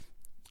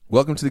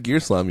Welcome to the Gear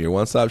Slum, your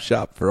one-stop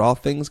shop for all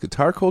things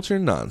guitar culture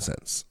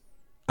nonsense.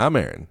 I'm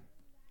Aaron.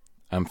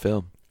 I'm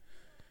Phil.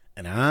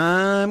 And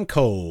I'm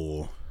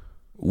Cole.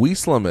 We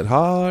slum it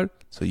hard,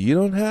 so you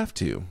don't have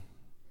to.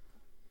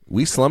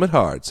 We slum it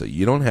hard, so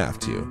you don't have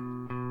to.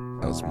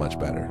 That was much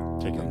better.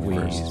 Take it We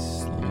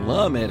first.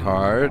 slum it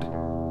hard,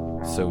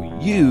 so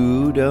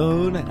you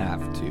don't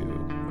have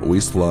to. We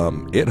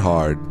slum it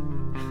hard.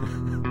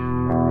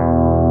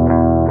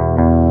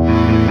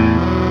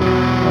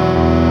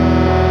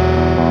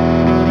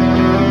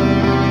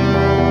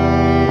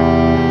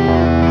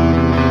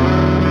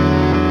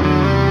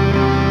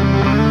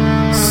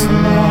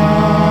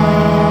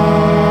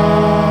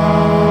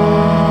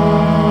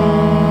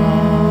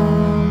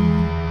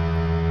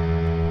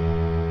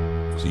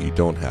 So you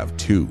don't have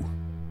to.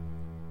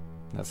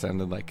 That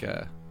sounded like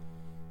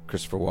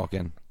Christopher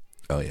Walken.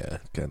 Oh yeah,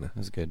 kind of. That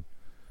was good.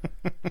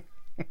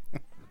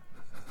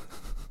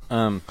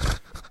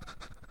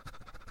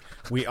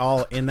 We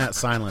all, in that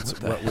silence,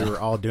 what we were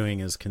all doing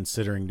is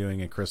considering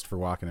doing a Christopher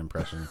Walken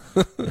impression.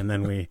 And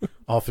then we,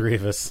 all three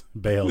of us,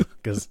 bailed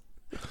because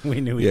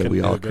we knew we couldn't We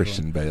do all a good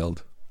Christian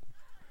bailed.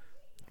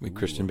 We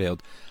Christian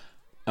bailed.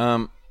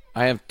 I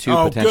have two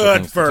one. potential Good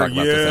things for to talk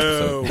about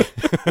this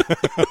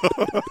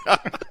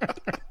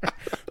episode.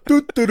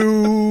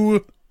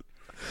 Doo-doo-doo.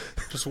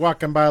 Just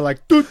walking by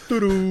like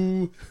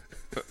doo-doo-doo.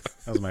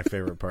 That was my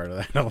favorite part of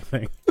that whole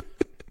thing.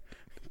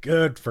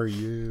 Good for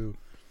you.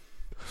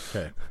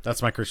 Okay,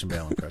 that's my Christian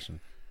Bale impression.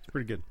 It's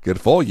pretty good. Good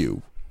for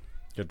you.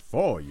 Good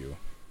for you.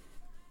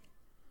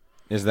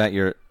 Is that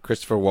your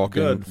Christopher Walken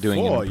Good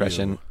doing an for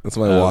impression? you. That's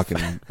my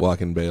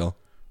walking bail.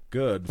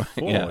 Good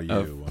for Yeah,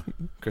 you.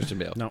 Christian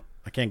Bale. No,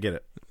 I can't get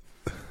it.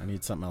 I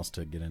need something else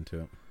to get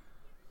into it.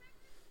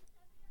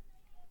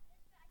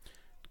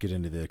 Get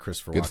into the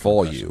Christopher Good Walken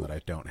for impression you. that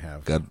I don't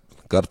have. Good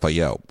for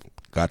you.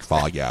 Good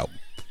for you.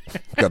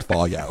 Good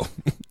for you.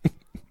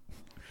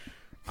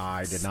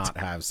 I did not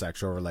have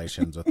sexual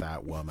relations with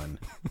that woman.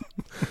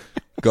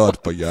 Good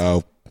for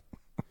you.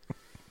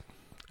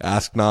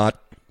 Ask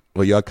not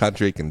what your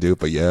country can do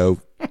for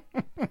you,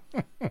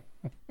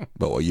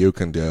 but what you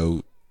can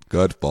do,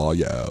 good for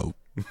you.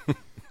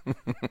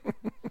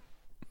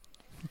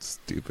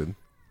 Stupid.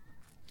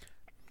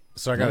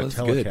 So I got That a was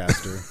good.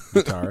 Telecaster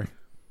guitar.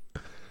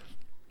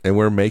 And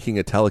we're making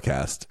a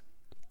telecast.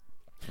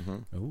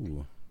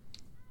 Ooh.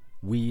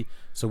 We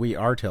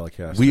are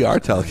Telecasters. We are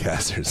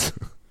telecasters.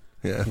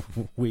 Yeah.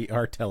 We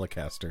are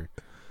Telecaster.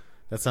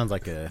 That sounds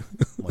like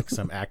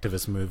some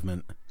activist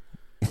movement.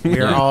 We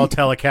are all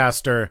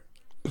Telecaster.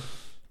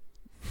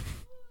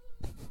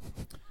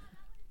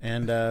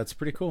 And it's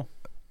pretty cool.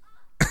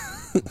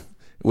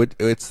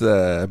 It's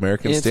the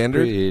American It's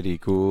standard. pretty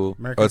cool.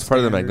 American It's part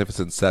of the Standard.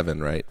 Magnificent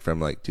Seven, right? From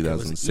like It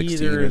was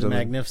 2016 either or the something.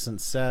 Magnificent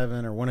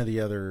Seven or one of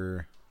the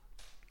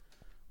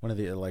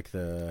like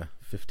the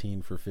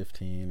 15 for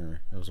 15,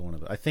 or it was one of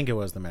the. I think it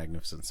was the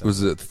Magnificent Seven.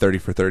 Was it 30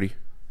 for 30?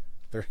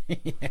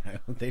 Yeah,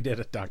 they did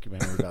a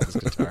documentary about this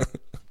guitar.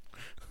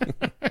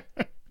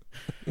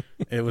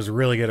 It was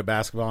really good at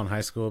basketball in high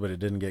school, but it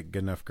didn't get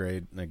good enough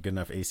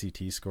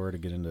ACT score to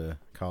get into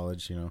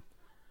college, you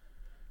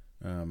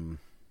know.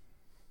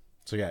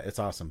 So yeah, it's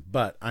awesome.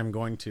 But I'm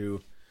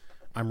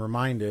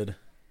reminded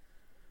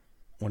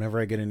whenever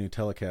I get a new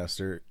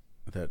Telecaster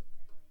that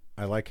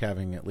I like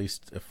having at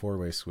least a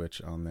 4-way switch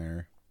on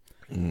there.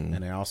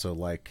 And I also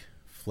like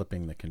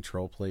flipping the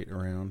control plate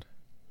around.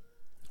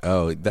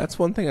 Oh, that's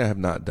one thing I have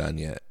not done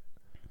yet.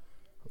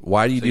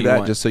 Why do you So do you that?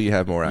 want- Just so you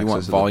have more you access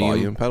want to volume? the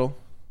volume pedal?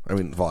 I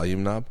mean,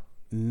 volume knob?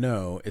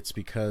 No, it's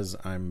because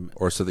I'm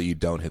Or so that you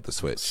don't hit the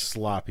switch?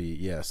 sloppy,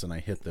 yes, and I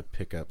hit the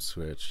pickup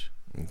switch.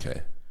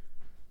 Okay.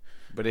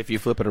 But if you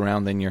flip it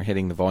around, then you're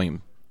hitting the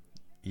volume.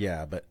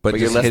 Yeah, but But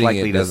you're just less hitting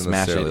likely it to doesn't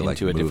smash it necessarily,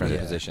 into a move different it.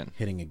 position.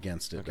 hitting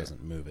against it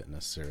doesn't move it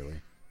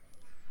necessarily.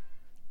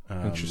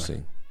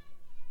 Interesting.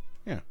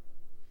 Yeah.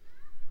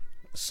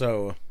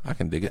 So, I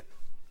can dig it.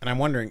 and I'm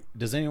wondering,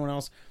 does anyone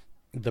else?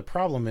 The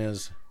problem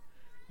is,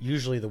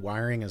 usually the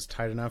wiring is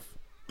tight enough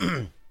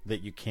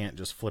that you can't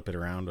just flip it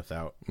around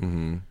without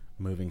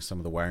moving some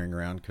of the wiring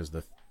around, because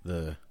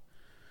the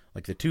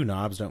two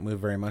knobs don't move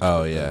very much.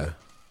 Oh, but yeah.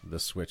 the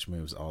switch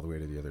moves all the way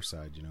to the other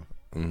side, you know.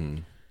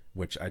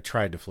 Which I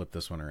tried to flip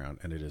this one around,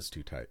 and it is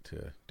too tight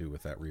to do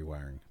with that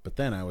rewiring. But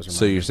then I was reminded,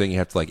 So you're saying you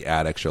have to like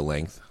add extra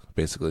length,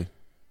 basically?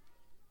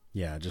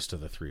 yeah, just to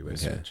the 3-way Okay.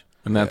 switch.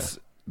 And that's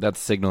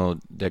signal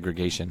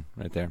degradation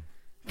right there.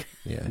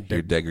 Yeah.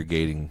 You're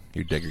degrading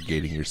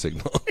your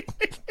signal.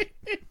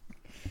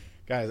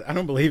 Guys, I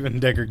don't believe in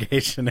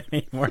degradation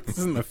anymore. This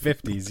is in the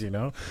 50s, you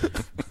know?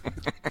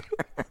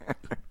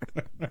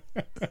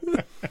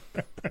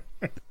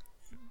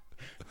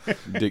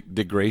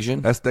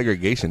 Degradation? That's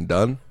degradation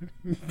done.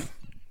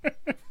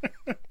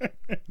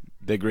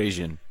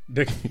 Degradation.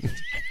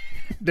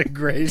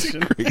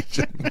 Degradation.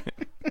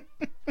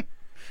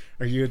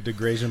 Are you a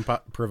degradation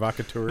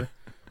provocateur,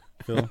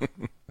 Phil?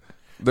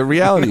 The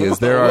reality is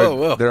there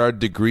Whoa. are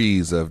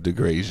degrees of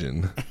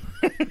degradation.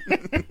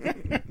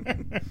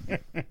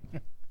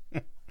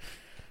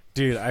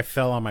 Dude, I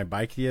fell on my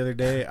bike the other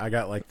day. I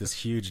got like this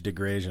huge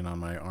degradation on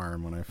my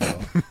arm when I fell.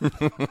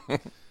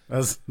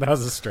 That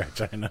was a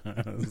stretch, I know.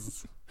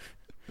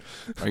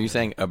 Are you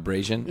saying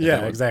abrasion?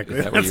 Yeah, exactly.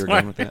 Is that where you were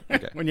going with that?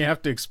 Okay. When you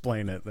have to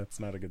explain it, that's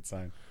not a good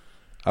sign.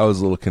 I was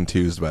a little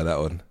confused by that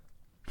one.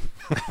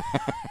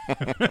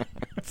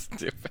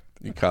 Stupid.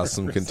 You caused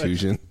some We're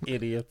contusion. such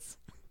idiots.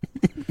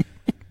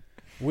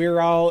 We're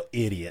all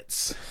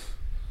idiots.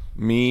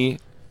 Me,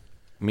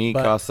 But-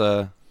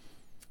 casa.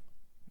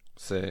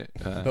 Say,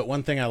 But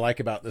one thing I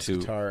like about this to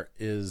guitar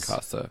is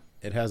casa.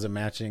 it has a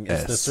matching.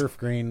 It's the S. surf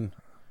green.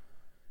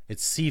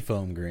 It's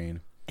seafoam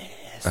green,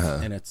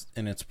 and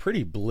it's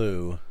pretty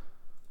blue.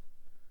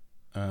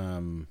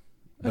 But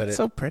That's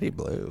so pretty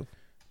blue.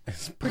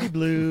 it's pretty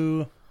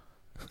blue.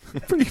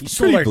 Pretty, You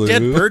sold our blue.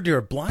 dead bird to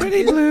a blanket.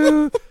 Pretty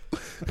blue.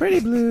 Pretty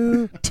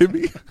blue. To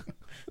me,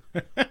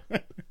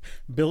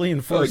 Billy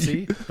and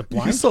 4C, the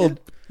blanket.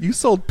 you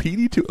sold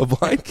Petey to a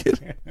blanket.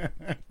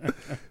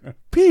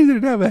 Petey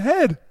didn't have a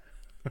head.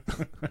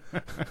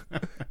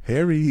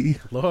 Harry,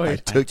 Lloyd, I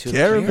took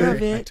care of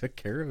it. I took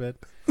care of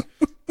it.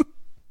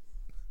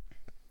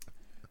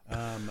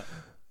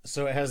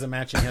 So it has a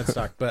matching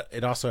headstock, but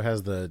it also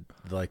has the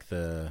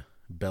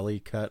belly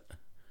cut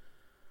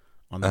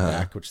on the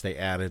back, which they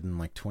added in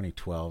like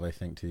 2012, I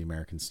think, to the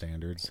American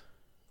standards.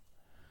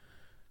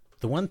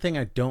 The one thing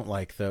I don't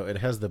like, though, it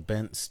has the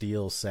bent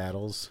steel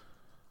saddles,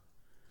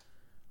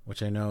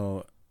 which I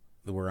know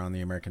were on the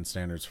American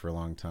standards for a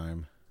long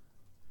time.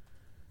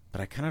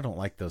 But I kind of don't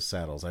like those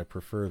saddles. I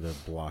prefer the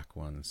block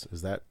ones.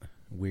 Is that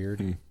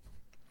weird?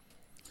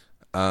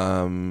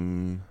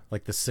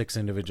 Like the 6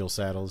 individual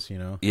saddles, you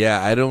know?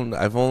 Yeah,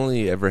 I've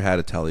only ever had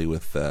a telly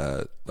with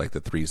like the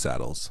 3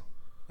 saddles.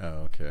 Oh,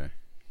 okay.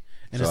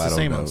 And So it's I the don't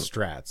same on know.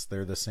 Strats.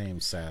 They're the same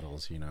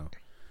saddles, you know.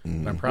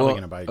 But I'm probably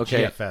going to buy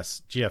okay.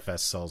 GFS. GFS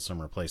sells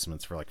some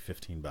replacements for like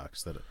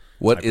 $15. That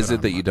What I is put it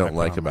on that my- you I don't put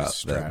like on my about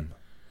Strat.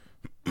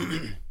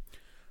 them?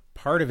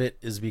 Part of it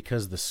is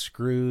because the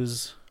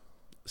screws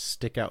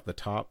stick out the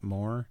top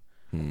more.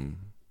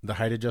 The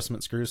height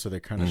adjustment screws, so they're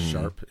kind of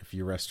sharp if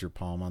you rest your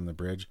palm on the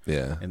bridge.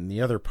 Yeah. And the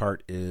other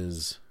part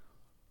is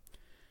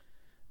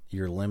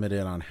you're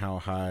limited on how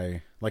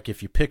high. Like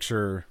if you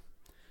picture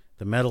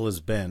the metal is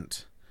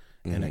bent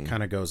and it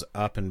kind of goes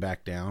up and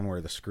back down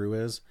where the screw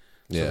is.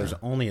 So Yeah. there's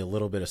only a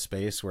little bit of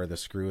space where the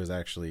screw is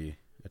actually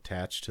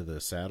attached to the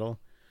saddle.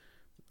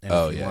 And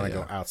Oh, if you yeah, want to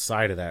yeah. go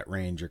outside of that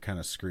range, you're kind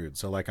of screwed.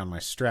 So like on my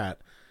Strat,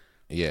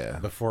 Yeah.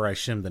 before I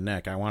shimmed the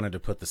neck, I wanted to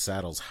put the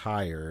saddles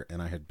higher,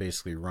 and I had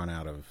basically run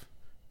out of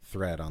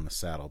thread on the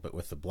saddle. But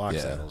with the block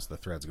Yeah. saddles, the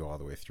threads go all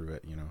the way through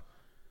it, you know.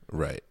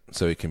 Right.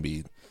 So it can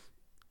be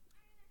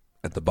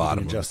at the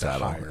bottom of the adjust it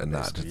saddle higher, and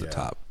not just basically, the yeah.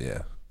 top.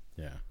 Yeah.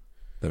 Yeah.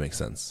 That makes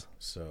sense.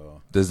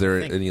 So Does there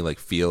think- any like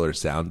feel or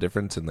sound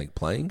difference in like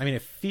playing? I mean,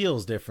 it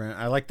feels different.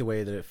 I like the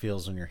way that it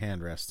feels when your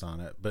hand rests on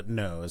it. But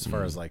no, as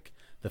far as like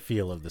the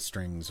feel of the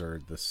strings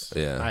or this,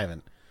 Yeah. I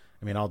haven't.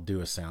 I mean, I'll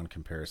do a sound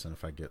comparison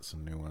if I get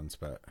some new ones,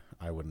 but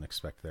I wouldn't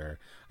expect there.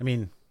 I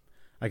mean,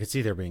 I could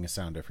see there being a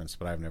sound difference,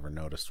 but I've never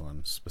noticed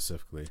one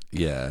specifically.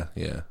 Yeah.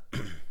 Yeah.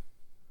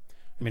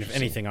 I mean, if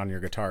anything on your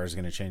guitar is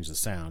going to change the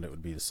sound, it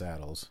would be the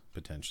saddles,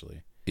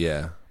 potentially.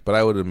 Yeah. But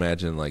I would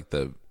imagine like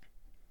the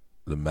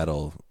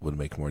metal would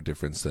make more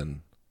difference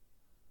than.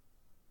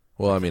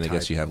 Well, I mean, I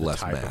guess you have the less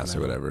type of mass or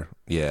metal. whatever.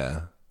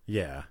 Yeah.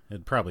 Yeah,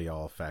 it'd probably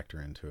all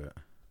factor into it.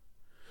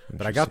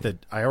 But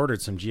I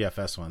ordered some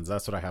GFS ones.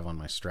 That's what I have on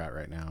my Strat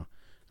right now,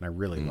 and I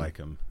really like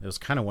them. It was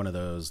kind of one of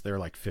those. They're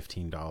like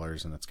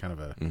 $15, and it's kind of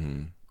a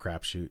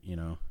crapshoot, you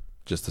know.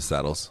 Just the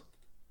saddles.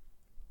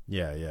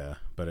 Yeah, yeah,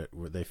 but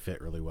they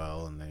fit really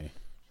well, and they.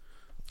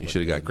 You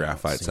should have got good, you know,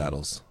 graphite seem-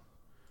 saddles.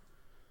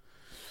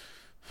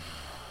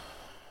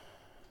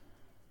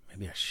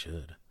 Maybe I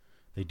should.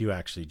 They do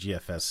actually.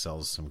 GFS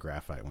sells some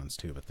graphite ones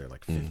too, but they're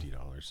like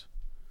 $50.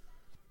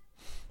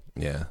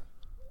 Yeah.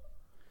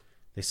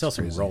 They sell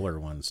some crazy. roller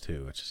ones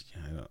too, which is,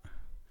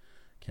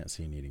 can't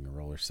see needing a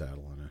roller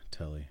saddle on a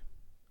telly.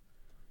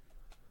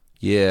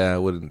 Yeah, I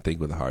wouldn't think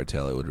with a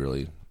hardtail it would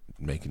really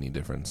make any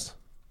difference.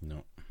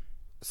 No.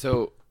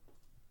 So,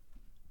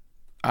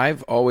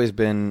 I've always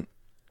been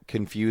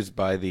confused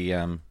by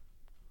the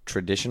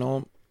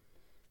traditional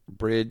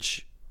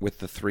bridge with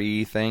the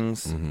 3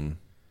 things. Mm-hmm.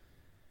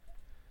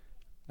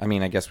 I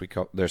mean, I guess we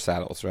call they're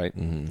saddles, right?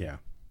 Mm-hmm. Yeah.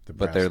 The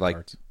But brass they're like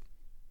parts.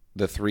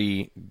 the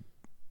 3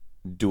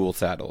 dual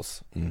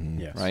saddles, Mm-hmm.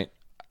 Yes. right?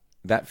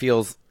 That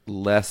feels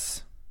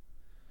less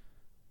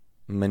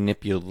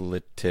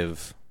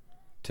manipulative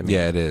to me.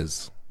 Yeah, it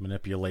is.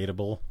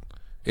 Manipulatable.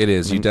 It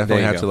is. You Mm, definitely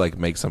there you have go. to like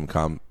make some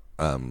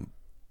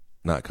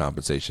not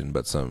compensation,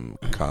 but some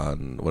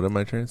what am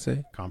I trying to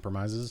say?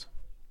 Compromises.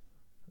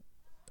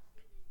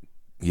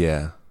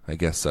 Yeah, I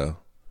guess so.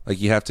 Like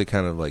you have to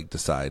kind of like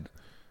decide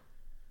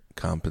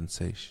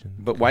compensation.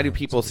 But why do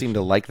people seem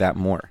to like that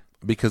more?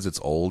 Because it's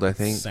old, I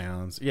think.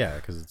 Sounds. Yeah,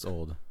 because it's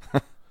old.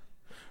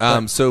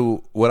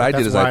 So what I did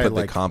that's is I why, put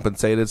like- the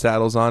compensated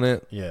saddles on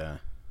it. Yeah.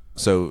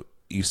 So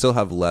you still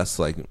have less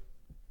like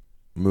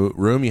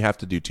room. You have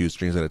to do 2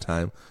 strings at a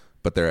time,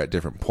 but they're at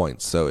different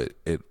points. So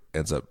it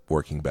ends up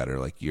working better.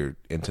 Like your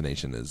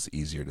intonation is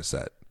easier to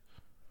set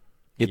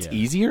It's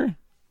easier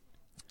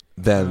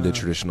than the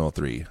traditional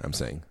 3. I'm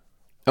saying.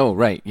 Oh,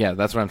 right. Yeah,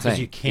 that's what I'm saying.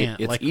 You can't,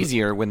 it's like,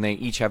 easier when they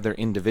each have their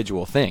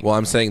individual thing. Well,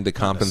 I'm saying the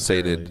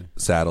compensated necessarily.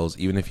 saddles,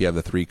 even if you have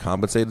the 3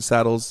 compensated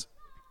saddles,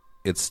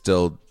 it's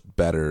still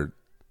better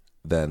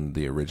than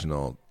the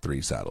original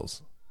 3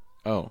 saddles.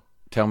 Oh,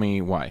 tell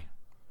me why.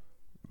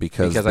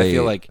 Because I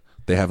feel like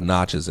they have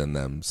notches in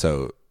them,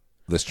 so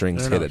the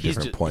strings hit at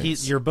different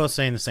points. You're both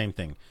saying the same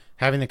thing.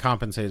 Having the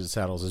compensated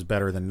saddles is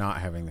better than not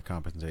having the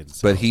compensated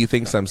saddles. But he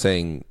thinks I'm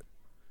saying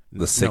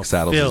the 6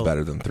 saddles is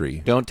better than 3.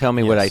 Don't tell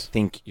me what I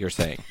think you're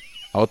saying.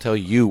 I'll tell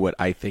you what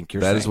I think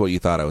you're saying. That is what you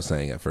thought I was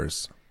saying at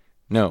first.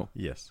 No.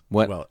 Yes.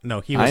 What? Well, no,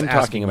 he was I'm asking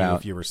talking about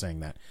if you were saying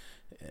that.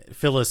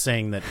 Phil is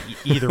saying that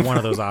either one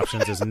of those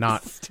options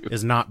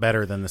is not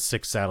better than the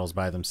 6 saddles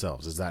by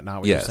themselves. Is that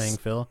not what you're saying,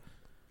 Phil?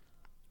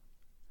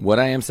 What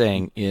I am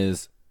saying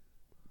is,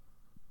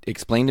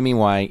 explain to me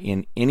why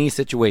in any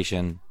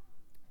situation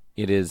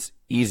it is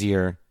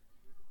easier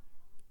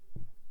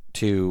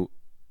to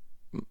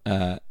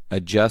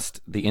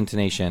adjust the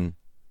intonation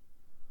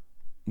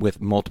with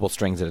multiple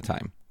strings at a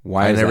time.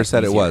 Why? I never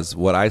said it was.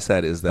 What I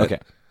said is that. Okay.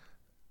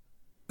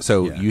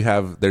 So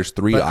there's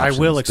 3 But options. I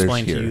will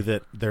explain to you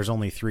that there's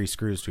only 3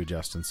 screws to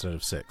adjust instead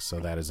of 6, so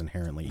that is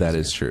inherently easier. That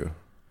is true.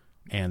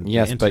 And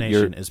yes, the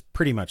intonation is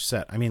pretty much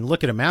set. I mean,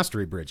 look at a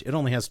mastery bridge. It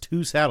only has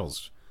 2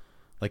 saddles.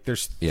 Like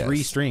there's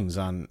 3 strings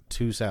on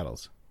 2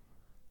 saddles.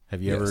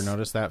 Have you ever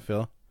noticed that,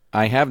 Phil?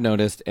 I have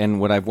noticed, and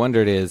what I've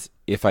wondered is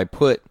if I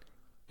put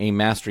a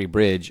mastery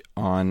bridge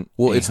on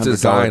it's $100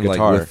 designed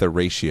guitar, like with the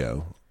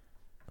ratio.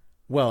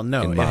 Well,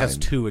 no, in it has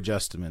mind. 2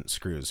 adjustment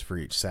screws for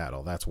each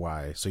saddle. That's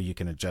why, so you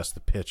can adjust the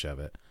pitch of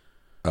it.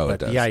 Oh, but it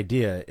does. the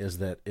idea is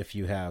that if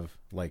you have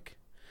like,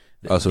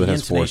 so it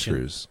has 4 intonation-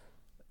 screws.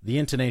 The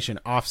intonation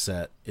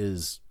offset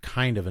is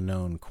kind of a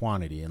known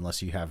quantity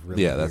unless you have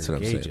really that's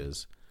weird what I'm saying.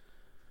 gauges.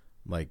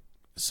 Like,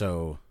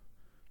 so,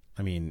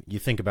 I mean, you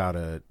think about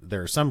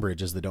there are some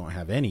bridges that don't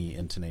have any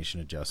intonation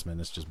adjustment.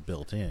 It's just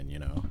built in, you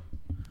know.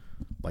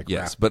 Like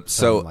Yes, but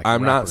so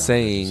I'm not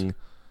saying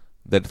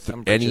that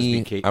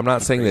I'm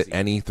not saying that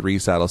any 3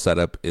 saddle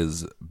setup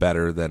is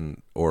better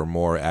than or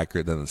more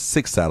accurate than the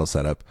 6 saddle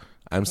setup.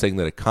 I'm saying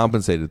that a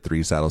compensated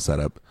 3 saddle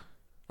setup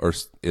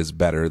is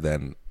better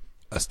than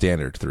a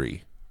standard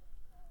 3.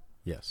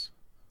 Yes.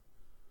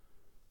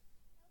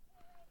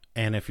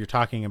 And if you're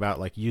talking about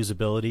like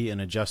usability and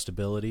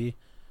adjustability,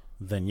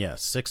 then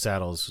yes, 6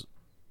 saddles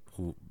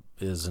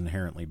is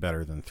inherently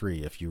better than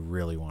 3 if you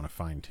really want to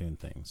fine tune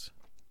things.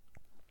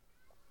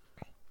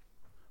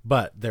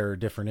 But there are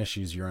different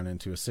issues you run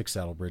into with 6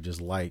 saddle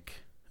bridges,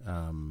 like,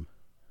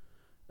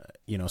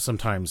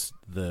 sometimes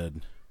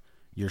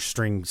your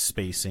string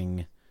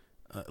spacing,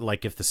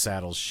 like if the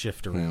saddles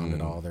shift around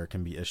at all, there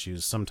can be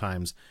issues.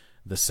 Sometimes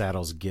the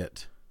saddles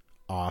get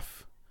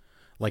off.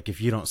 Like if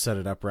you don't set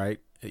it up right,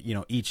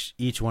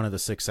 each one of the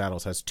 6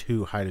 saddles has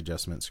 2 height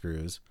adjustment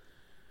screws.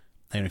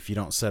 And if you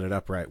don't set it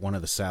up right, one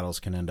of the saddles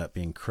can end up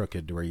being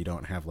crooked to where you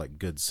don't have like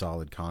good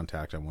solid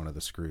contact on one of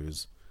the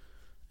screws.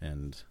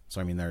 And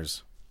so, I mean,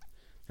 there's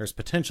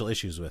potential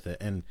issues with it.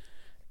 And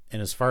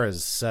as far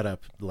as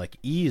setup, like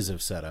ease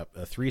of setup,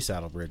 a 3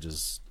 saddle bridge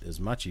is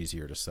much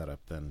easier to set up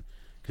than,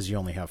 because you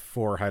only have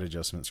 4 height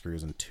adjustment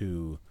screws and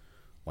 2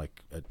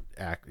 like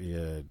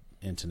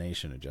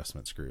intonation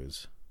adjustment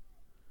screws,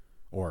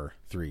 or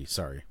 3.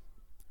 Sorry.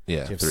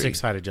 Yeah, so you have 3.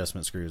 6 height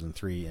adjustment screws and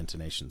 3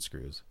 intonation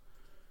screws.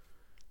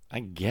 I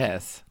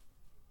guess.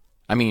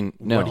 I mean,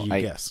 no. What do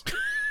you guess?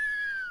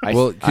 I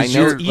Well, know because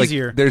you're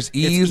easier. like, there's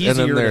ease, and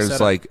then easier to there's set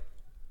up. like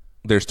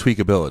there's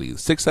tweakability.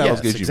 6 saddles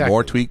Yes, gives you exactly.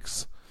 more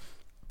tweaks.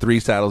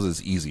 3 saddles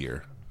is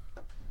easier.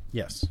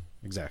 Yes,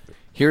 exactly.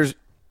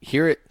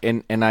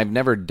 and I've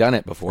never done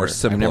it before. Or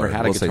similar. I've never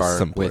had We'll a say guitar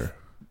simpler. with.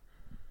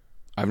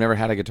 I've never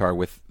had a guitar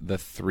with the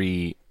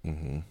 3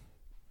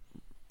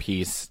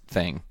 piece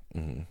thing,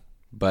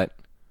 but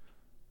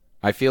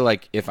I feel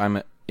like if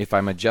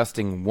I'm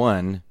adjusting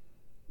one,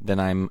 then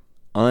I'm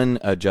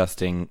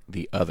unadjusting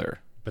the other.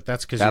 But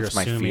that's because you're That's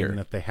my assuming fear.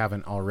 that they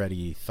haven't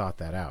already thought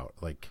that out.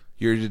 Like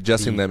You're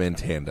adjusting them in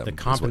tandem. the is what you're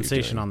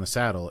compensation doing. on the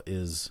saddle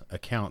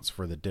accounts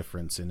for the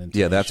difference in intonation.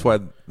 Yeah, that's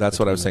what I was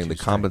between saying. The 2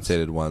 strings.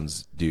 compensated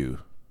ones do.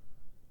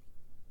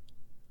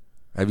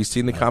 Have you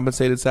seen the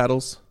compensated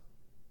saddles?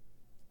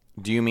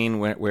 Do you mean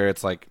where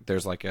it's like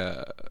there's like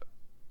a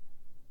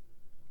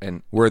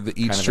Where each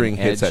kind of string an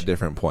hits edge? at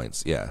different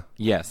points. Yeah.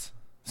 Yes.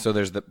 So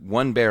there's the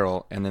one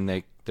barrel, and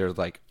then they're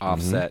like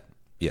offset.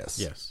 Yes.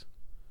 Yes.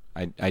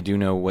 I do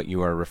know what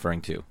you are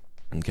referring to.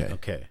 Okay.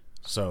 Okay.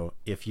 So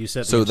if you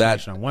set the So that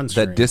intonation on one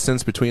string, that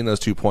distance between those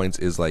 2 points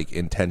is like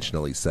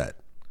intentionally set.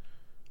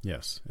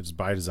 yes, it's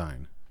by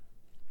design.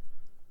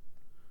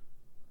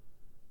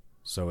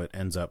 So it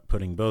ends up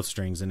putting both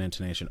strings in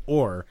intonation,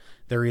 or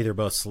they're either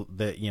both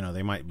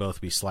they might both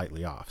be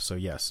slightly off. So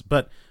yes,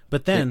 but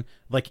then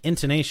like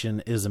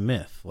intonation is a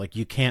myth. Like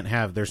you can't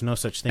have. There's no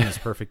such thing as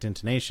perfect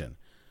intonation.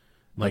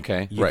 Like,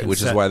 Okay. you Right, can which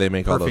is set why they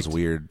make all those perfect-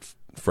 weird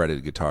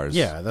fretted guitars.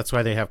 Yeah, that's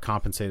why they have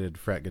compensated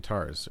fret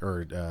guitars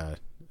or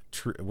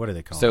what do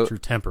they call So, it? True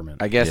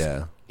temperament. I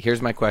guess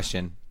here's my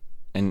question,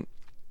 and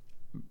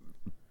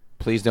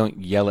please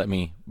don't yell at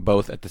me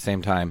both at the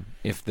same time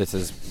if this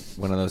is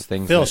one of those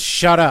things. Phil,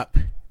 shut up.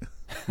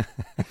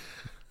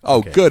 Oh,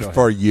 okay, good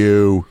for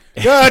you.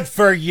 Good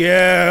for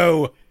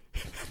you.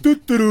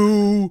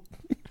 Doo-doo-doo.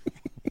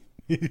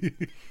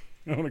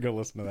 I want to go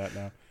listen to that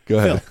now. Go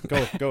ahead.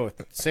 Phil, go.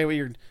 Say what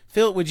you're...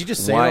 Phil, would you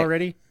just say it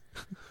already?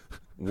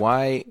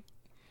 Why,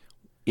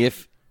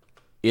 if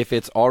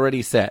it's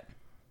already set,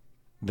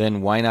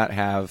 then why not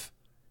have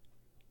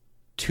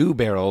 2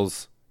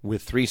 barrels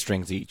with 3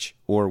 strings each,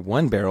 or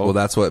 1 barrel? Well,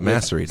 that's what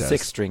Mastery does.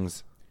 6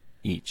 strings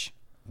each.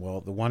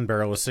 Well, the 1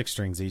 barrel with 6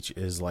 strings each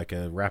is like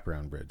a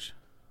wraparound bridge.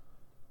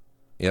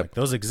 Yep. Like,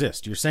 those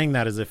exist. You're saying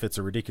that as if it's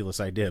a ridiculous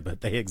idea,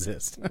 but they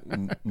exist.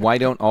 Why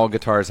don't all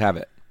guitars have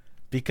it?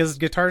 Because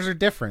guitars are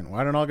different.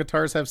 Why don't all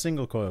guitars have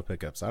single coil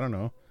pickups? I don't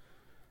know.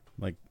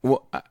 Like,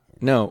 well,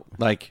 no,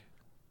 like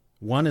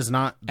one is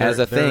not as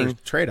a thing.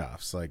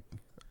 Trade-offs, like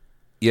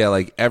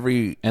like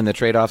and the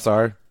trade-offs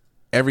are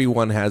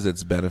everyone has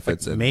its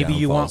benefits and maybe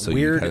you want so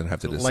weird. You kind of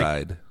have to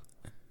decide.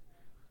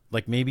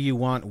 Like maybe you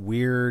want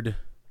weird.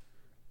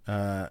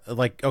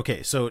 Like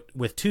okay, so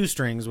with 2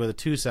 strings with a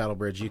 2 saddle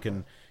bridge, you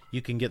can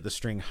get the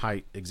string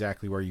height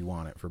exactly where you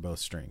want it for both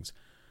strings.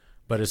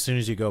 But as soon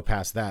as you go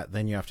past that,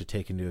 then you have to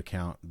take into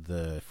account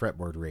the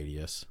fretboard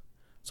radius.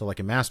 So like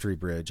a Mastery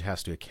bridge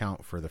has to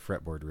account for the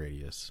fretboard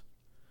radius,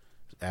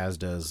 as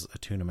does a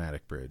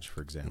Tune-o-matic bridge,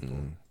 for example.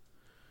 Mm-hmm.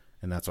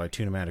 And that's why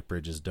Tune-o-matic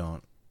bridges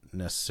don't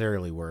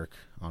necessarily work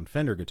on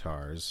Fender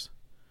guitars.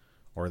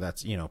 Or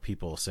that's,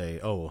 people say,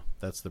 oh,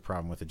 that's the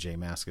problem with the J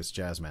Mascis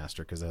Jazzmaster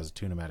because it has a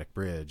Tune-o-matic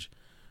bridge,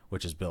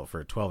 which is built for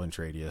a 12-inch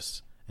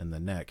radius, and the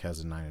neck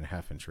has a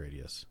 9.5-inch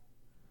radius.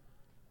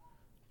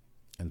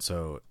 And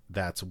so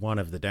that's one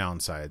of the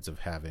downsides of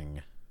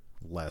having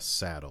less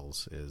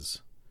saddles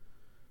is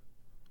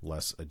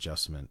less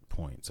adjustment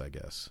points, I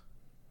guess.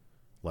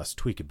 Less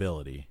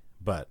tweakability.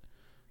 But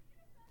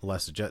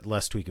less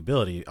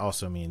tweakability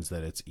also means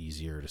that it's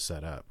easier to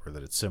set up or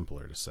that it's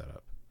simpler to set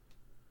up.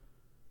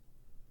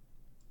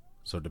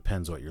 So it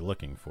depends what you're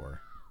looking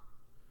for.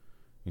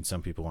 I mean,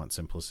 some people want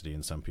simplicity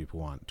and some people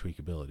want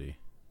tweakability.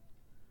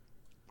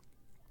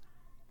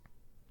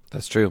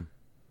 That's true.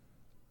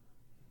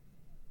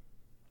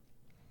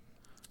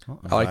 Well,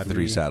 I like the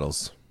 3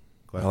 saddles.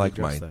 I like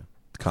my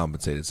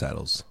compensated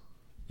saddles.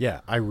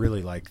 Yeah, I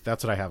really like.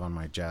 That's what I have on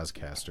my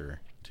Jazzcaster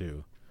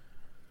too.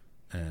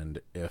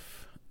 And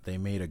if they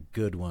made a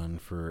good one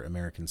for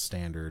American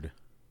Standard,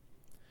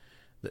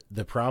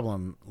 the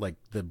problem, like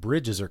the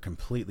bridges are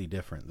completely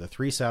different. The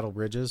 3 saddle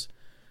bridges,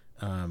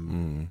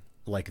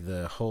 like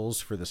the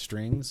holes for the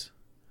strings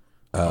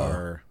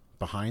are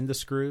behind the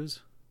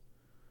screws.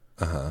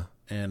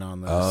 And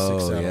on the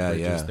 6 saddle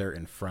bridges, they're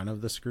in front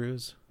of the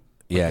screws.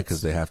 Yeah,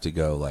 because they have to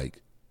go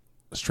like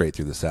straight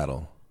through the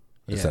saddle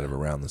instead of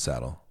around the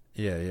saddle.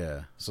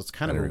 Yeah. So it's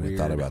kind of weird. I never even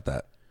thought about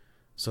that.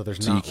 So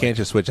you can't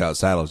just switch out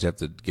saddles. You have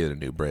to get a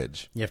new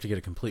bridge. You have to get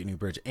a complete new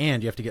bridge,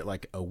 and you have to get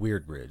like a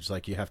weird bridge.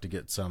 Like you have to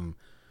get some,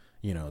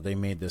 they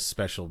made this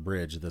special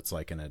bridge that's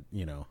like an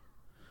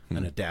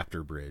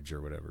adapter bridge or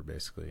whatever,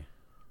 basically.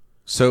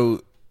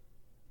 So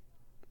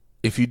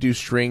if you do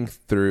string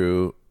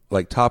through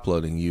like top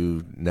loading,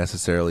 you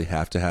necessarily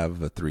have to have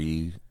a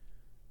 3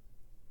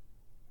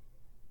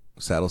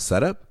 saddle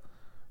setup,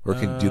 or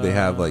do they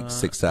have like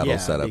 6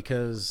 saddles set up?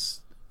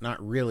 Because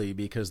not really,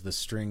 because the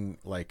string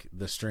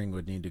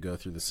would need to go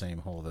through the same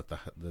hole that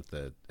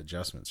the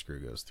adjustment screw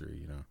goes through.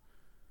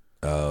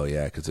 Oh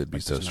yeah, because it'd be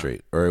so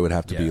straight, or it would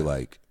have to be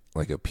like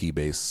a P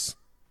bass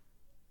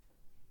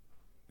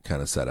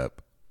kind of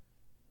setup.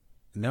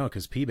 No,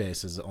 because P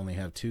basses only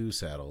have 2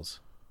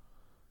 saddles.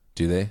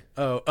 Do they?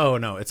 Oh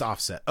no, it's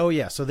offset. Oh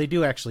yeah, so they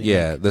do actually.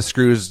 Yeah, the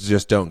screws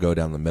just don't go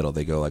down the middle;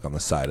 they go like on the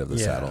side of the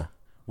saddle.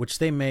 Which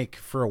they make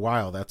for a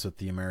while. That's what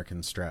the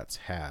American Strats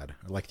had.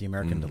 Like the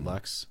American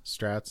Deluxe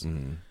Strats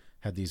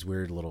had these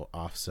weird little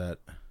offset.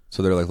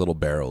 So they're like little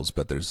barrels,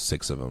 but there's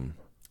 6 of them.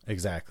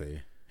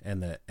 Exactly.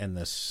 And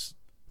the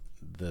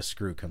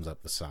screw comes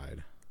up the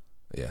side.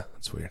 Yeah,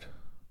 that's weird.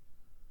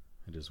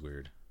 It is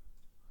weird.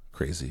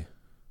 Crazy.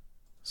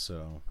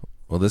 So,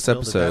 well, this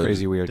episode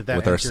crazy weird did that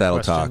with our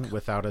saddle talk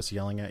without us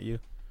yelling at you.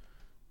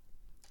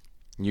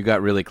 You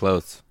got really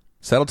close.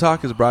 Saddle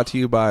Talk is brought to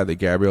you by the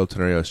Gabriel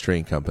Tenorio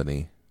String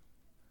Company.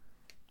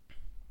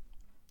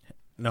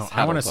 No,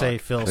 I want to say,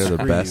 Phil, They're screw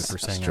the you best for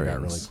saying strings. I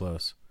got really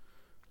close.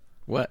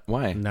 What?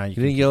 Why? Now he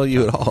didn't yell at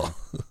you at all.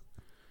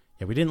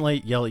 Yeah, we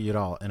didn't yell at you at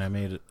all, and I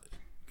made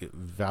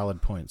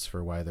valid points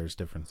for why there's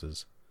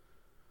differences.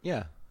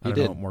 Yeah, I don't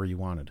know what more you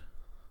wanted.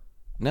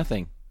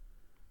 Nothing.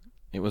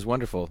 It was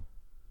wonderful.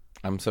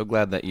 I'm so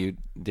glad that you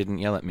didn't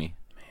yell at me.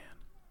 Man.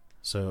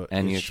 So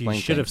and you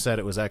should have said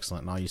it was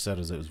excellent, and all you said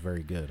is it was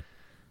very good.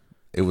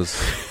 It was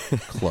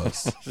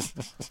close.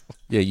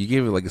 Yeah, you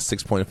gave it like a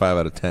 6.5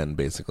 out of 10,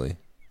 basically.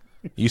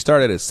 You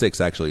started at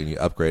 6, actually, and you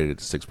upgraded it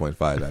to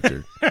 6.5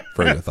 after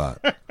further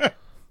thought.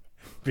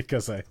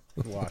 Because I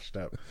washed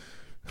up.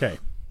 Okay,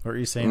 what were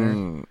you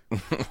saying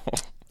there?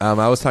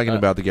 I was talking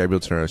about the Gabriel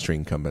Turner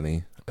String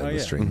Company and the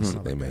strings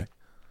that they make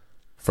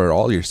for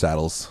all your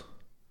saddles.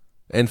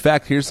 In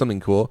fact, here's something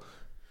cool.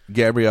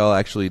 Gabrielle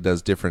actually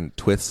does different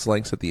twist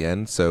lengths at the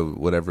end, so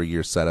whatever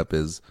your setup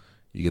is,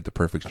 you get the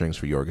perfect strings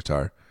for your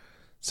guitar.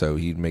 So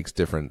he makes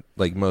different,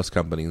 like most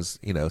companies,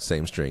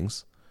 same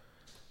strings.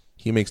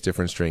 He makes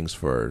different strings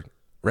for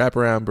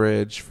wraparound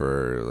bridge,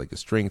 for like a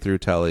string through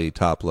telly,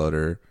 top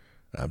loader,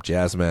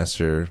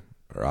 Jazzmaster,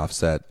 or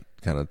offset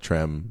kind of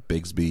trem,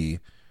 Bigsby.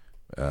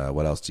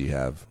 What else do you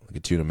have? Like a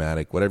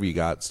Tune-O-Matic, whatever you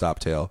got, stop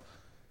tail.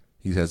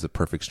 He has the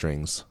perfect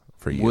strings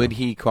for you. Would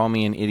he call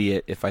me an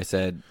idiot if I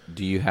said,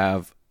 do you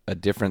have a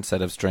different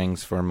set of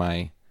strings for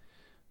my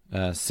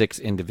 6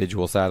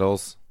 individual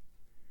saddles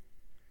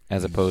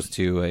as opposed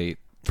to a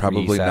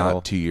Probably saddle?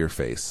 Not to your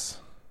face.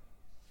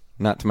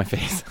 Not to my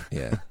face.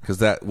 Yeah, because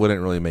that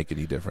wouldn't really make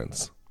any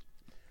difference.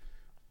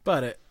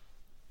 But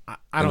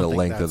I don't the think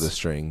length of the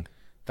string.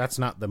 That's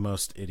not the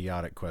most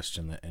idiotic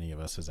question that any of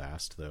us has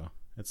asked, though.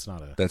 It's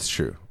not a... That's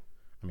true.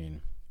 I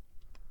mean,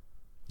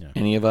 yeah.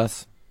 Any of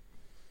us?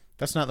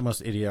 That's not the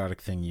most idiotic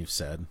thing you've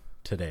said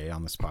today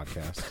on this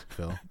podcast,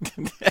 Phil.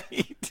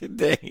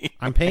 Today.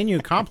 I'm paying you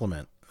a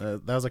compliment.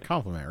 That was a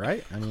compliment,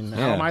 right? I mean,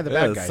 how am I the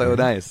bad guy? So here?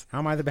 nice. How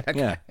am I the bad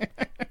guy?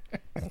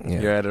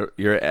 Yeah.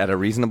 You're at a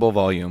reasonable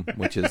volume,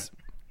 which is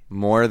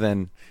more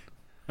than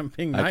I'm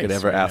being nice I could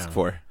ever right ask now.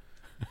 for.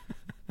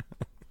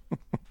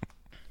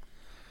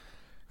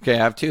 Okay, I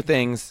have 2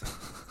 things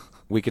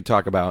we could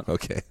talk about.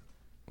 Okay.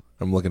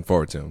 I'm looking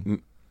forward to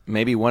them.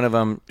 Maybe one of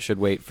them should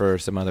wait for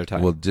some other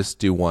time. We'll just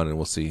do one and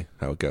we'll see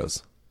how it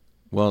goes.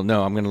 Well,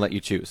 no, I'm going to let you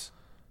choose.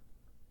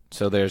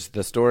 So there's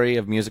the story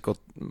of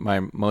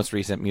my most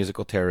recent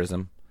musical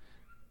terrorism,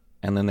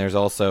 and then there's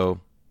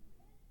also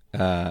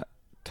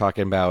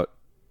talking about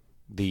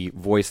the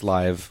various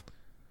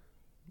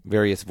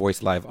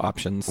voice live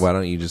options. Why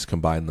don't you just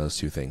combine those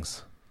 2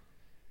 things?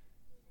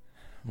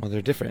 Well,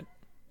 they're different.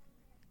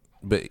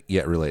 But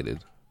yet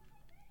related.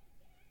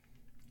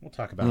 We'll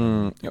talk about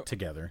them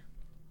together.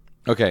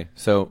 Okay,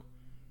 so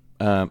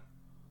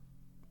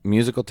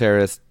musical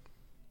terrorist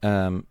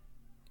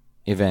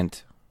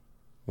event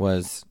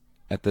was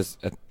at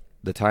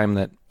the time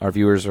that our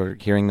viewers are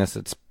hearing this.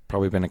 It's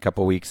probably been a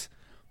couple weeks,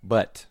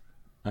 but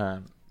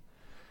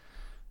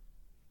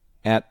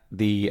at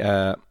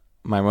the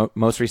my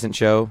most recent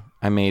show,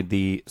 I made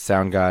the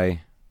sound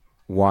guy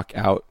walk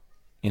out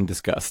in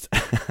disgust.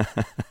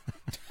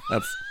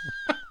 That's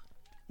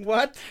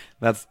what?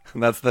 That's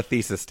the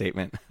thesis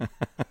statement.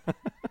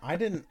 I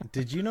didn't.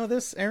 Did you know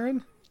this,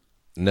 Aaron?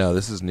 No,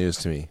 this is news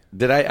to me.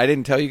 Did I? I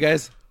didn't tell you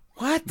guys.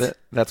 What?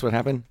 That's what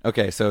happened.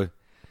 Okay, so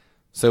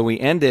we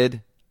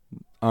ended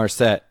our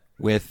set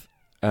with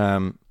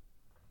the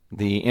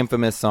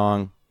infamous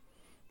song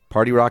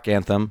 "Party Rock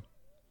Anthem,"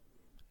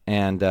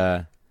 and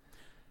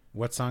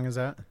what song is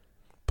that?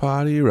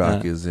 Party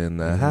Rock is in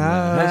the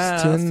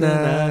house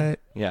tonight.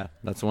 Yeah,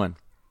 that's one.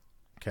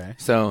 Okay.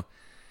 So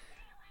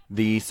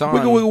the song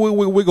Wiggle, wiggle, wiggle,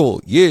 wiggle,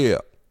 wiggle. Yeah.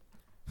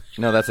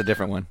 No, that's a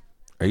different one.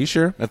 Are you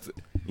sure?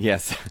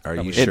 Yes. Are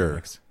you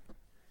sure?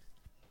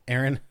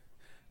 Aaron,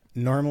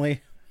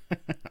 normally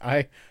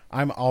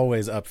I'm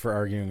always up for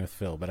arguing with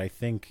Phil, but I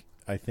think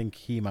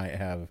you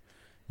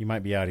might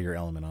be out of your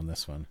element on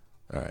this one.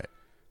 All right.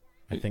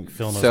 I think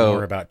Phil knows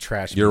more about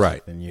trash You're music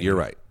right. than you. You're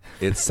right.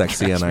 It's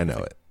sexy and I know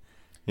it.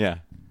 Yeah.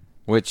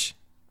 Which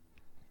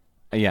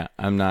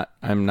I'm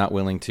not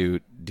willing to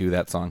do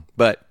that song.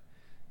 But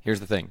here's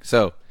the thing.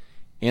 So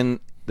the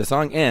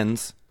song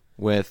ends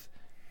with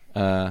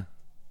the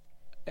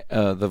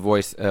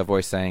voice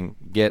saying,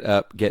 "Get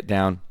up, get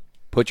down,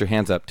 put your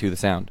hands up to the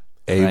sound."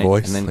 A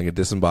voice, like a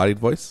disembodied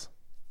voice.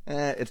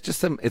 It's just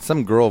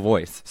some girl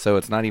voice, so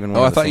it's not even.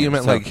 I thought you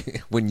meant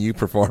like when you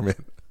perform it.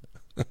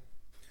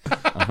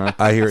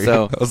 I hear you.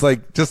 So, I was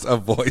like, just a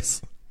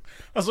voice.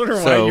 I was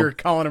wondering why you were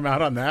calling him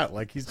out on that.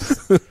 Like he's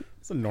just,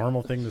 it's a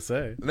normal thing to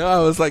say. No, I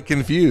was like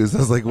confused. I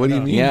was like, what do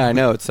you mean? Yeah, I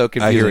know. It's so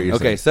confusing. I hear what you're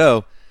okay,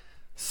 saying.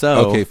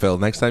 so okay, Phil.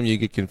 Next time you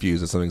get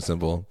confused with something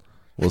simple,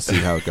 we'll see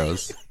how it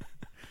goes.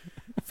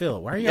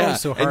 Phil, why are you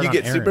always so hard on Aaron? And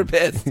you get super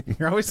pissed.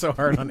 You're always so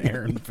hard on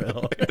Aaron,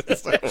 Phil.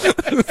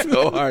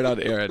 So hard on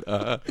Aaron.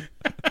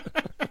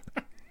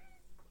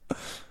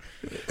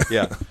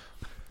 Yeah.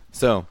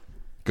 So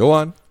go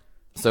on.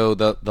 So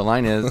the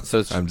line is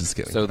so I'm just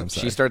kidding. So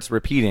she starts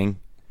repeating,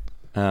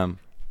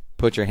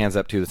 "Put your hands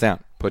up to the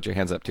sound. Put your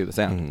hands up to the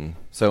sound." Mm-hmm.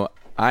 So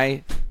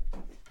I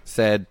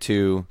said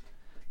to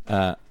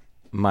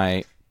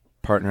my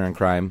partner in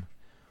crime,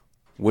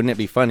 "Wouldn't it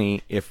be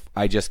funny if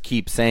I just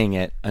keep saying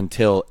it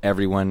until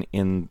everyone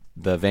in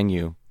the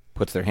venue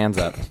puts their hands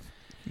up?"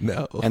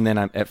 No. And then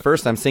at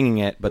first I'm singing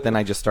it, but then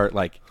I just start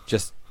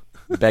just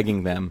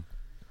begging them,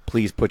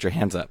 "Please put your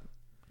hands up.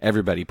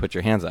 Everybody put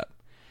your hands up."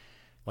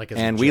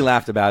 And we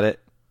laughed about it.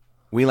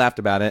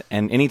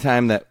 And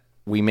anytime that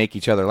we make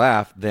each other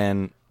laugh,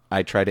 then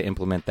I try to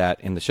implement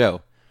that in the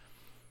show.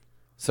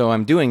 So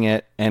I'm doing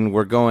it, and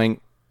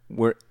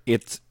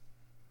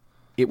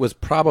it was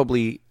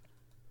probably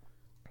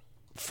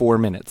 4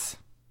 minutes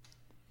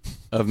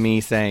of me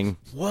saying,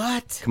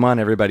 "What? Come on,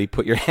 everybody,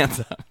 put your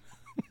hands up."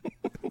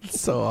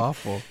 That's so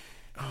awful.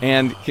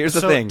 And here's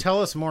the thing.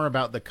 Tell us more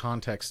about the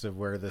context of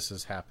where this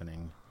is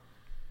happening.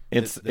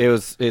 It's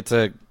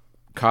a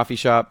coffee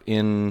shop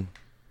in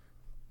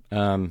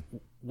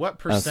what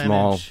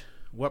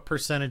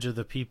percentage of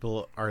the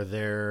people are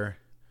there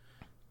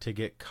to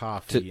get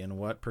coffee, and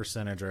what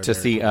percentage are to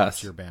there see to us?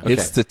 watch your band? Okay.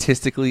 It's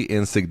statistically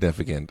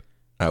insignificant,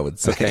 I would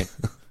say. Okay.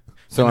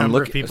 So I'm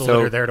looking. People that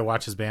are there to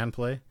watch his band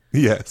play.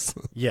 Yes.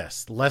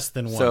 Yes, less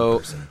than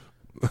 1%.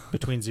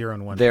 Between 0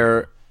 and 1.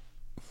 There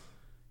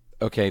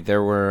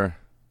were.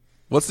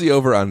 What's the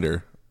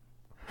over/under?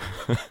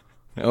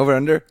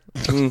 Over/under?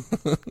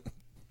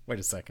 Wait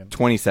a second.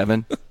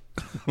 27.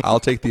 I'll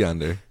take the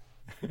under.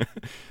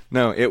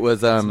 No, it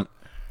was.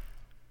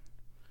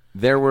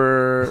 There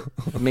were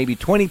maybe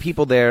 20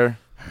 people there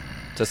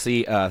to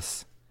see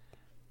us,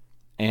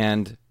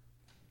 and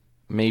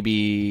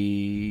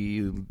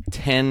maybe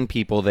 10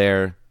 people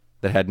there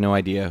that had no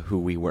idea who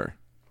we were.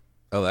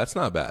 Oh, that's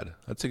not bad.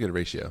 That's a good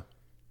ratio.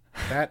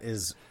 That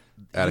is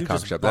at a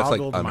coffee shop. That's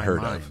like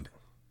unheard of.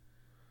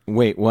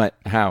 Wait, what?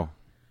 How?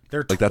 There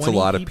are like that's a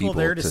lot of people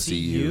there to see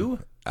you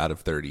out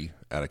of 30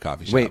 at a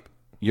coffee shop. Wait,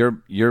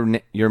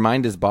 your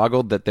mind is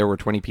boggled that there were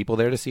 20 people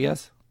there to see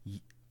us?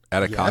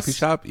 At a coffee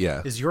shop?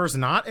 Yeah. Is yours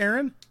not,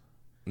 Aaron?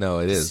 No,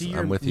 it is. See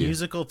I'm with you.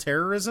 Musical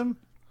terrorism?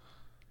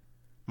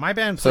 My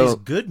band plays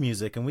good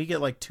music, and we get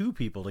like 2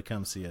 people to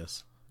come see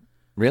us.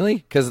 Really?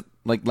 Because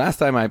like last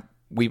time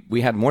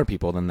we had more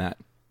people than that.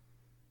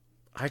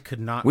 I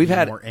could not be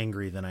more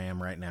angry than I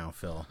am right now,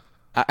 Phil.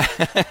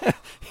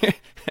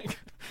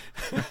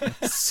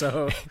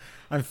 So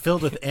I'm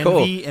filled with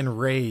envy and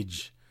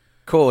rage.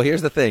 Cool.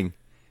 Here's the thing.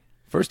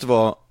 First of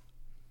all,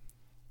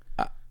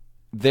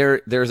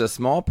 there's a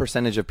small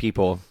percentage of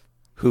people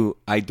who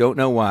I don't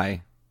know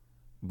why,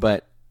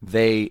 but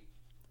they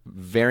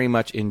very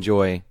much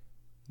enjoy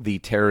the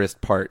terrorist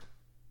part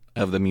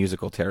of the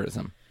musical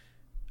terrorism.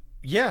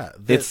 Yeah,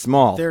 it's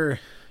small. They're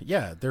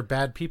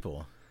bad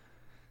people.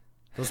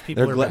 Those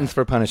people they're are gluttons bad.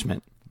 For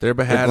punishment. They're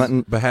bad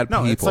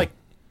people.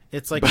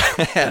 It's like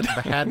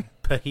bad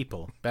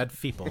people, bad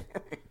people.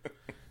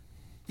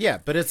 Yeah,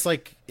 but it's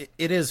like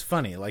it is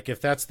funny. Like if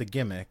that's the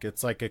gimmick,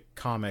 it's like a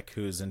comic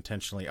who's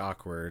intentionally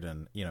awkward,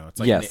 and it's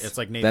like it's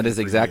like Nathan. That is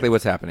exactly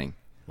what's happening.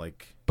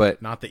 Like,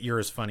 but not that you're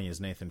as funny as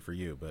Nathan for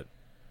you, but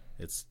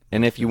it's.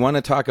 And if you want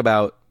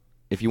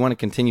to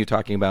continue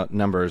talking about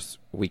numbers,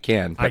 we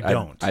can. But I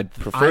don't. I'd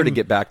prefer to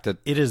get back to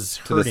it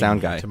is to the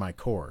sound guy to my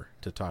core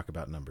to talk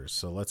about numbers.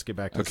 So let's get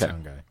back to the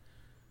sound guy.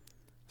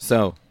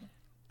 So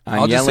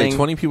I'll just say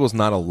 20 people is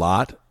not a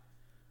lot,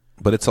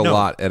 but it's a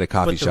lot at a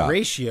coffee shop.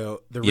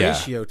 The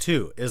ratio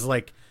too is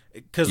like,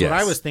 because what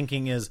I was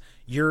thinking is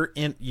you're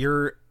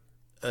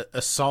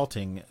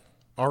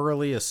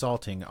orally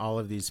assaulting all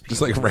of these people,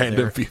 just like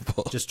random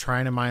people, just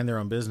trying to mind their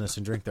own business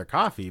and drink their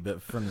coffee.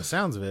 But from the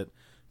sounds of it,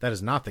 that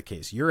is not the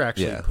case. You're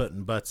actually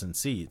putting butts in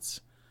seats.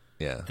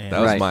 Yeah, that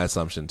was my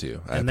assumption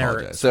too. I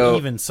apologize. So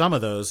even some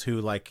of those who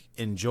like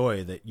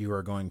enjoy that you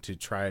are going to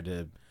try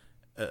to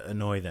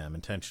annoy them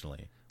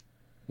intentionally.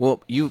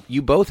 Well,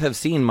 you both have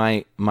seen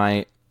my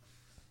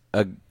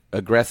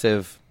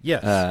aggressive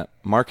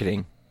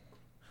marketing.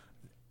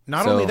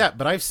 Not only that,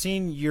 but I've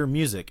seen your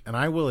music, and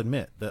I will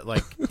admit that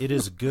like it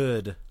is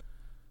good,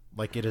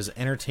 like it is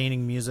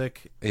entertaining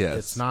music.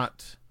 Yes.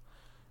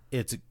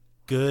 It's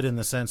good in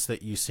the sense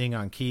that you sing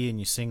on key and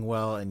you sing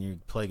well and you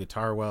play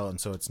guitar well, and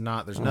so there's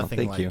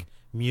nothing like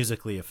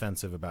musically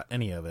offensive about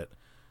any of it.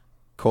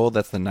 Cole,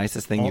 that's the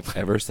nicest thing you've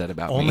ever said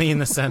about me. Only in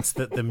the sense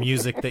that the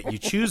music that you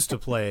choose to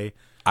play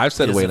I've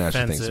said is way offensive,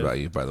 nicer things about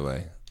you, by the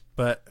way.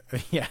 But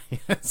yeah,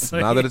 so,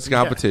 now that it's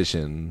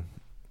competition,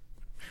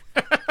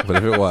 but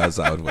if it was,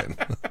 I would win.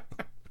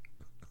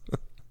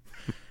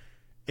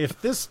 If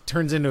this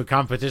turns into a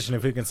competition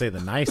of who can say the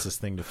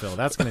nicest thing to Phil,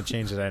 that's going to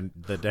change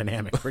the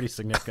dynamic pretty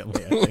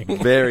significantly, I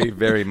think. Very,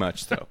 very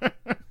much so.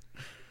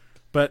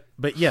 But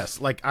yes,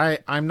 like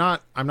I'm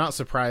not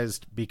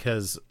surprised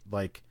because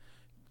like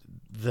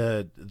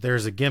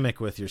there's a gimmick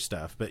with your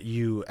stuff, but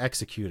you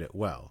execute it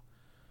well.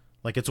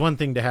 Like it's one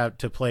thing to have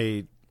to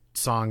play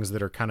songs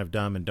that are kind of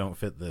dumb and don't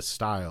fit this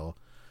style,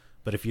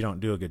 but if you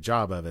don't do a good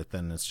job of it,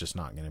 then it's just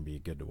not going to be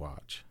good to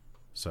watch.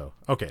 So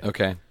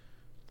okay.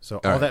 So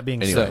all that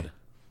being said,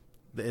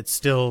 it's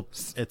still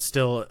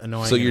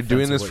annoying. So you're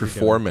doing this for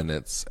 4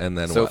 minutes, and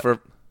then for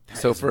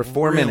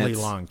 4 minutes, really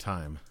long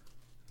time.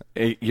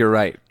 You're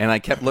right, and I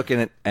kept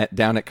looking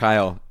down at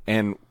Kyle,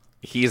 and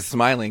he's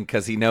smiling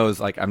because he knows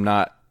like I'm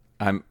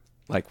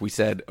like we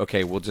said,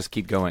 okay, we'll just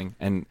keep going,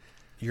 and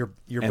you're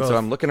and both. So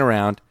I'm looking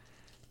around,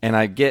 and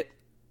I get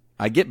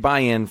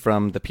buy-in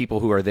from the people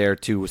who are there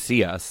to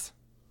see us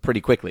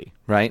pretty quickly,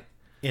 right?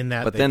 In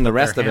that, but then the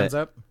rest of it,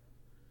 up?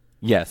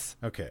 Yes,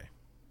 okay.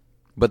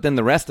 But then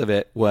the rest of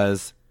it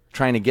was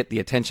trying to get the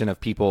attention of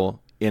people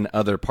in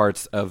other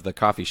parts of the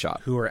coffee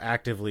shop who are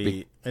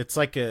actively. It's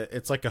like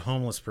a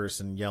homeless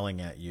person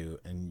yelling at you,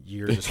 and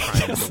you're just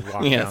trying to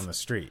walk down the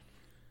street.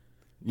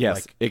 Yes,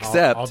 like,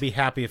 except I'll be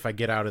happy if I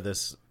get out of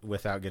this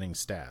without getting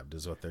stabbed,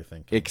 is what they're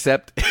thinking.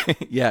 Except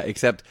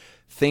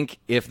think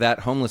if that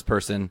homeless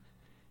person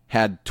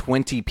had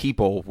 20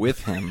 people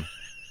with him,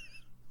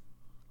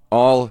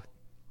 all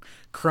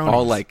Cronies.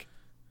 all like,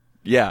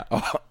 yeah,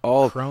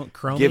 all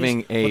Cronies?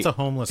 giving a What's a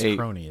homeless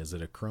crony? Is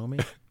it a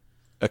chromie?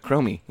 a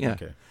chromie, yeah.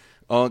 Okay.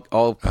 All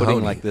putting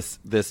Honey. like this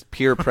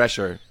peer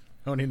pressure.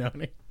 Honey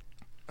noni.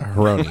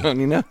 Crony.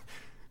 You know?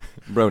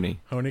 Brony.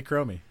 Honey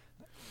chromie.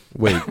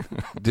 Wait,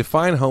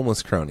 define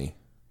homeless crony.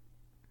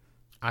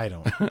 I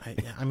don't.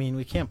 I mean,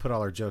 we can't put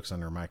all our jokes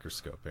under a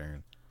microscope,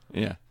 Aaron.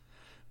 Yeah.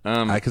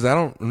 Because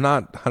I'm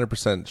not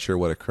 100% sure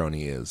what a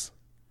crony is.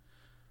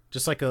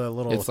 Just like a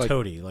little It's like-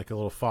 toady, like a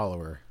little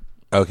follower.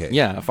 Okay.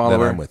 Yeah, a follower.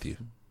 Then I'm with you.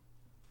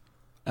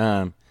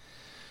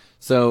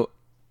 So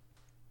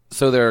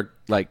there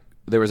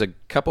was a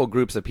couple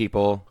groups of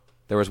people.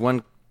 There was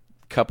one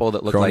couple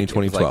that looked Crony like it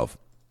was 2012.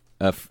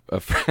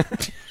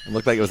 it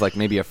looked like it was like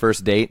maybe a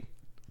first date.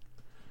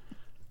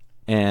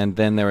 And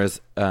then there was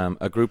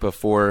a group of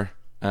 4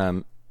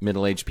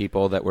 middle-aged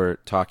people that were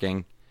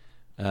talking,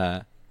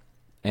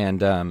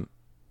 and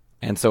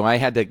so I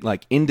had to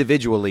like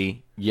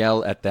individually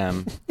yell at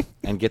them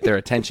and get their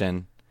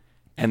attention.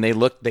 And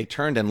they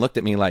turned and looked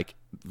at me like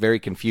very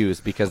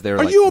confused because they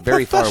were like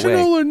very far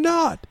away. or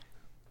not?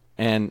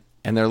 And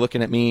they're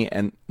looking at me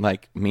and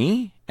like,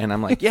 me? And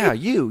I'm like, yeah,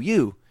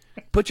 you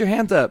put your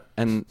hands up.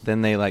 And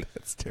then they like,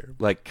 That's terrible.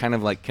 like kind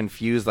of like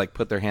confused, like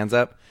put their hands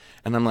up.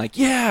 And I'm like,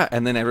 yeah.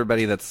 And then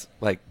everybody that's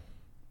like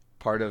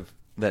part of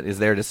that is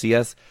there to see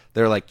us,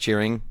 they're like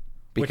cheering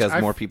because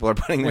more people are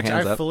putting their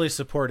hands I up. fully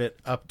support it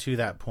up to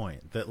that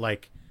point. That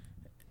like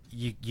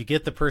you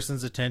get the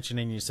person's attention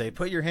and you say,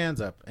 put your hands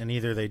up, and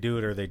either they do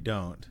it or they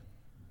don't.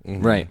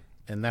 Mm-hmm. Right.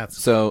 And that's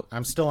So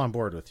I'm still on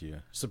board with you.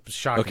 So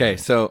shocking. okay,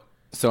 so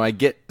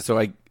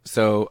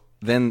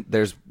then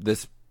there's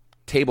this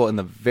table in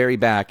the very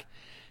back,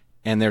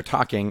 and they're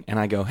talking, and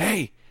I go,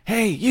 hey,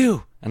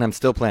 you, and I'm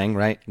still playing,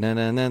 right? Na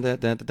na na da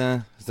da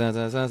da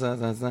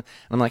da.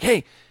 I'm like,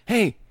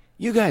 hey,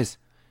 you guys,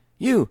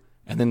 you,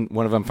 and then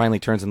one of them finally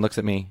turns and looks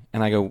at me,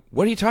 and I go,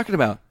 what are you talking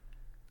about?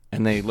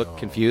 And they look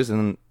confused,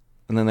 and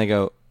then they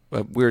go,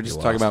 we were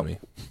just talking about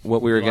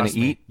what we were going to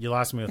eat. You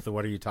lost me with the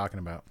what are you talking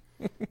about?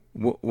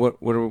 What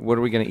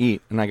are we going to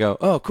eat? And I go,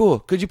 oh, cool.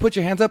 Could you put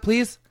your hands up,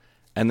 please?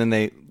 And then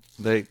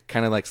they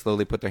kind of like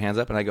slowly put their hands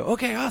up, and I go,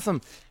 okay,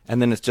 awesome.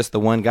 And then it's just the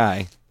one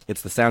guy.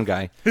 It's the sound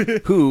guy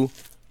who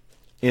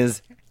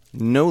is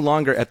no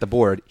longer at the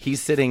board.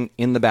 He's sitting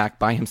in the back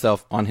by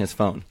himself on his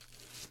phone.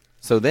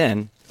 So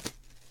then,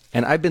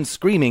 and I've been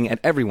screaming at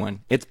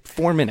everyone. It's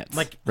 4 minutes,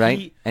 Like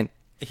right?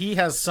 He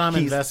has some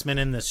investment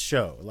in this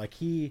show. Like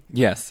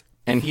Yes.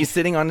 And he's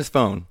sitting on his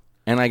phone,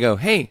 and I go,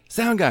 hey,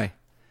 sound guy.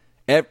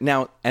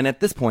 Now, and at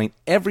this point,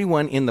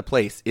 everyone in the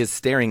place is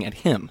staring at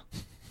him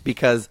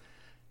because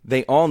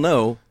they all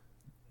know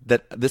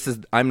that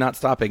I'm not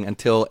stopping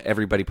until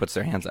everybody puts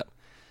their hands up.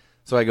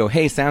 So I go,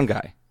 hey, sound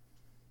guy.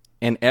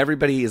 And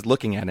everybody is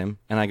looking at him,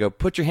 and I go,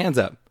 put your hands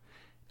up.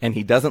 And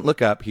he doesn't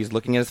look up. He's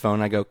looking at his phone.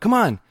 I go, come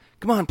on,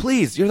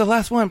 please. You're the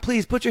last one.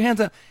 Please put your hands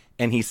up.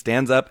 And he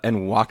stands up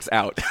and walks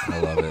out. I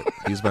love it.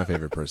 He's my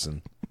favorite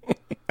person.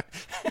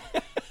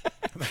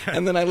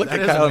 And then I look That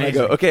at is Kyle and I go,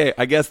 amazing. okay,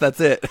 I guess that's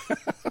it.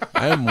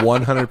 I am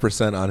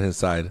 100% on his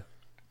side.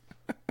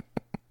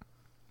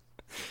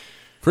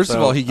 First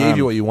of all, he gave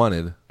you what you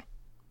wanted,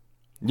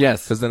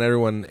 Yes. because then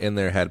everyone in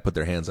there had put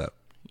their hands up.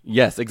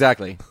 Yes,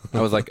 exactly.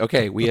 I was like,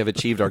 okay, we have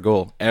achieved our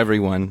goal.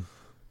 Everyone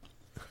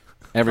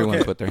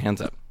Okay. put their hands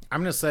up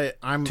I'm gonna say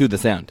to the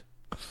sound.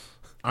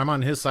 I'm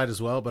on his side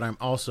as well, but I'm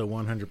also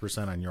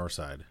 100% on your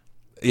side.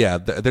 Yeah,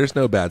 there's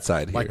no bad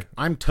side here. Like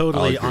I'm I'll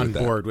totally agree on with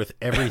that. board with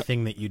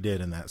everything that you did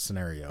in that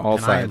scenario. All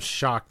and I am sides.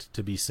 shocked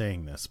to be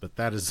saying this, but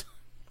that is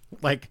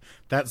like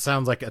that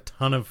sounds like a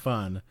ton of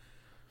fun.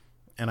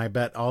 And I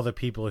bet all the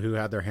people who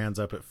had their hands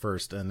up at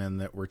first and then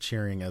that were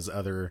cheering as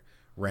other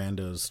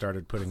randos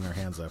started putting their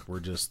hands up were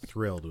just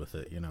thrilled with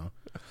it, you know.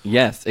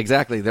 Yes,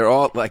 exactly. They're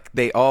all like,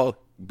 they all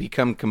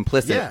become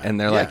complicit, and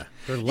they're like,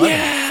 they're loving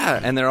yeah,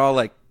 and they're all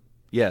like,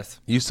 yes,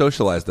 You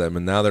socialized them,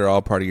 and now they're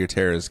all part of your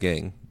terrorist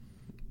gang.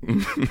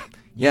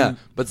 yeah.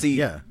 But see,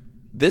 Yeah.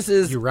 this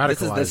is You the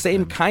radicalized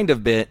same them. kind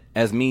of bit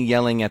as me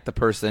yelling at the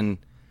person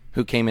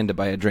who came in to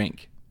buy a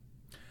drink.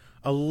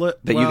 You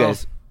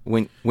guys,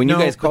 when you No,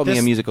 guys but called me a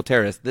this- musical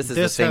terrorist, this is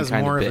the same has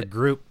kind more of of bit. a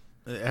group.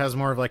 It has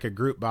more of like a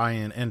group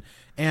buy-in,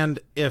 and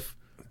if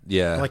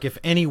Yeah. like if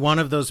any one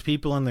of those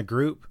people in the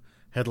group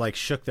had like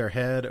shook their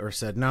head or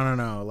said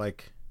no,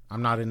 like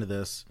I'm not into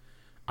this,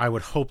 I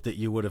would hope that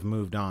you would have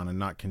moved on and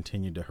not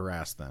continued to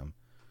harass them.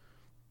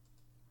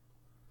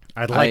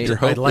 I'd like Your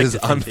to hope is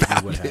think that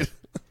you would unfounded. have.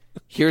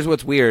 Here's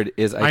what's weird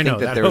is I I know, think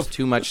that that there was hope-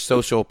 too much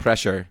social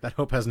pressure. That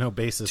hope has no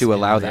basis To in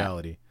allow that.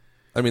 reality.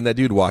 I mean, that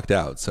dude walked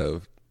out,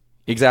 so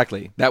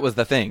Exactly. That was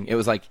the thing. It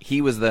was like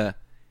he was the,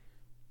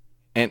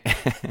 and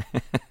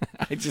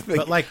I just think,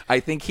 But, like- I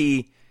think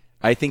he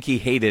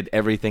hated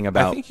everything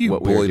about I think you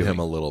what we were bullied doing. him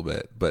a little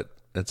bit, but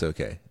it's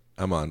okay.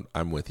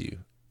 I'm with you.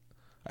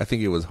 I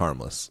think it was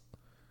harmless.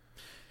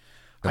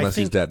 Unless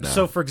he's dead now.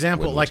 So, for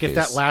example, in like which if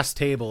that case- last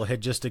table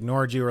had just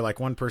ignored you, or like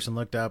one person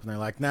looked up and they're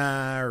like,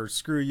 "Nah," or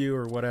 "Screw you,"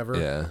 or whatever.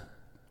 Yeah.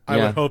 I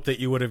Yeah. would hope that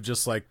you would have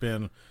just like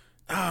been,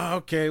 oh,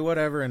 okay,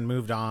 whatever, and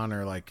moved on,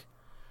 or like,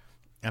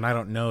 and I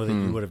don't know that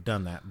you would have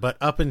done that. But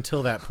up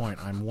until that point,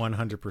 I'm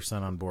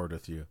 100% on board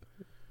with you.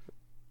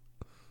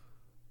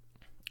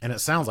 And it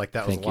sounds like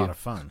that was a lot of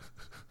fun.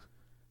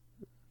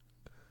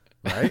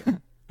 Right?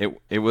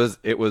 It was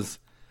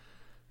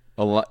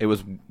a lot. It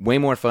was way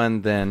more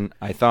fun than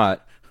I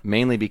thought,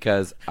 mainly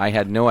because I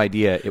had no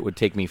idea it would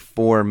take me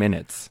 4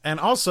 minutes. And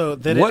also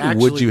that what it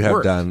actually would you have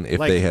worked. done if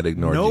like, they had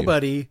ignored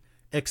nobody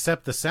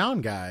except the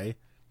sound guy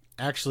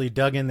actually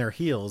dug in their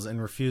heels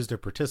and refused to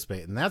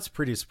participate, and that's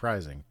pretty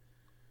surprising.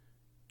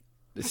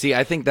 See,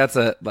 I think that's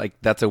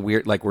a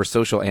weird, like, we're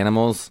social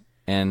animals,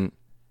 and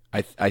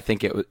I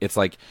think it's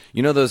like,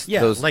 you know, those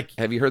like,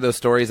 have you heard those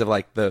stories of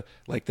like the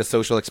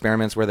social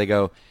experiments where they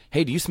go,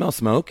 hey, do you smell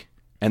smoke?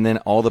 And then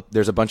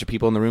there's a bunch of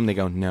people in the room, they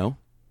go, no.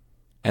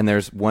 And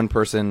there's one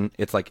person,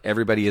 it's like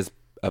everybody is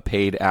a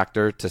paid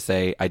actor to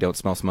say, I don't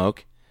smell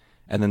smoke.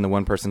 And then the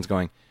one person's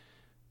going,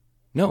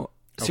 no,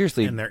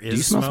 seriously, and there is do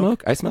you smell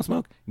smoke? I smell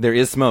smoke. There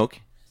is smoke.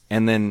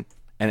 And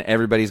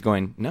everybody's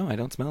going, no, I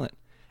don't smell it.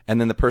 And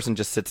then the person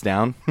just sits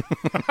down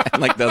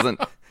and like doesn't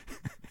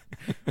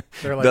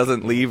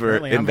leave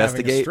or investigate. I'm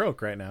having a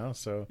stroke right now,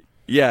 so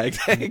yeah,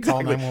 exactly.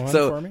 Call 911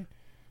 so for me.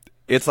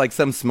 It's like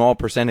some small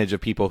percentage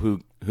of people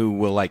who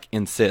will like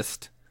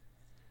insist.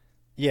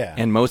 Yeah,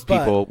 and most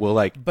people will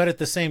like. But at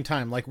the same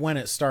time, like when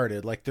it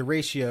started, like the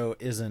ratio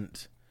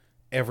isn't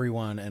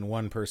everyone and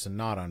one person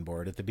not on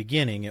board. At the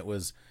beginning, it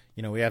was,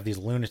 you know, we have these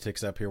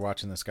lunatics up here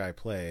watching this guy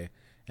play,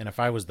 and if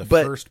I was the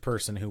first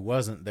person who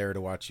wasn't there to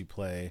watch you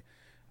play,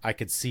 I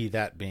could see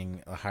that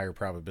being a higher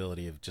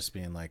probability of just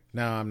being like,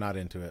 no, I'm not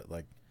into it.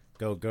 Like,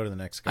 go to the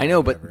next guy. I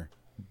know,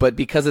 but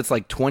because it's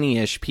like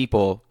 20-ish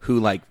people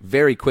who like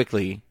very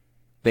quickly,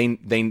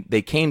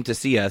 they came to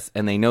see us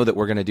and they know that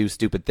we're going to do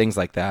stupid things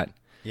like that.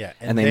 Yeah,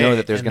 and they know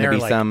that there's going to be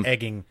like some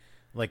egging,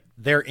 like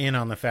they're in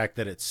on the fact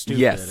that it's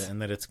stupid, yes,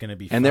 and that it's going to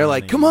be. And they're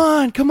like, come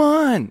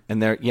on,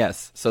 and they're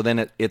yes. So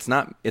then it's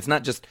not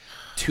just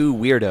two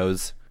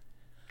weirdos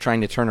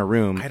trying to turn a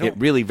room. It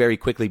really very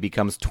quickly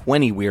becomes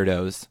 20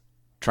 weirdos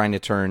trying to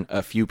turn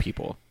a few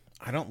people.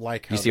 I don't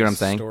like how you see what I'm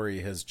saying? Story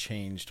has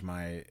changed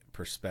my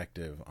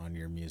perspective on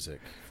your music,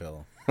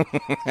 Phil.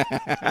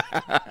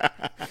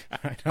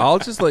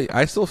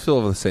 I still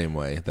feel the same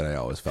way that I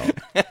always felt.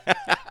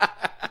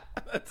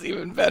 That's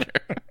even better.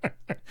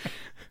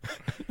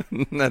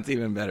 That's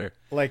even better.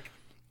 Like,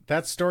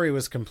 that story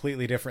was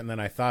completely different than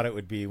I thought it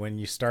would be when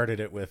you started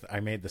it with, I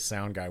made the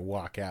sound guy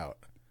walk out.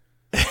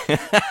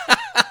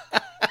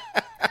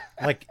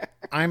 Like,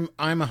 I'm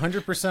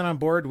 100% on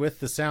board with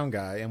the sound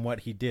guy and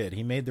what he did.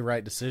 He made the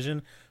right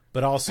decision,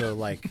 but also,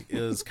 like, it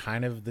was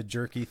kind of the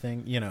jerky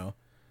thing, you know.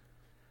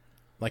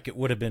 Like, it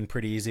would have been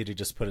pretty easy to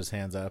just put his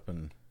hands up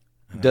and...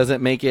 Does it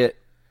make it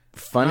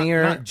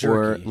funnier not jerky,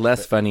 or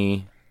less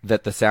funny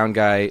that the sound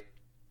guy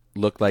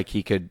looked like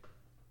he could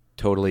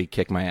totally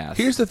kick my ass?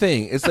 Here's the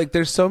thing. It's like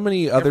there's so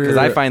many other... Because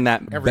I find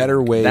that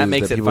better ways that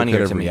makes that it people funnier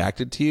could have to me.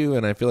 reacted to you,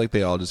 and I feel like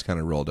they all just kind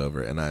of rolled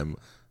over, and I'm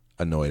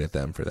annoyed at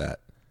them for that.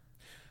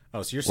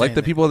 Oh, so you're saying like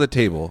the people at the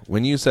table,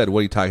 when you said, what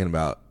are you talking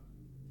about?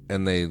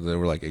 And they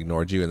were like,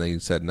 ignored you, and then you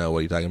said, no, what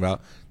are you talking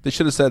about? They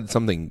should have said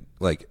something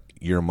like,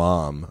 your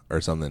mom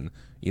or something,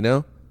 you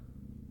know?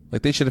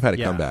 Like, they should have had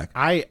a comeback.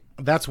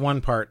 That's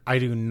one part. I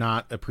do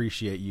not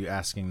appreciate you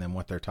asking them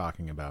what they're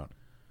talking about.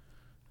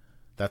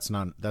 That's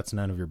none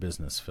of your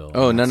business, Phil.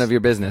 Oh, none of your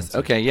business.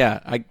 Offensive. Okay,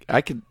 yeah.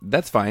 I could,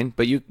 that's fine,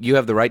 but you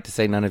have the right to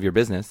say none of your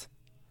business.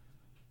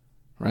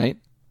 Right?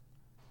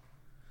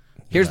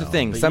 Here's the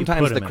thing.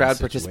 Sometimes the crowd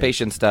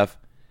participation stuff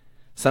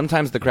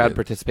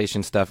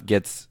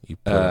gets you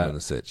put them in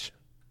a sitch.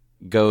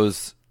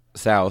 Goes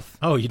south.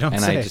 Oh, you don't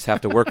and say. I just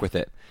have to work with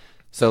it.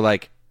 So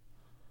like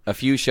a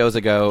few shows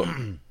ago,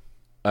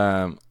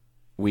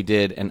 we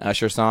did an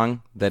Usher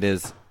song that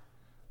is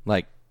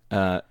like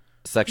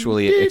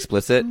sexually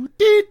explicit,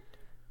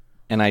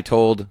 and I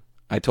told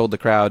the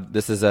crowd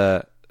this is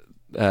a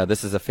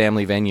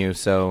family venue,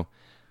 so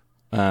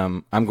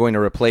I'm going to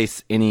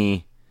replace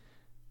any.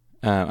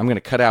 I'm going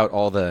to cut out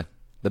all the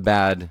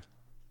bad,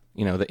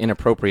 you know, the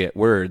inappropriate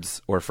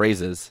words or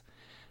phrases,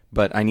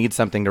 but I need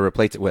something to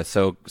replace it with.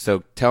 So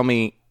tell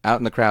me out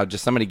in the crowd,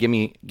 just somebody give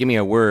me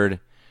a word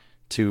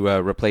to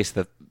replace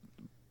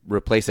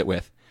it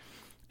with.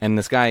 And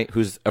this guy,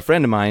 who's a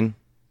friend of mine,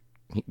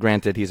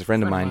 granted he's a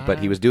friend of mine, but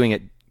he was doing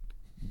it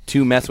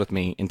to mess with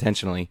me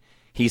intentionally.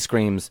 He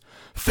screams,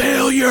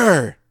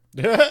 "Failure!"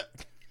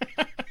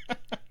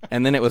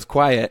 And then it was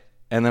quiet,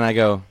 and then I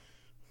go,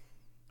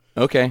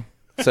 "Okay."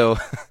 So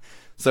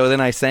then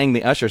I sang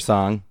the Usher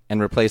song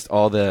and replaced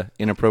all the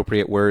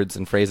inappropriate words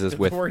and phrases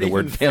with the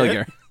word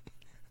failure.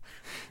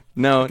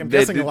 No, I'm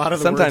guessing a lot of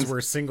the words were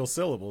single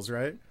syllables,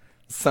 right?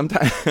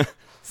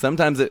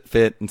 Sometimes it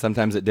fit and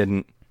sometimes it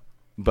didn't,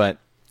 but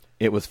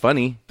it was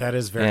funny. That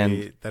is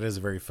a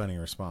very funny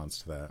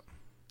response to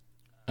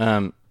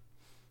that.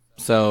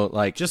 So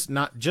like just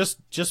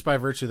by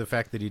virtue of the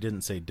fact that he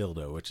didn't say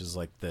dildo, which is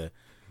like the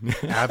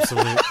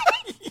absolute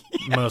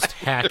most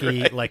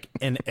hacky, right. Like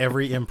in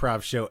every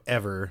improv show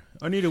ever.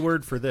 I need a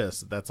word for this.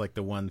 That's like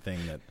the one thing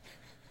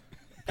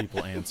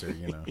people answer,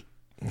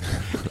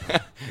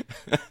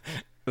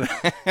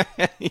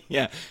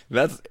 Yeah,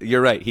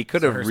 you're right. He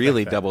could have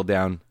really doubled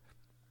down.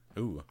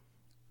 Ooh.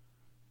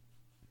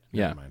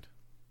 Yeah. Never mind.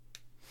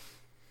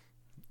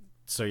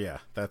 So yeah,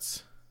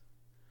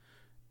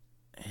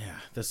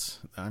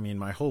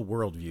 my whole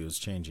worldview is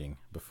changing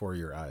before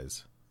your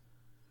eyes.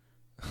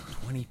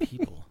 20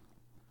 people.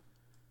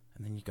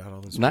 And then you got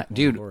all those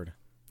people on board.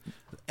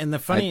 And the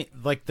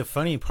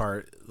funny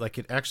part, like,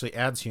 it actually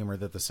adds humor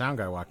that the sound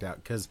guy walked out,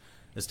 because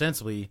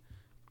ostensibly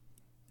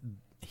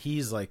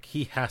he's like,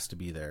 he has to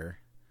be there.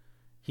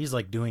 He's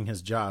like doing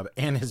his job,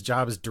 and his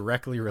job is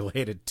directly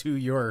related to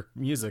your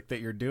music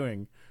that you're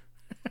doing.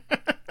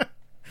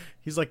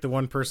 He's like the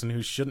one person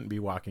who shouldn't be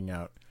walking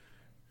out,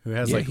 who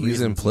has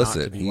he's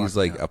implicit. He's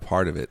like a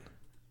part of it.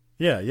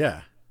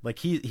 Yeah. Like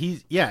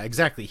yeah,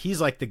 exactly. He's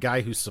like the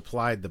guy who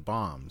supplied the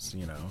bombs,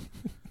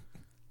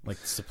 like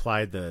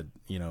supplied the,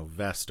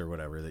 vest or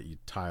whatever that you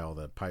tie all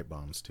the pipe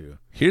bombs to.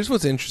 Here's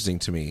what's interesting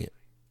to me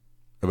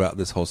about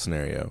this whole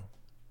scenario.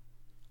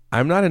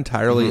 I'm not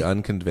entirely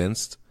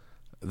unconvinced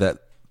that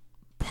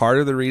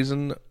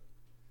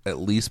at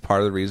least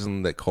part of the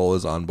reason that Cole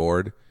is on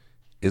board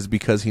is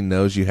because he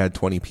knows you had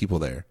 20 people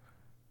there.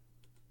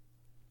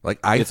 Like,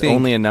 I think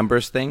only a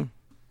numbers thing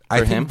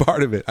for him.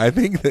 Part of it. I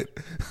think that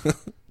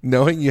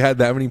knowing you had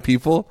that many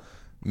people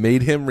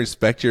made him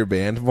respect your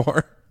band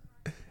more,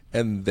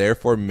 and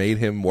therefore made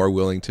him more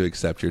willing to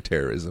accept your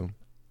terrorism.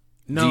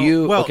 No,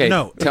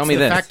 no. Tell me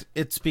this. Fact,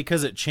 it's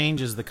because it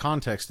changes the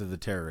context of the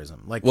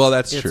terrorism. Like, well,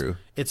 that's true.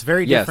 It's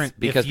very different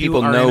because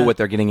people know what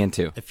they're getting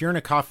into. If you're in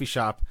a coffee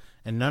shop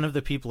and none of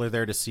the people are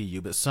there to see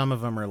you, but some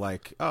of them are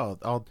like, "Oh,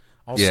 I'll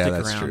stick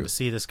around to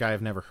see this guy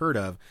I've never heard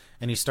of,"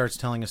 and he starts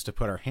telling us to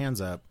put our hands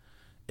up.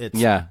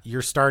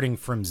 You're starting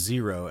from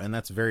zero, and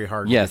that's very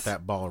hard to get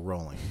that ball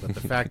rolling. But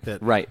the fact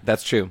that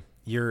that's true.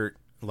 You're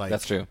like,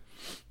 that's true.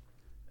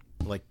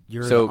 Like,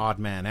 you're the odd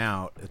man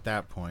out at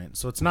that point.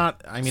 So it's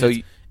not. I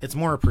mean, it's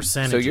more a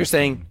percentage.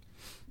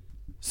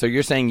 So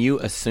you're saying you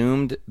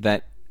assumed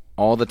that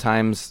all the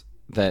times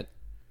that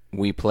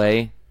we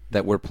play,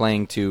 that we're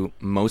playing to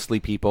mostly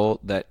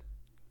people that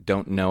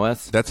don't know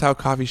us. That's how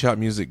coffee shop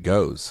music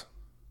goes.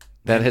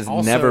 That has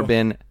never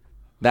been.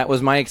 That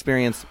was my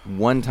experience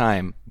one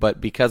time,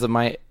 but because of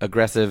my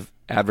aggressive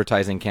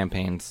advertising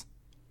campaigns,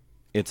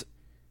 this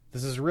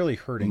is really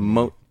hurting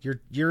me.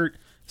 You're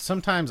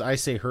sometimes I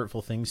say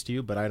hurtful things to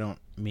you, but I don't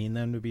mean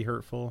them to be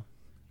hurtful.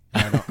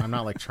 I'm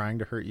not like trying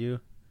to hurt you,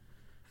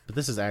 but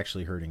this is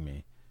actually hurting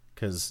me,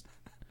 because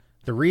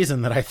the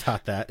reason that I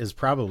thought that is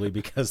probably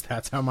because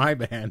that's how my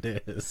band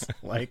is.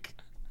 Like,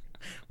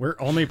 we're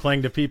only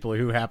playing to people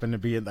who happen to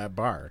be at that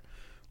bar.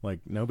 Like,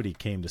 nobody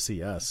came to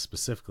see us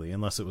specifically,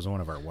 unless it was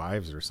one of our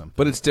wives or something.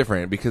 But it's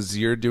different because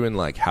you're doing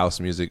like house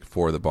music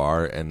for the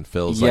bar, and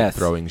Phil's like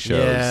throwing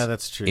shows. Yeah,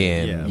 that's true.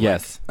 In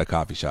a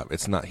coffee shop.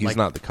 It's not. He's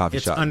not the coffee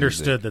shop. It's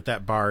understood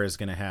that bar is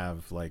going to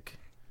have like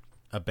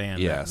a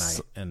band that night,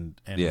 and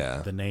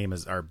the name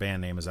is, our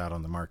band name is out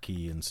on the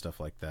marquee and stuff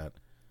like that.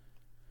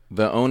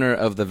 The owner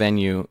of the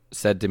venue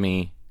said to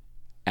me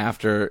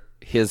after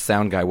his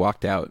sound guy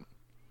walked out,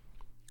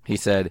 he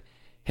said,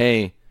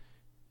 "Hey,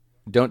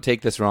 don't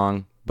take this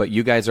wrong, but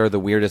you guys are the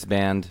weirdest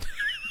band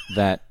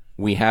that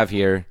we have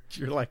here."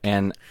 You're like,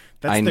 and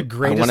that's the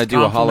greatest I want to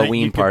do a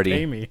Halloween you party. Could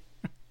pay me.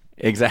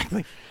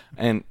 Exactly.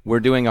 And we're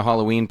doing a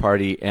Halloween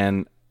party,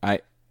 and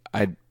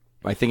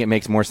I think it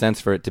makes more sense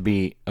for it to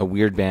be a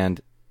weird band.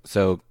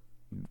 So,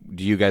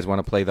 do you guys want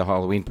to play the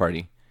Halloween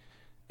party?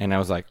 And I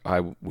was like,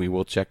 we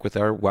will check with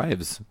our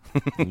wives.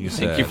 Did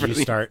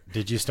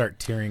you start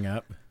tearing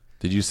up?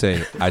 Did you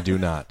say, "I do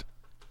not"?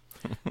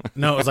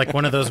 No, it was like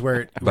one of those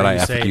where but I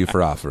asked you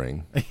for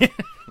offering.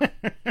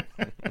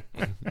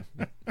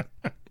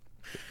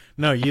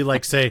 No, you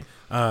like say,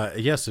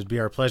 "Yes, it'd be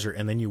our pleasure,"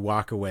 and then you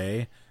walk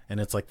away, and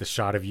it's like the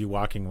shot of you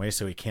walking away,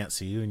 so he can't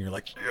see you, and you're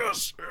like,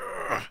 "Yes."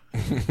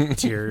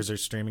 Tears are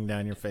streaming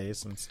down your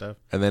face and stuff.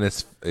 And then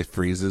it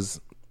freeze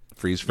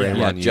frame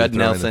on you. Judd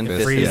Nelson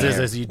freezes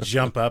as you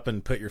jump up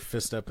and put your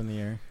fist up in the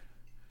air.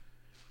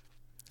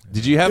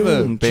 Did you have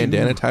a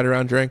bandana tied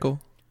around your ankle?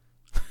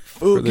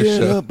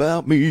 Forget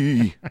about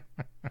me.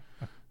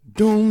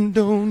 Don't.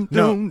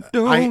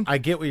 I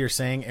get what you're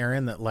saying,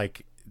 Aaron, that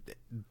like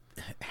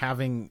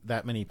having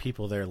that many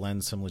people there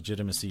lends some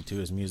legitimacy to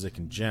his music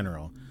in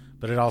general,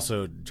 but it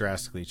also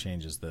drastically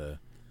changes the...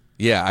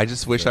 Yeah, I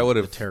just wish I would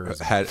have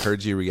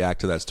heard you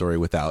react to that story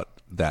without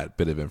that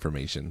bit of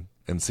information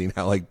and seen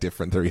how like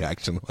different the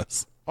reaction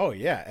was. Oh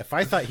yeah, if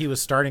I thought he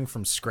was starting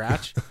from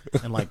scratch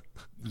and like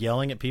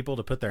yelling at people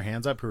to put their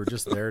hands up who were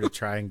just there to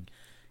try and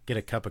get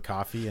a cup of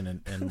coffee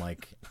and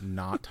like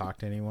not talk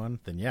to anyone,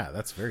 then yeah,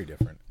 that's very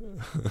different.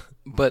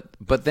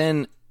 But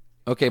then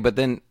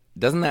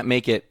doesn't that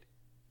make it...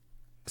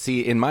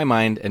 See, in my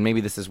mind, and maybe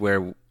this is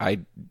where I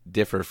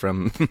differ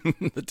from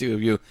the two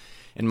of you,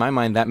 in my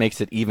mind that makes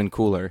it even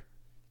cooler.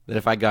 That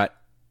if I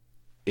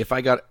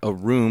got a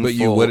room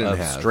full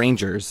of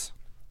strangers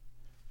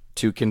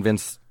to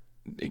convince...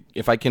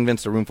 If I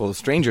convinced a room full of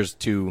strangers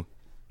to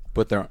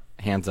put their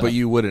hands up... But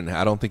you wouldn't.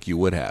 I don't think you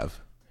would have.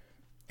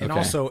 And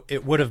also,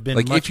 it would have been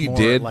like much if you more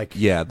did, like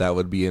yeah, that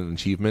would be an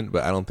achievement.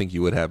 But I don't think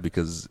you would have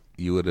because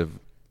you would have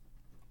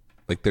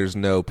like there's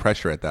no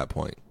pressure at that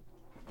point.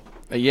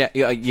 Yeah,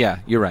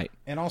 you're right.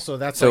 And also,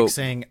 that's like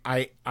saying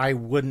I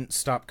wouldn't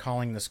stop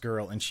calling this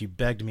girl, and she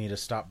begged me to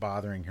stop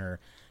bothering her,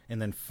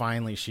 and then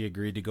finally she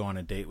agreed to go on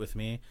a date with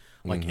me.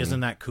 Like, isn't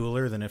that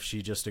cooler than if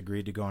she just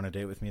agreed to go on a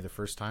date with me the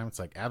first time? It's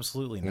like,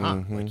 absolutely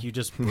not. Like, you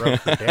just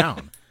broke her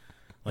down.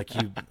 Like,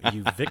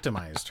 you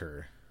victimized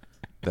her.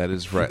 That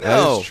is right.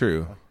 That is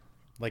true.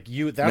 Like,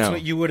 that's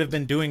what you would have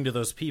been doing to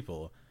those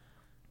people.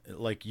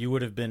 Like, you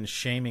would have been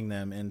shaming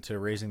them into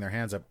raising their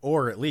hands up,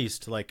 or at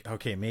least like,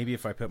 okay, maybe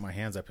if I put my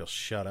hands up, he'll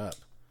shut up.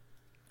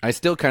 I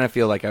still kind of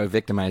feel like I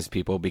victimized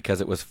people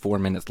because it was 4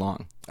 minutes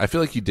long. I feel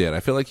like you did.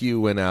 I feel like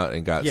you went out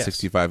and got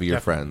 65 of your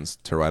definitely. friends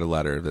to write a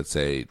letter that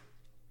say,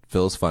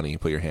 Phil's funny,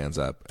 put your hands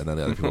up, and then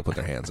the other people put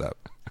their hands up.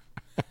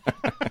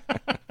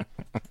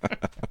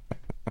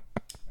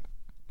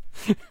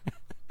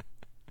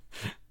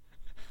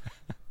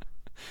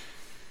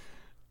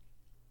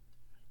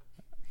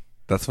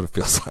 That's what it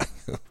feels like.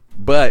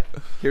 But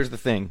here's the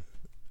thing.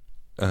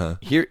 Uh-huh.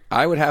 Here,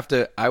 I would have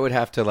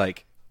to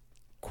like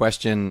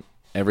question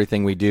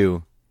everything we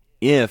do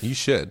if You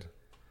should.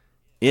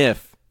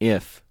 if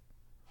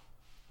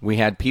we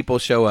had people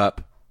show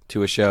up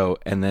to a show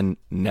and then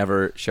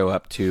never show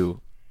up to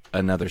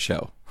another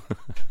show.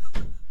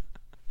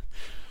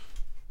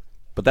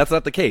 But that's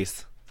not the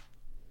case.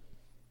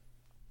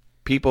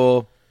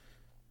 People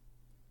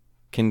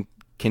can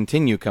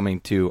continue coming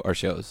to our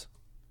shows.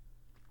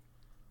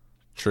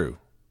 True.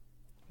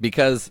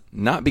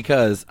 Not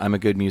because I'm a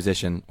good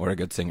musician or a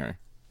good singer.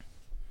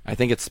 I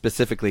think it's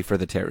specifically for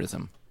the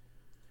terrorism.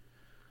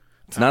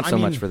 It's not so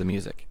much for the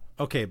music.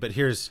 Okay, but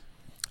here's...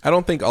 I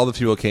don't think all the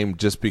people came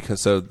just because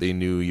so they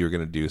knew you were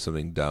going to do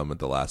something dumb at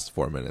the last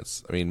 4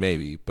 minutes. I mean,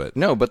 maybe, but...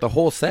 No, but the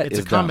whole set It's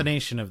is a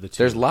combination of the two.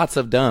 There's lots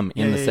of dumb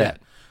in the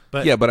set.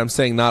 Yeah. But I'm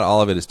saying not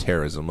all of it is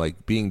terrorism.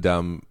 Like, being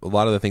dumb, a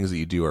lot of the things that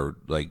you do are,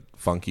 like,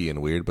 funky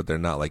and weird, but they're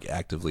not, like,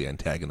 actively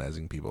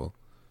antagonizing people.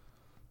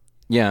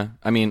 Yeah,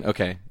 I mean,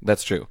 okay,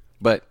 that's true.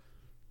 But,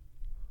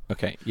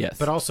 okay, yes.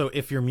 But also,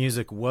 if your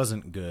music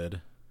wasn't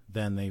good,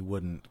 then they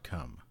wouldn't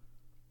come.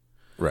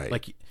 Right.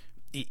 Like,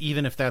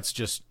 even if that's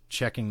just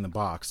checking the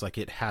box, like,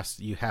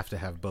 you have to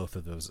have both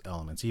of those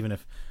elements. Even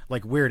if,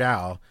 like, Weird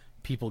Al,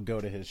 people go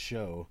to his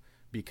show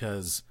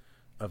because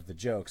of the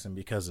jokes and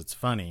because it's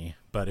funny,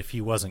 but if he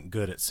wasn't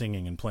good at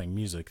singing and playing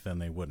music, then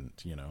they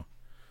wouldn't, you know?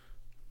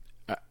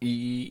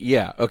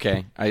 Yeah,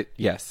 okay,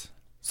 yes.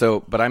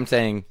 So, but I'm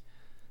saying...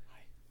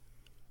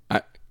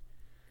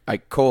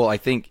 Cole, I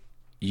think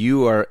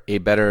you are a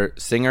better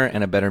singer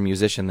and a better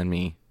musician than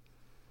me.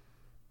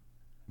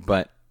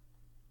 But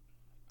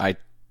I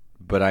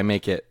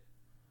make it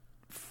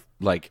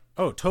like...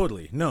 Oh,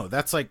 totally. No,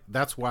 that's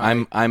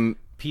why I'm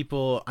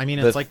people, I mean,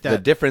 it's like that. The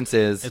difference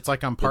is... It's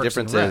like on Parks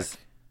and Rec.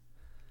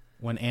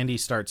 When Andy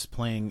starts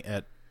playing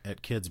at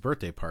kids'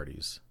 birthday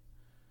parties.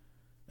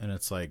 And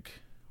it's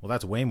like, well,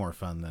 that's way more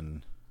fun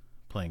than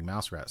playing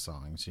Mouse Rat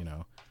songs, you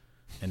know?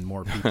 And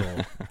more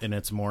people, and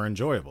it's more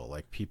enjoyable.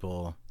 Like,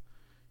 people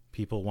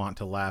want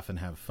to laugh and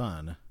have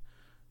fun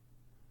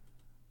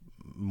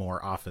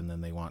more often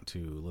than they want to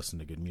listen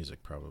to good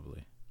music,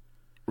 probably.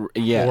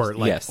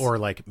 Yes, or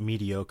like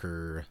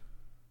mediocre.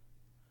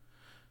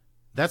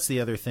 That's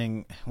the other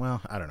thing.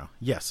 Well, I don't know.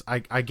 Yes, I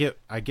get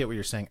what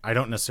you're saying. I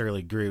don't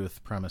necessarily agree with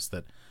the premise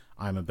that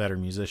I'm a better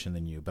musician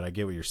than you, but I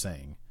get what you're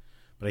saying.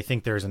 But I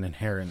think there's an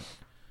inherent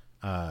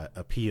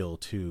appeal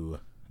to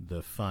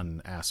the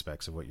fun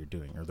aspects of what you're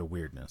doing, or the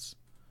weirdness.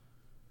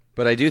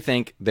 But I do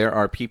think there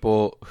are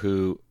people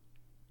who...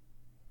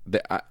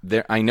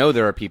 I know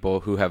there are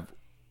people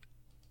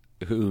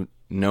who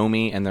know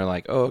me and they're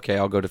like, oh, okay,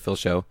 I'll go to Phil's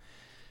show.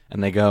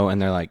 And they go and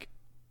they're like,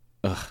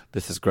 ugh,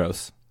 this is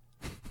gross.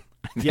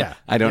 Yeah.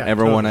 I don't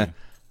ever totally. want to...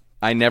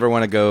 I never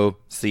want to go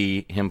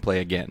see him play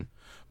again.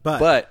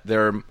 But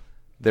there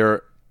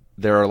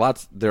are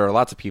lots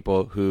of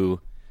people who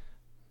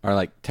are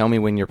like, tell me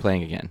when you're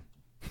playing again.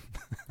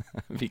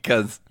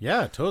 Because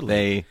yeah,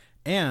 totally.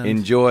 They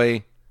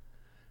enjoy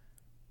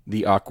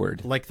the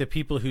awkward. Like the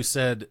people who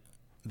said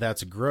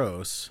that's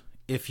gross,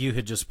 if you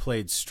had just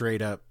played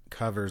straight up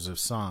covers of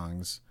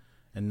songs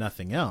and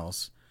nothing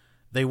else,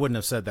 they wouldn't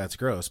have said that's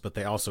gross, but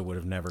they also would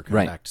have never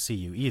come back to see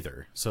you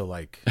either. So,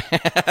 like,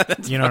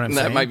 you know what I'm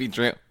saying? That might be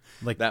true.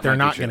 Like, they're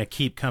not going to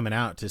keep coming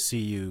out to see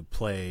you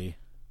play,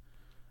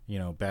 you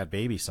know, Bad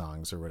Baby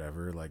songs or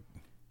whatever, like,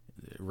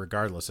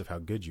 regardless of how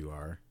good you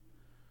are.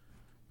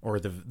 Or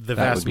the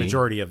vast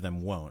majority of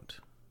them won't.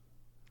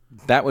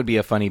 That would be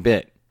a funny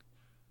bit.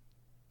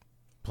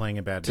 Playing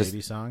a Bad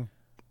Baby song?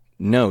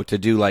 No, to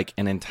do like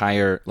an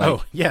entire... Like,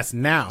 oh, yes,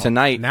 now.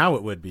 Tonight. Now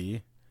it would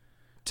be.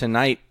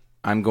 Tonight,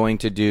 I'm going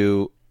to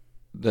do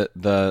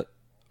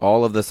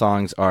all of the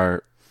songs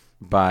are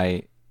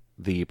by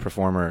the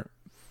performer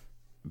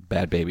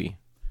Bad Baby.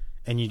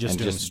 And you just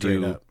do them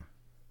straight up.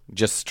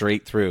 Just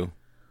straight through.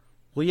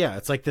 Well, yeah,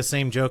 it's like the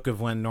same joke of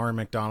when Norm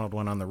Macdonald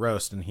went on the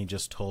roast and he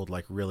just told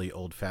like really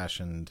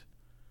old-fashioned,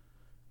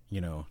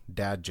 you know,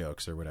 dad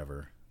jokes or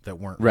whatever. that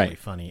weren't really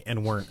funny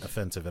and weren't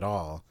offensive at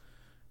all,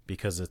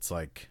 because it's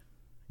like,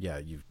 yeah,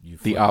 you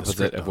the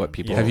opposite of what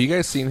people. Have you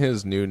guys seen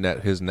his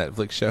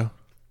Netflix show?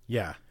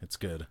 Yeah, it's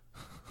good.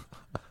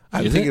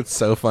 I think it's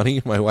so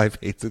funny. My wife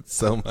hates it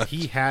so much.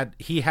 He had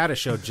a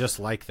show just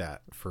like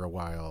that for a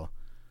while.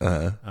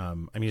 I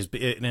mean,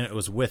 and it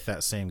was with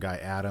that same guy,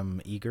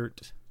 Adam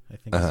Egert, I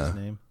think is his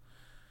name.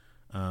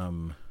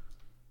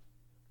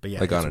 But yeah,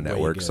 like on a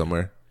network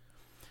somewhere.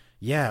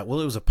 Yeah, well,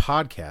 it was a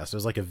podcast. It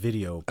was like a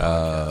video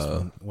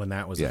podcast when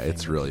that was. Yeah,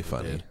 it's really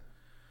funny.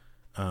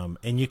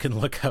 And you can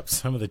look up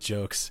some of the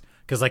jokes,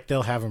 because like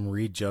they'll have them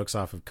read jokes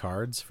off of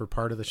cards for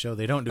part of the show.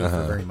 They don't do it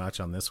for very much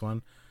on this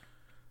one.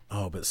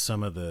 Oh, but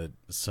some of the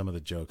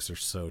jokes are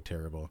so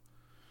terrible.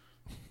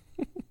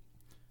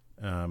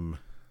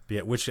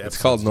 Yeah, which it's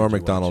called Norm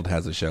Macdonald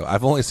Has a Show.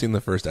 I've only seen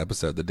the first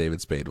episode, the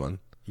David Spade one.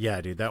 Yeah,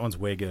 dude, that one's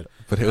way good.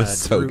 But it was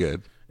so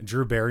good.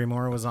 Drew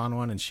Barrymore was on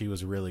one, and she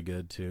was really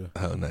good too.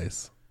 Oh,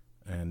 nice.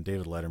 And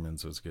David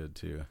Letterman's was good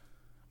too.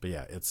 But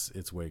yeah,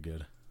 it's way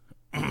good.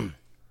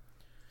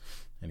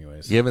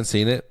 Anyways, you haven't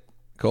seen it,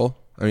 Cole?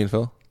 I mean,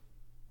 Phil?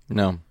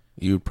 No.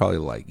 You would probably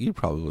like. You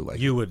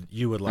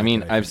would like. I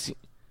mean, I've seen.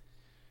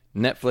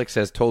 Netflix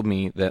has told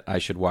me that I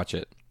should watch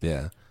it.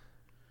 Yeah.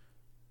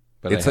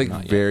 But it's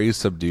like very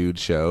subdued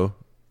show,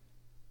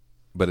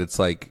 but it's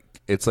like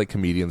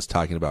comedians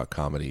talking about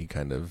comedy,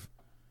 kind of.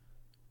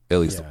 At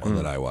least the one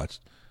that I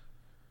watched.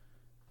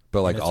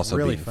 But like also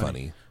really being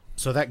funny.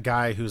 So that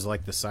guy who's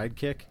like the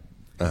sidekick,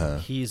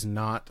 he's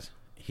not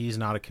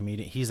a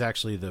comedian. He's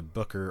actually the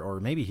booker, or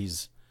maybe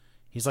he's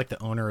like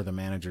the owner or the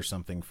manager or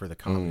something for the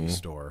Comedy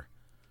Store,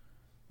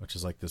 which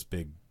is like this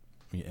big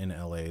in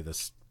LA,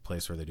 this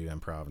place where they do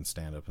improv and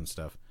stand up and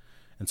stuff.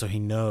 And so he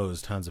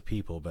knows tons of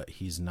people, but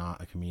he's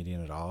not a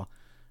comedian at all.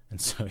 And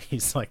so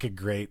he's like a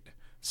great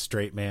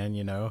straight man,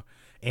 you know,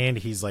 and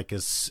he's like a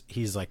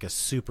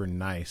super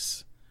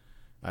nice.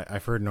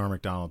 I've heard Norm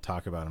Macdonald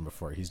talk about him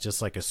before. He's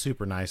just like a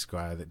super nice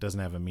guy that doesn't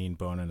have a mean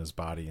bone in his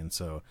body. And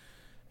so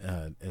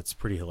it's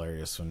pretty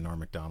hilarious when Norm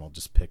Macdonald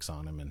just picks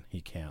on him and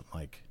he can't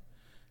like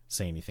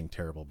say anything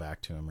terrible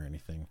back to him or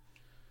anything.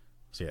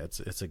 So yeah,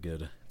 it's a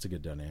good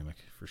dynamic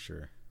for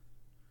sure.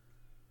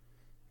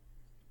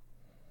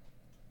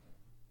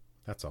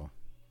 That's all.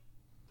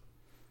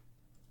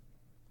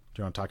 Do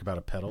you want to talk about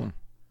a pedal?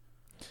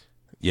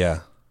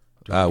 Yeah.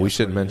 We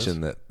should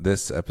mention that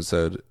this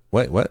episode...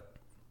 Wait, what?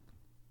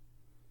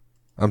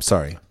 I'm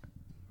sorry.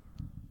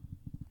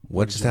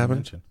 What just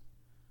happened?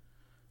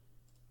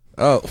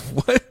 Oh,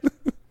 what?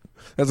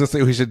 I was going to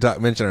say we should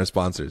mention our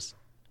sponsors.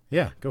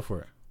 Yeah, go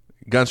for it.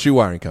 Gun Street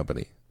Wiring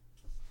Company.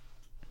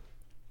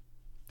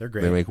 They're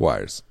great. They make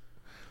wires.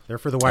 They're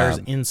for the wires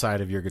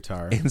inside of your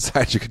guitar.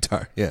 Inside your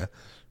guitar, yeah.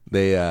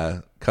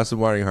 They custom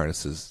wiring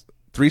harnesses.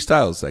 3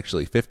 styles,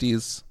 actually.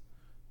 50s,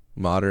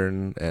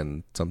 modern,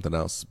 and something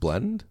else.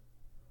 Blend?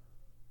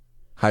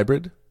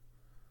 Hybrid?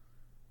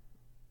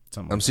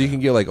 Something like so you can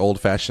get like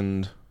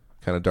old-fashioned,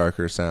 kind of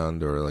darker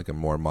sound, or like a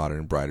more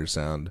modern, brighter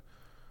sound,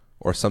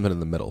 or something in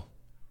the middle.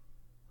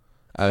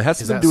 It has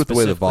something to do with the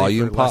way the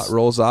volume pot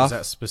rolls off. Is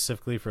that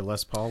specifically for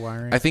Les Paul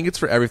wiring? I think it's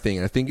for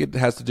everything. I think it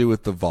has to do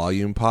with the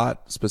volume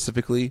pot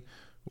specifically,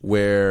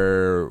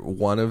 where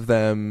one of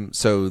them,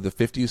 so the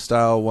 50s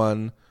style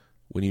one,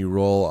 when you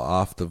roll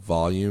off the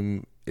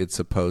volume, it's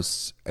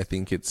supposed, I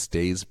think it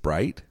stays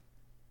bright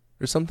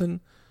or something.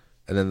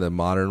 And then the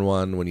modern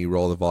one, when you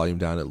roll the volume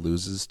down, it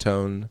loses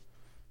tone.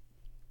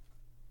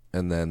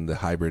 And then the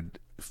hybrid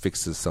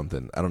fixes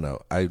something. I don't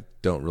know. I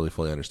don't really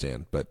fully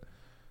understand, but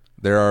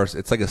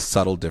it's like a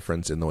subtle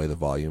difference in the way the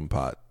volume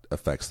pot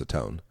affects the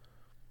tone.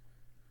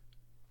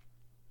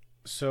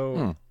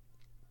 So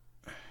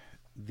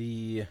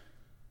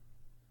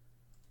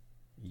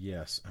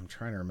yes, I'm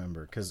trying to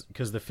remember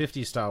because the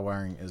 50 style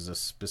wiring is a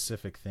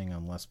specific thing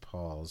on Les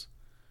Paul's.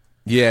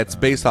 Yeah, it's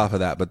based off of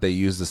that, but they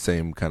use the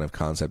same kind of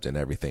concept in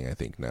everything, I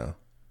think, now.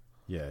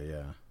 Yeah,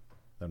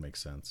 that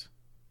makes sense.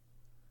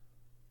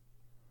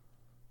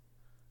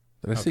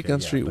 Did I say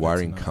Gun Street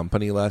Wiring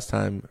Company last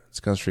time? It's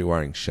Gun Street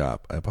Wiring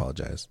Shop. I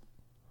apologize.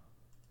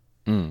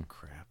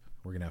 Crap.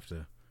 We're going to have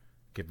to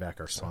get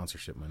back our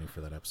sponsorship money for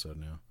that episode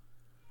now.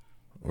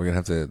 We're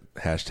going to have to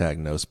hashtag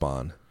no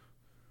spawn.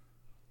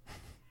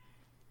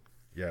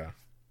 Yeah.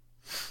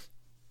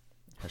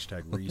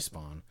 Hashtag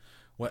respawn.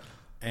 What?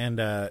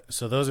 And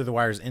so those are the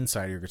wires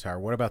inside your guitar.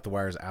 What about the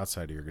wires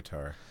outside of your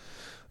guitar?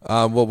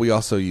 Well, we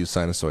also use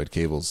sinusoid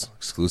cables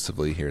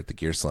exclusively here at the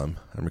Gear Slum.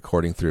 I'm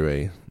recording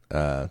through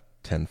a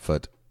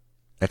 10-foot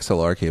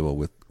XLR cable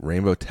with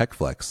Rainbow Tech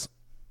Flex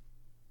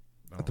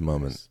at the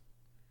moment.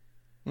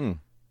 Nice.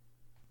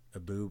 A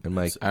boob. And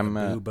Mike, I'm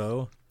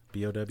Boobo.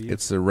 B-O-W.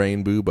 It's the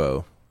Rain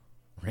Boobo.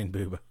 Rain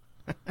Boobo.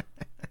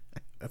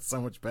 That's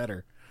so much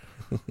better.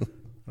 I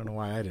don't know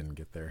why I didn't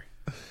get there.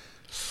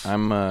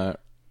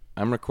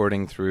 I'm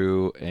recording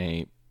through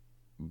a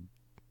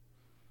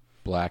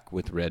black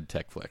with red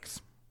Tech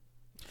Flex.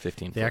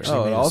 15.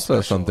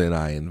 Also something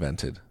I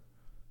invented.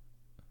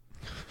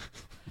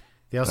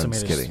 They also I'm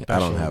made just kidding. I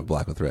don't have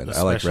black with red.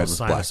 I like red with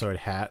black. Sinusoid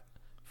hat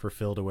for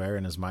Phil to wear,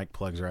 and his mic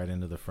plugs right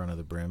into the front of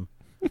the brim.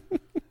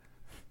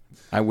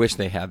 I wish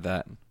they had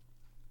that.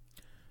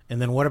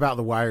 And then what about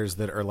the wires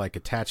that are like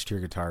attached to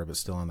your guitar but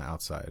still on the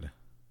outside?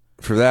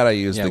 For that, I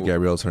use the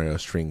Gabriel Tornado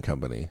String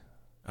Company.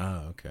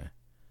 Oh, okay.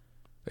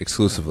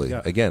 Exclusively.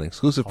 Again,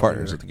 exclusive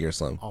partners with the Gear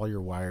Slum. All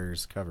your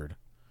wires covered.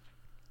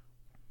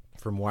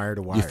 From wire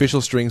to wire. The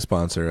official string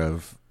sponsor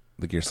of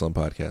the Gear Slum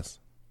podcast.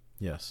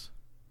 Yes.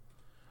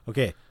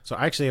 Okay, so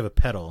I actually have a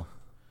pedal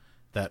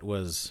that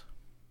was...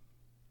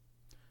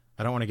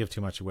 I don't want to give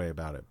too much away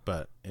about it,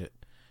 but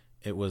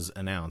it was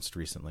announced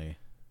recently.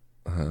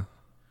 Uh-huh.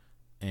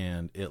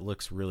 And it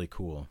looks really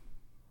cool.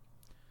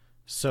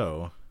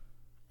 So,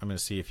 I'm going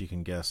to see if you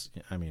can guess.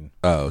 I mean...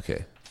 Oh,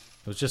 okay.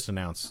 It was just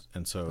announced,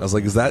 and so... I was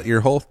like, is that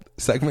your whole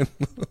segment?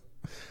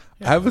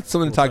 Yeah, I have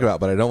something to talk about,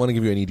 but I don't want to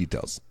give you any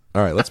details.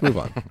 All right, let's move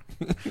on.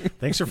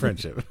 Thanks for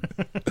friendship.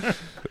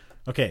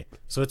 Okay,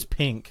 so it's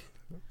pink.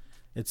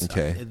 It's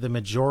okay. The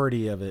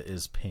majority of it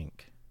is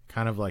pink,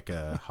 kind of like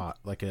a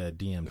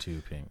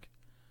DM2 pink.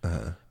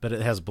 Uh-huh. But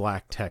it has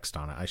black text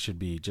on it. I should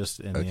be, just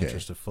in the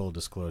interest of full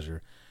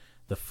disclosure,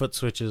 the foot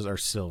switches are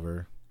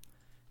silver.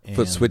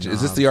 Foot switch.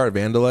 Is this the Art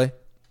Vandalay?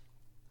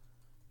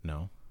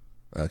 No.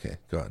 Okay,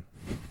 go on.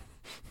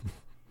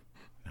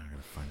 Now I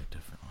gotta find a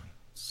different one.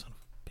 Son of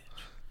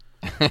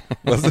a bitch.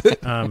 Was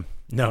it?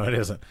 No, it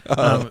isn't.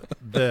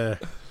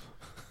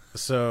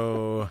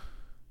 So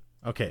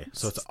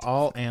it's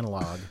all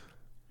analog.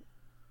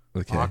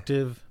 Okay.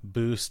 Octave,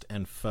 boost,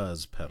 and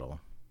fuzz pedal.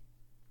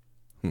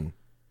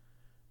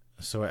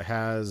 So it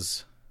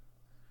has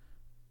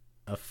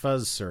a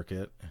fuzz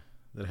circuit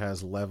that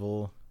has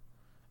level,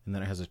 and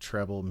then it has a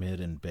treble, mid,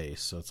 and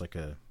bass. So it's like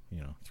a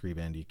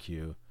 3-band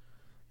EQ,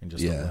 and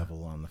just a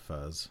level on the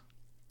fuzz.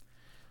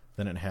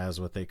 Then it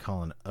has what they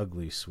call an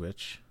ugly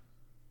switch,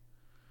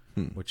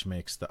 which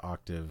makes the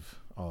octave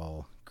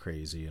all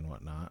crazy and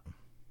whatnot.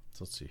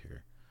 So let's see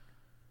here.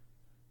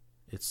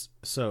 It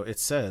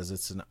says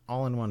it's an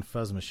all-in-one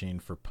fuzz machine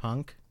for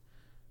punk,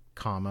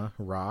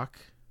 rock.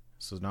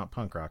 So not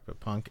punk rock, but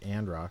punk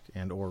and rock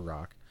or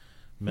rock,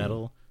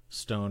 metal,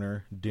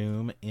 stoner,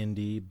 doom,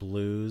 indie,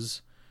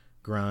 blues,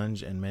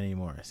 grunge, and many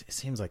more. It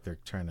seems like they're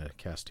trying to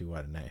cast too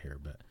wide a net here,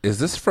 but is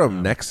this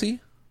from Nexi?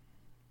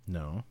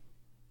 No.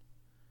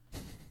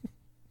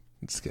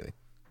 Just kidding.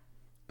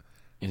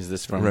 Is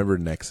this from? Remember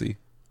Nexi?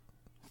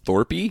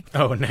 Thorpe?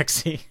 Oh,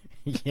 Nexi.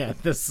 Yeah,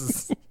 this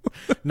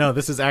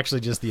is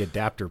actually just the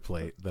adapter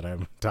plate that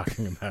I'm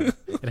talking about.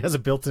 It has a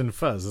built-in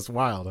fuzz. It's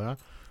wild, huh?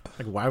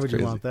 Like, why would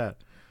you want that?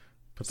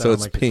 Put that so on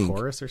it's like pink. The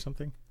chorus or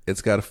something?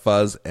 It's got a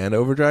fuzz and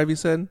overdrive, you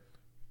said?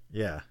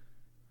 Yeah.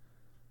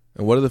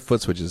 And what do the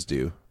foot switches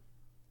do?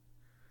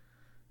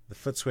 The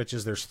foot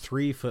switches, there's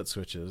 3 foot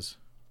switches.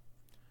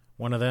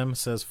 One of them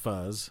says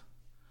fuzz.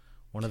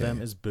 One of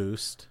them is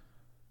boost.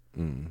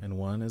 And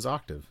one is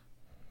octave.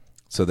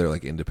 So they're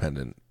like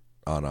independent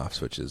on-off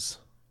switches.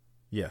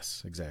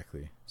 Yes,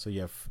 exactly. So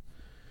you have...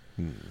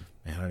 Man,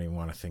 I don't even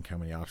want to think how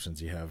many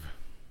options you have.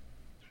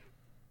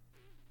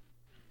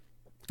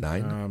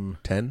 9?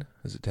 10?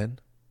 Is it 10?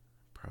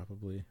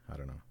 Probably. I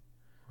don't know.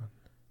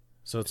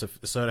 So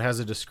it has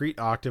a discrete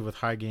octave with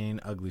high gain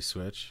ugly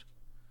switch,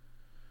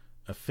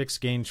 a fixed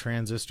gain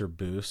transistor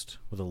boost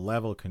with a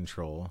level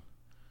control.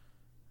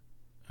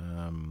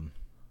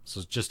 So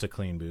it's just a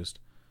clean boost.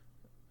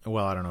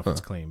 Well, I don't know if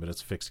it's clean, but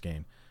it's fixed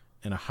gain.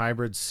 And a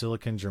hybrid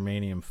silicon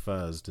germanium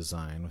fuzz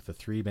design with a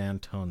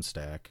 3-band tone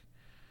stack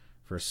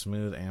for a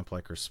smooth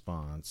amp-like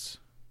response.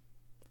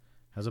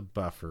 Has a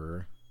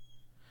buffer.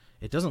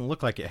 It doesn't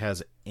look like it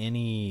has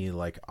any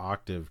like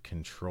octave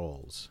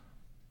controls.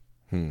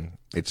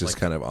 It's just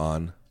kind of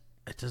on.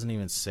 It doesn't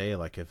even say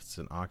like if it's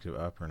an octave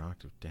up or an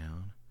octave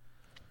down.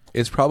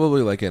 It's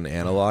probably like an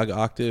analog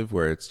octave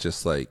where it's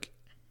just like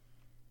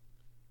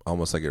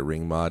almost like a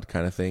ring mod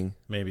kind of thing.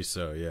 Maybe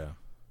so, yeah.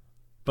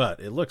 But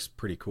it looks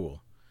pretty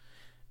cool.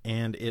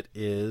 And it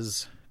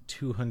is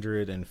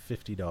 $250.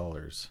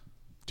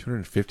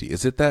 $250.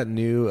 Is it that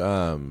new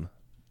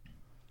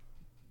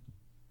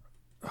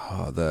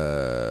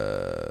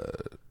the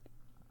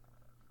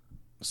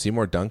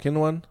Seymour Duncan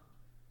one?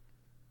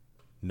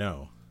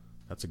 No.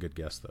 That's a good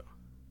guess though.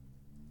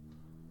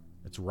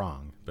 It's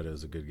wrong, but it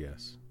is a good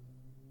guess.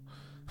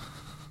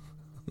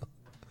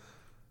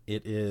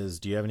 It is.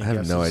 Do you have any guesses?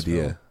 I have no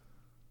idea. Phil?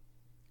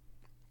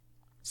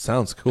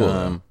 Sounds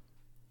cool.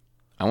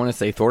 I want to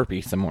say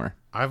Thorpe some more.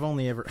 I've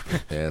only ever...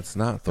 Yeah, it's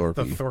not Thorpe.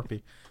 The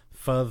Thorpe.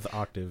 Fuzz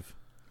octave.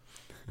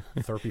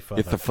 Thorpe fuzz.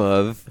 It's a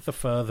fuzz. It's a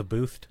fuzz, a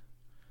boost.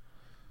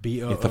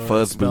 B-O-O. It's a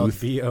fuzz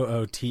boost.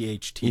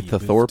 B-O-O-T-H-T. It's a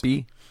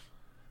Thorpe.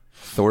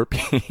 Thorpe.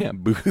 Yeah,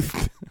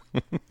 boost.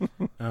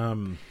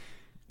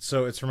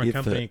 So it's from a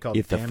company called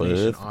it's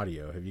Damnation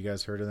Audio. Have you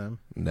guys heard of them?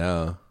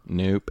 No.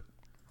 Nope.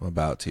 I'm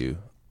about to.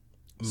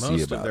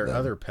 Most of their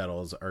other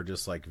pedals are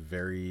just like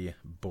very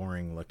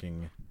boring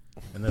looking.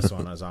 And this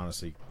one is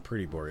honestly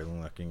pretty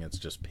boring looking. It's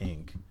just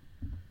pink.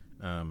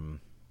 But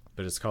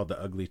it's called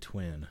the Ugly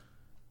Twin.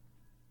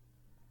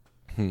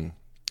 And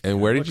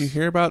where did you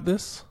hear about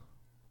this?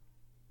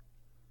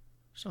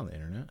 It's on the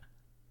internet.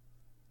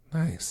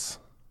 Nice.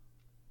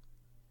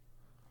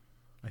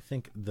 I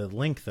think the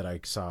link that I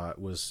saw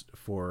was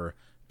for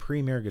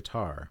Premier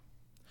Guitar.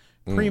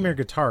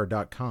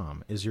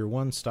 PremierGuitar.com is your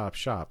one-stop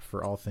shop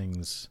for all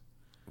things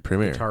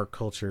Premier guitar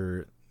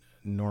culture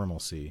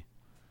normalcy.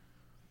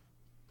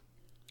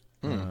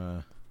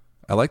 I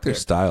like their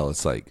style.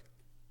 It's like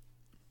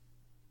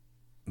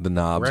the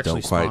knobs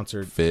don't quite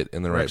fit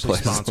in the right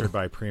place. Sponsored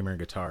by Premier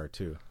Guitar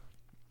too.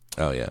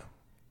 Oh yeah.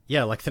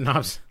 Yeah, like the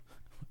knobs,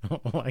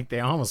 like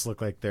they almost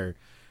look like they're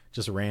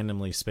just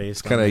randomly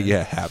spaced. It's kind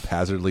of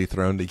haphazardly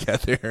thrown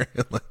together.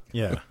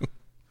 Yeah.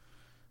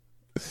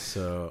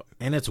 So,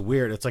 and it's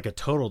weird. It's like a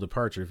total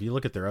departure. If you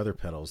look at their other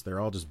pedals,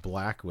 they're all just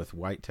black with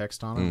white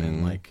text on them,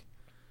 and like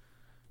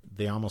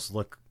they almost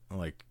look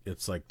like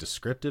it's like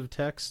descriptive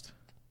text.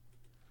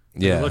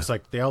 Yeah, it looks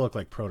like they all look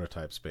like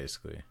prototypes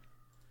basically.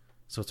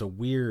 So it's a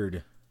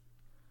weird.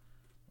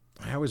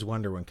 I always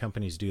wonder when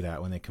companies do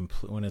that when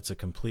when it's a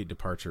complete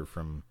departure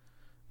from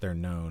their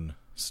known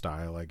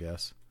style, I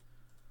guess.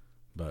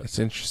 But it's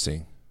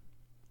interesting.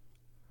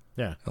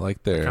 Yeah, I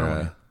like their.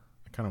 I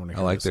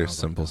like their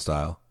simple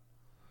style.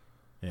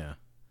 Yeah,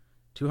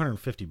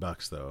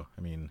 $250 though.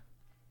 I mean,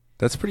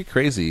 that's pretty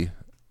crazy.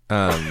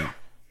 Their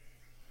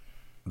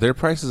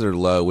prices are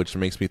low, which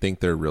makes me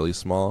think they're really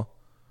small.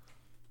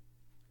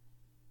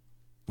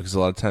 Because a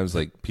lot of times,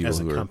 like people as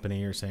a who company,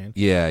 you're saying,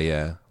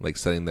 yeah, like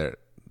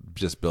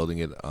just building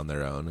it on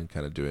their own and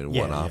kind of doing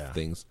one-off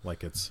things.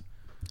 Like it's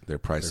their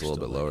price is a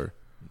little bit lower.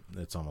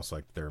 It's almost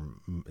like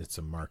it's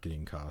a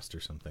marketing cost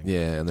or something.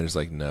 Yeah, and there's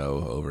like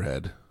no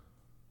overhead,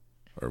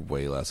 or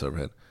way less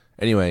overhead.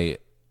 Anyway,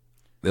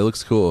 it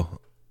looks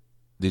cool.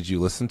 Did you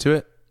listen to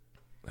it?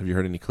 Have you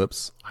heard any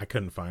clips? I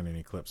couldn't find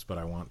any clips, but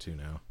I want to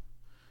now.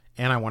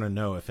 And I want to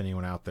know if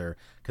anyone out there,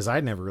 because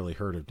I'd never really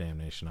heard of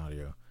Damnation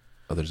Audio.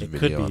 Oh, there's a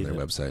video on their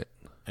website.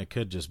 It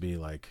could just be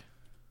like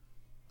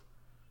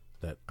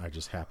that I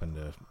just happened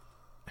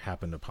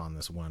upon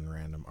this one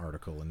random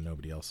article and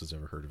nobody else has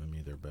ever heard of him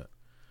either, but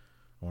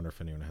I wonder if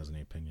anyone has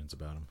any opinions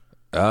about him.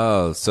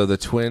 Oh, so the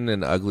twin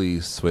and ugly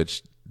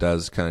switch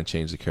does kind of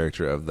change the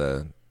character of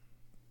the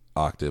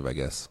octave, I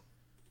guess.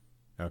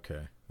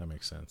 Okay, that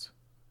makes sense.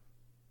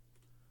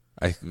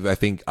 I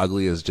think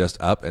ugly is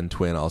just up, and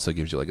twin also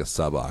gives you like a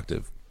sub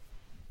octave.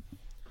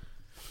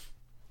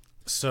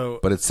 So,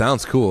 but it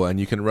sounds cool, and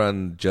you can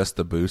run just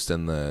the boost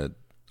and the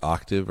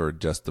octave, or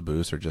just the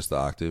boost, or just the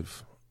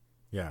octave,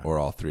 or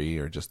all three,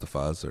 or just the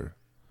fuzz, or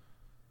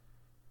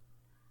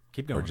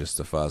keep going, or just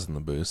the fuzz and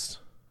the boost,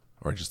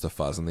 or just the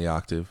fuzz and the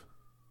octave,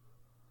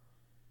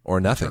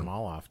 or nothing. Turn them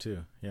all off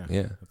too. Yeah,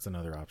 that's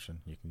another option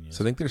you can use.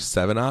 So I think there's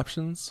 7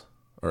 options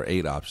or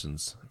 8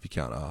 options if you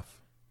count off.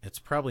 It's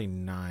probably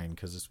 9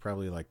 because it's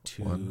probably like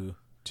 2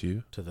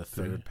 to the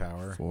third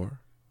power. 4.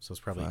 So it's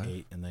probably 5,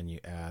 8, and then you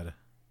add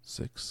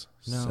 6,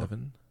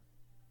 7.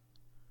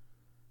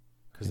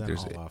 Because then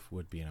all off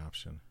would be an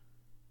option.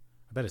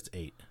 I bet it's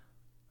 8.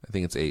 I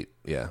think it's 8.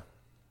 Yeah,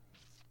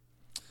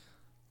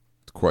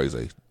 it's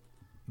crazy.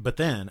 But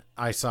then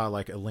I saw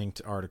like a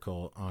linked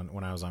article on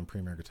when I was on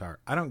Premier Guitar.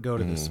 I don't go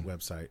to this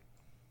website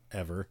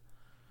ever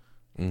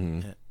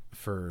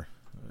for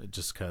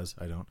just because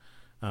I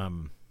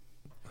don't.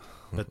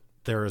 But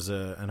there was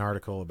an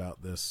article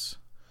about this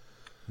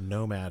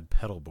Nomad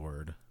pedal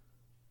board.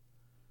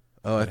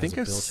 Oh, I think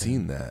I've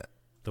seen that.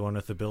 The one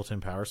with the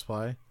built-in power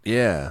supply?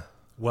 Yeah.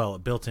 Well, a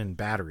built-in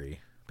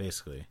battery,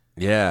 basically.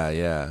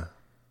 Yeah.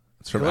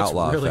 It's from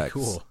Outlaw really Effects,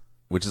 cool.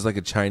 Which is like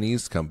a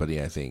Chinese company,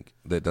 I think,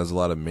 that does a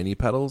lot of mini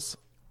pedals.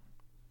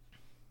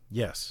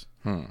 Yes.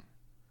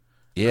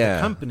 Yeah.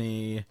 The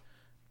company,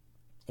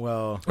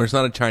 well... Or it's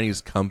not a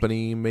Chinese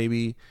company,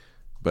 maybe,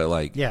 but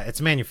like... Yeah,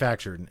 it's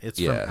manufactured. It's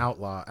from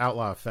Outlaw.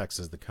 Outlaw Effects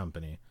is the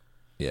company.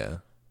 Yeah.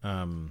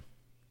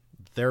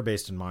 They're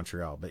based in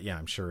Montreal, but yeah,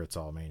 I'm sure it's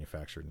all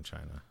manufactured in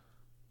China.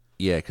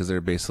 Yeah, because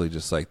they're basically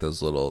just like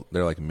those little...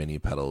 They're like mini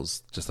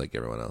pedals, just like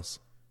everyone else.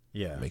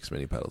 Yeah. Makes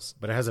mini pedals.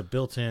 But it has a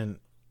built-in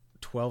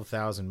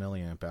 12,000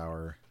 milliamp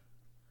hour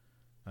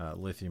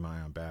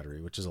lithium-ion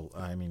battery, which is,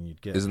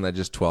 you'd get... Isn't that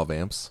just 12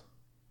 amps?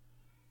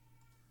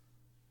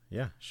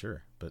 Yeah,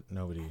 sure, but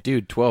nobody...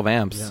 Dude, 12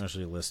 amps. You don't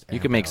usually list You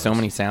can make so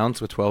many sounds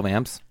with 12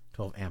 amps.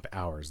 12 amp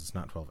hours. It's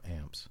not 12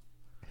 amps.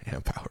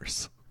 Amp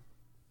hours.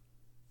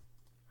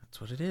 That's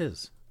what it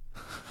is.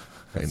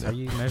 That's how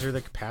you measure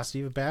the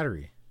capacity of a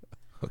battery.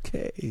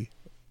 Okay.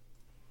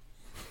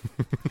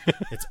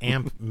 It's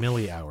amp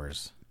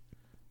milli-hours.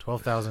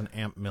 12,000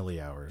 amp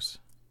milli-hours.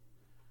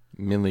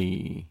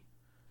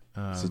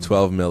 So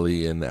 12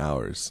 million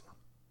hours.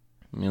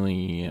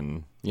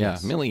 Million. Yeah,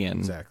 yes, million.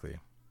 Exactly.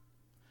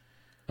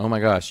 Oh my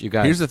gosh, you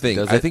guys. Here's the thing.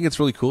 I think it's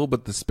really cool,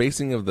 but the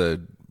spacing of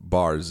the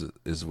bars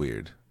is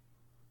weird.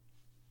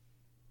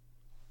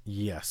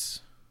 Yes.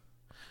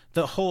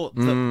 The whole...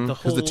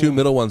 Because the 2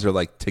 middle ones are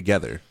like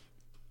together.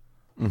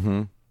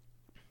 Mm-hmm.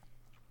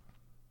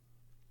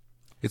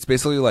 It's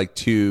basically like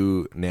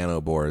 2 nano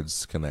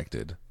boards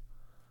connected.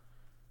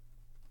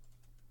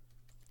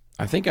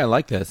 I think I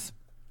like this.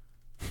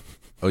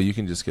 Oh, you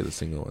can just get a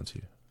single one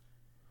too.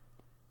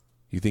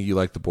 You think you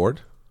like the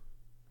board?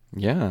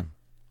 Yeah.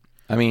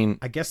 I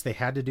guess they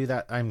had to do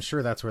that. I'm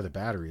sure that's where the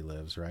battery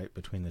lives, right?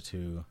 Between the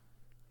 2.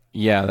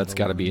 Yeah, that's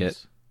got to be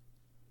it.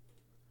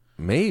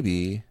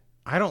 Maybe.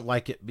 I don't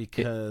like it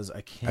because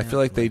I can't. I feel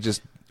like they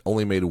just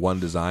only made one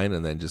design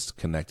and then just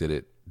connected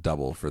it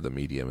double for the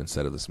medium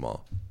instead of the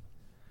small.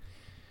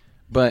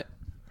 But,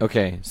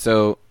 okay,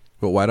 so...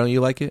 But why don't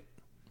you like it?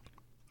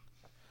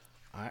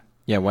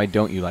 Yeah, why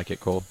don't you like it,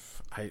 Cole?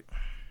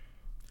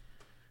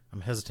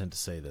 I'm hesitant to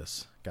say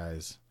this,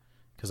 guys,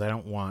 because I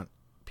don't want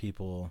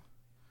people...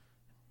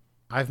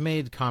 I've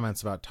made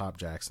comments about top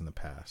jacks in the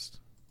past.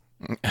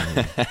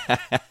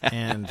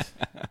 And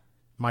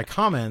my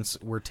comments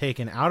were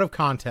taken out of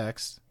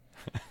context,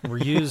 were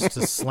used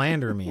to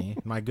slander me,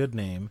 my good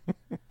name,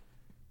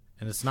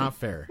 and it's not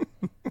fair.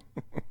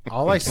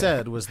 All I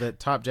said was that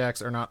top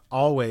jacks are not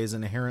always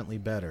inherently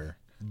better,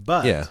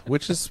 but... Yeah,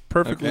 which is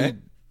perfectly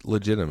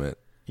legitimate.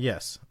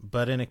 Yes,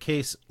 but in a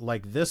case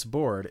like this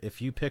board,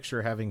 if you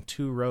picture having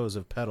 2 rows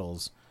of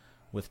pedals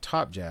with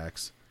top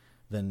jacks,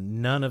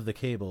 then none of the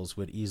cables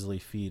would easily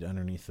feed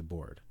underneath the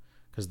board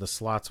because the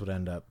slots would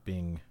end up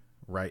being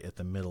right at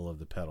the middle of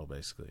the pedal,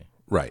 basically.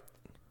 Right.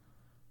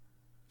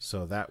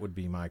 So that would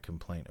be my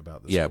complaint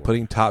about this. Yeah, board.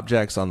 putting top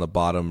jacks on the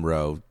bottom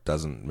row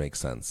doesn't make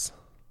sense.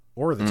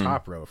 Or the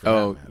top row, for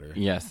that matter.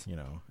 Yes. You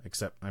know,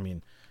 except, I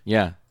mean...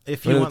 Yeah.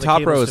 If you want the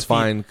top row cables is to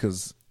fine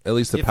because at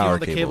least the if power you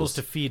want the cables. cables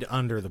to feed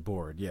under the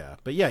board, yeah.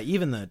 But yeah,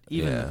 even the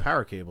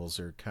power cables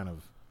are kind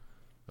of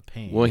a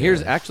pain. Well,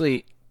 here's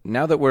actually,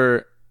 now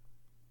that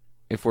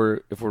if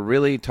we're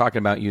really talking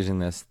about using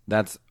this,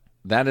 that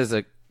is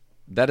a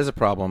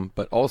problem,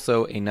 but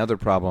also another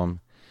problem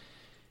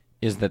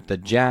is that the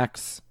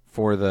jacks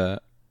for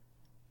the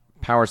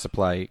power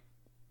supply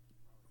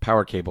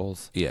power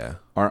cables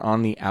are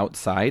on the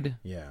outside.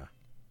 Yeah.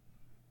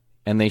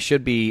 And they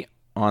should be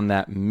on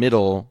that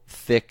middle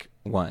thick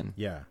one.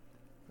 Yeah.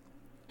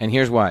 And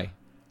here's why.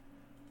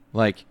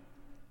 Like,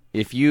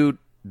 if you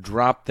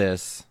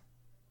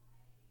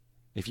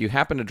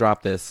happen to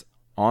drop this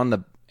on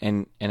the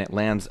and it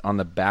lands on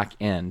the back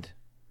end,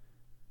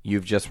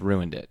 you've just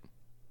ruined it.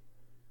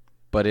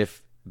 But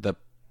if the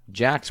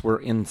jacks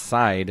were on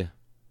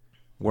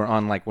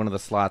like one of the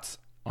slots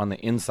on the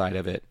inside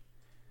of it,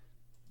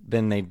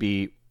 then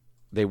they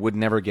would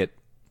never get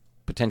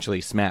potentially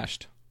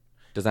smashed.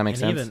 Does that make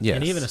sense? Yes.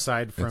 And even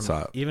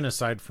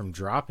aside from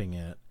dropping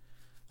it,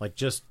 like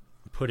just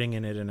putting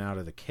it in and out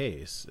of the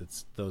case,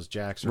 it's those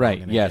jacks are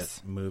going to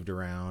get moved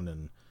around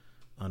and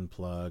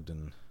unplugged,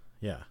 and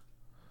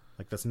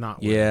like that's not.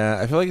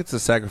 I feel like it's a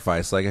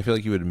sacrifice. Like I feel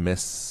like you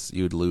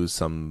would lose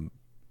some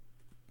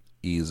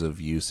ease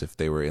of use if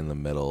they were in the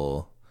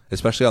middle,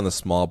 especially on the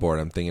small board.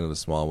 I'm thinking of the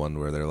small one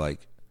where they're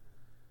like,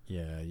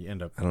 you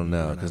end up. I don't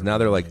know, because now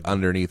they're like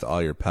underneath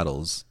all your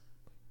pedals.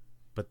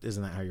 But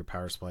isn't that how your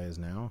power supply is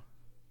now?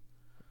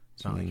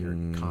 It's not like you're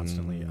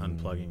constantly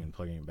unplugging and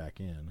plugging it back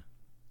in.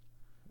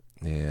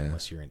 Yeah.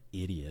 Unless you're an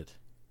idiot.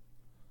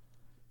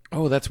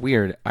 Oh, that's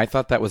weird. I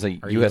thought that was a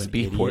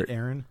USB port.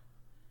 Aaron?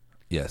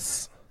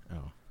 Yes.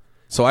 Oh.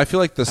 So I feel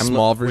like the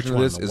small version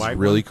of this is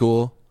really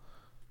cool,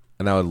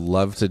 and I would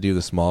love to do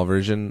the small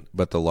version,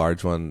 but the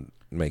large one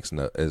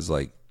is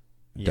like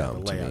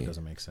dumb the layout to me.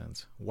 Doesn't make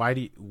sense. What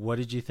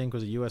did you think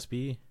was a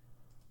USB?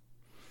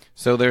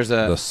 So there's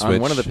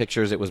on one of the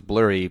pictures it was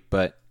blurry,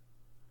 but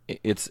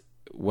it's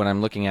what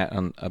I'm looking at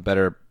on a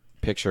better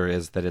picture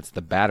is that it's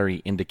the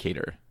battery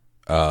indicator.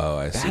 Oh,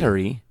 I see.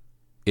 Battery?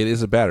 It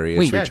is a battery.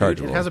 It's rechargeable.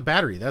 Dude, it has a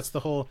battery. That's the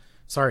whole...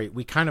 Sorry,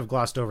 we kind of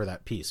glossed over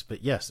that piece,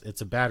 but yes, it's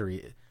a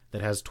battery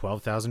that has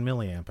 12,000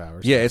 milliamp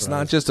hours. Yeah, it's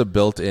not just a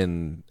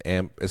built-in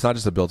It's not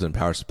just a built-in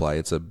power supply.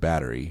 It's a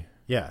battery.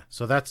 Yeah,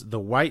 so that's the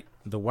white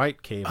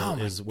cable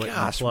is what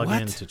you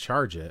plug in to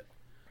charge it,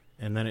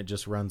 and then it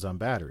just runs on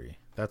battery.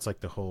 That's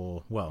like the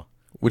whole...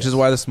 Which is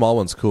why the small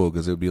one's cool,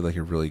 because it would be like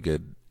a really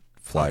good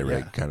fly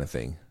rig kind of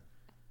thing.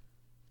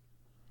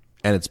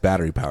 And it's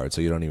battery powered,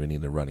 so you don't even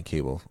need to run a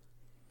cable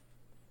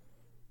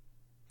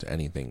to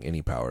anything,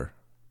 any power.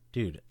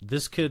 Dude,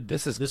 this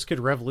could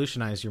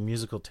revolutionize your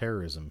musical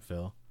terrorism,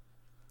 Phil.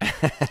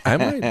 I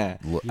might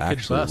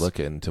actually look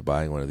into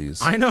buying one of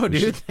these. I know,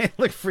 dude. They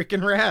look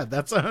freaking rad.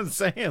 That's what I'm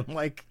saying.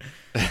 Like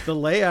the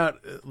layout,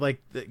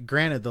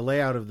 granted, the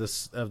layout of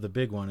the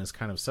big one is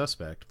kind of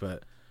suspect,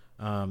 but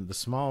the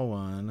small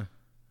one,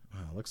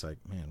 it looks like,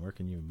 man, where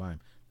can you even buy them?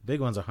 The big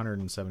one's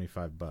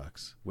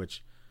 $175,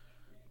 which,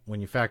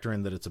 when you factor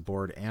in that it's a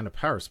board and a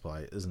power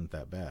supply, isn't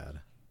that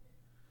bad.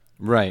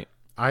 Right.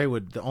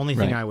 The only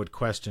thing I would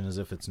question is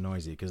if it's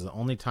noisy, because the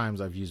only times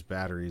I've used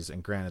batteries,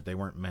 and granted they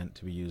weren't meant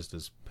to be used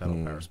as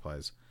pedal power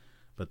supplies,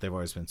 but they've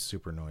always been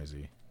super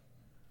noisy.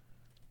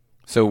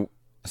 So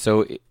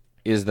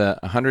is the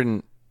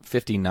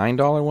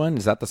 $159 one?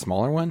 Is that the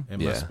smaller one? It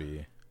must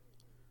be.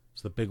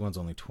 So the big one's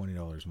only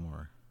 $20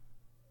 more.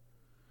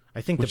 I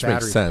think Which the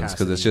battery makes sense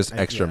because it's just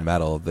extra yeah.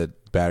 metal. The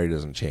battery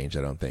doesn't change,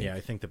 I don't think. Yeah, I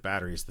think the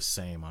battery's the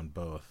same on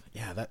both.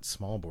 Yeah, that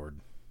small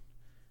board,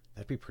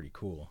 that'd be pretty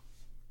cool.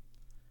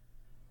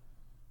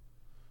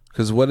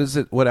 Because what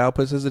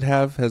outputs does it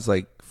have? Has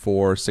like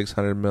 4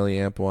 600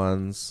 milliamp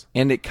ones.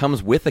 And it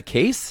comes with a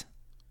case?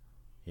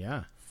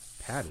 Yeah.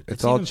 Padded.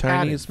 It's all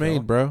Chinese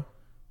made, bro.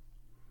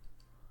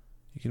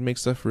 You can make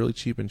stuff really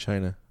cheap in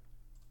China.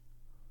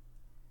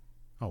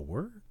 Oh,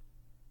 word?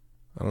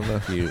 I don't know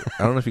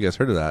if you guys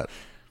heard of that.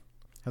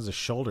 Has a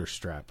shoulder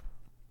strap.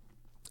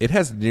 It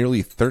has nearly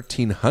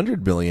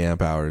 1,300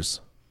 milliamp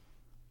hours.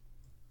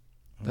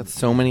 That's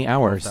so many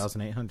hours.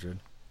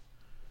 1,800.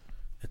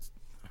 It's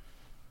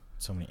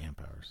so many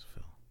amp hours,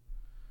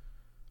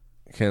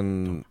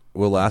 Phil.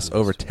 Will last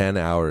over 10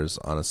 hours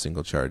on a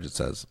single charge, it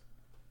says.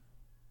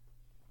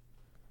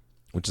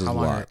 Which is a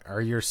lot.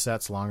 Are your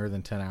sets longer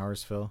than 10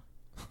 hours, Phil?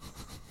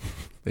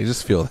 They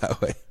just feel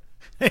that way.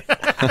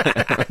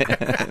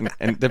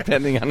 and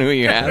depending on who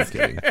you ask.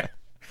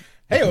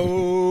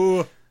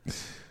 Hey-oh!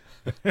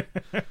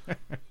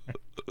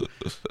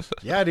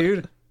 Yeah,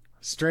 dude.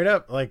 Straight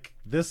up, like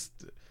this.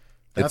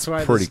 That's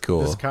why pretty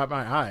cool. This caught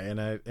my eye,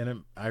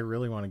 and I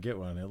really want to get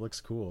one. It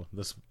looks cool.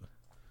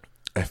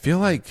 I feel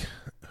like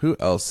who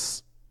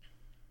else?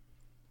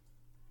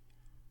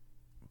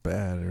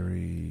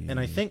 Battery. And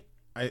I think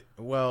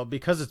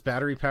because it's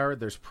battery powered,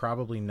 there's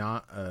probably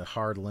not a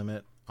hard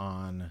limit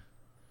on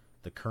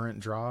the current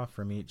draw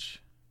from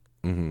each.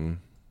 Mm-hmm.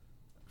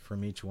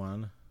 From each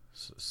one.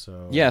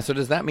 So yeah. So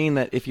does that mean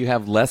that if you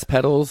have less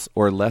pedals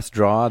or less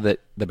draw, that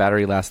the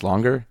battery lasts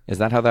longer? Is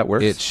that how that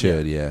works? It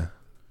should, yeah.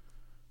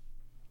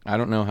 I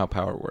don't know how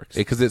power works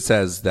because it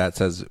says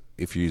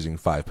if you're using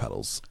 5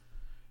 pedals.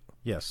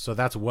 Yes, so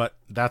that's what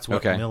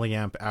Okay.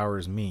 milliamp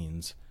hours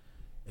means.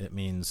 It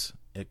means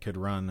it could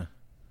run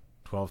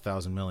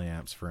 12,000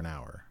 milliamps for an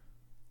hour.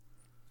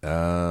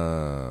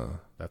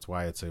 That's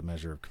why it's a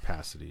measure of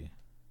capacity.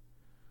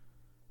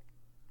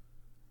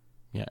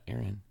 Yeah,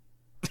 Aaron.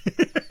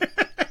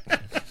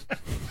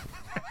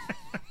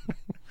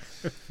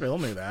 Phil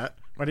knew that.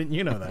 Why didn't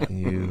you know that?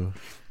 You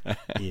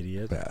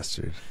idiot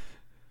bastard.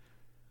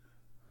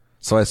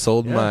 So I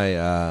sold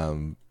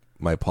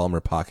my Palmer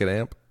Pocket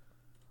Amp,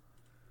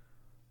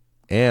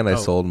 and I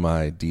sold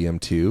my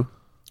DM2.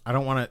 I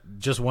don't want to.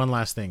 Just one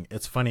last thing.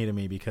 It's funny to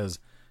me because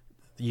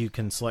you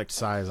can select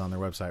size on their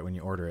website when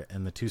you order it,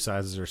 and the 2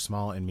 sizes are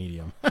small and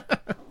medium.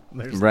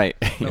 Right.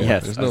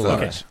 Yes. There's no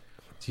large. Okay. So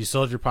you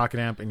sold your Pocket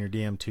Amp and your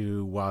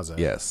DM2 Waza.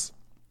 Yes.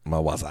 My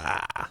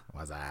Waza.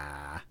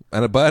 Waza.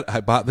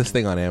 I bought this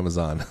thing on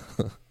Amazon,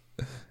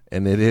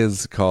 and it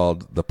is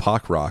called the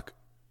Pock Rock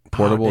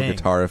Portable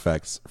Guitar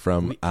Effects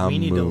from we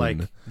need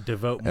to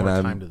devote more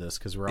time to this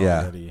because we're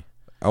already.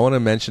 I want to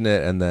mention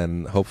it and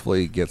then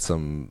hopefully get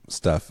some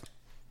stuff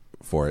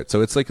for it.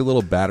 So it's like a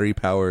little battery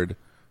powered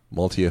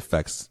multi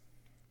effects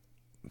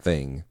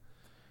thing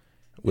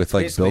with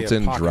like built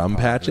in drum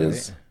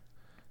patches. Right?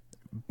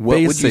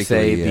 What would you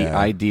say the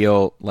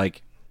ideal,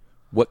 like,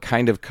 what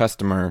kind of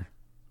customer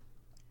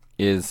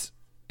is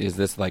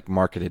this like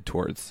marketed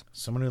towards?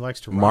 Someone who likes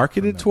to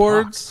marketed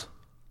towards?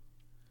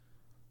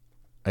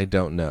 I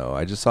don't know.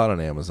 I just saw it on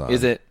Amazon.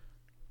 Is it?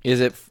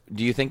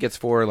 Do you think it's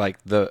for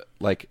like the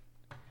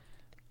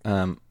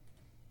a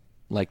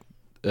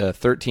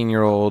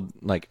 13-year-old?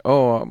 Like,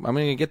 oh, I'm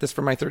going to get this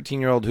for my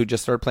 13-year-old who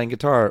just started playing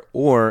guitar,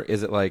 or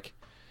is it like,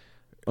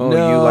 oh,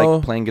 you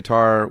like playing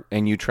guitar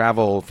and you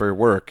travel for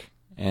work,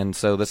 and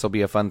so this will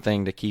be a fun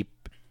thing to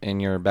keep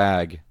in your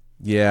bag?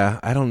 Yeah,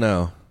 I don't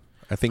know.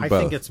 I think both. I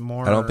think it's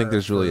more. I don't think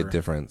there's really a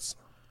difference.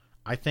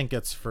 I think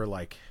it's for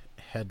like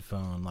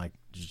headphone, like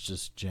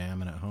just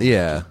jamming at home.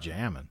 Yeah, just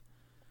jamming.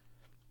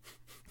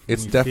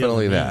 It's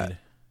definitely that.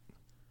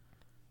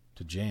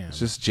 To jam. It's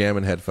just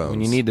jamming headphones.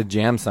 When you need to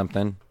jam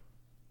something.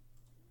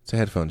 It's a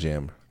headphone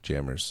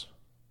jammers.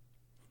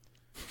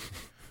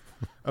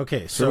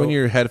 Okay, so when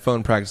you're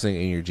headphone practicing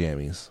in your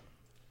jammies.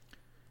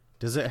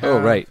 Does it have... Oh,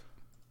 right.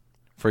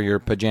 For your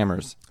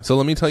pajamas. So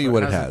let me tell you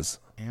what it has.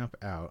 Amp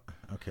out.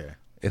 Okay.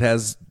 It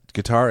has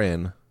guitar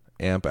in,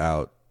 amp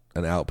out,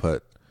 an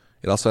output.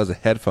 It also has a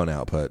headphone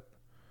output.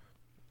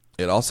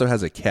 It also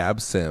has a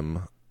cab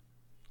sim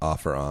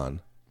offer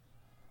on.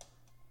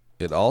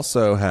 It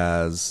also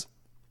has...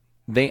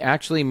 They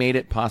actually made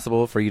it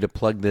possible for you to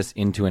plug this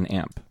into an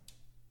amp.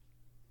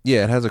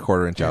 Yeah, it has a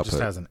 1/4-inch output. It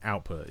just has an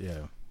output,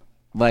 yeah.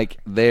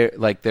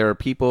 There are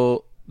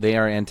people, they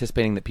are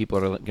anticipating that people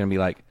are going to be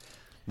like,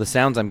 the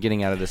sounds I'm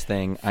getting out of this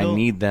thing, Phil, I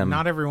need them.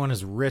 Not everyone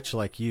is rich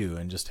like you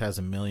and just has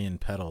a million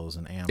pedals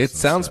and amps. It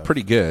sounds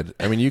pretty good.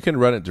 I mean, you can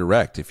run it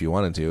direct if you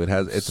wanted to.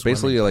 It's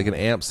basically like an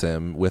amp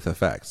sim with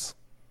effects.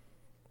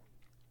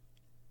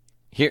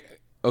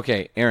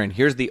 Okay, Aaron,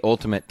 here's the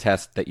ultimate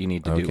test that you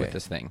need to do with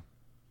this thing.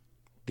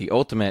 The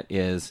ultimate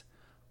is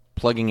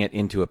plugging it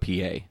into a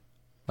PA.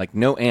 Like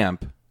no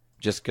amp,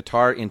 just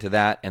guitar into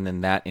that and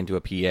then that into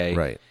a PA.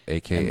 Right,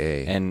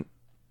 AKA and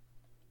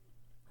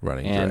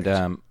running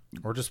direct.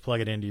 Or just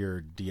plug it into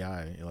your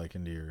DI, like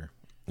into your...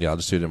 Yeah, I'll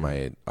just do it in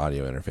my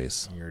audio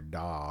interface. Your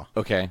DAW.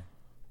 Okay.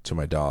 To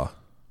my DAW.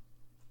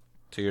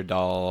 To your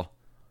DAW.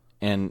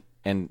 And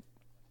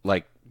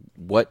like,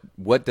 what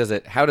does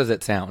it... How does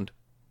it sound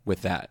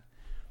with that?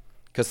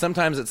 Because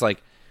sometimes it's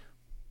like,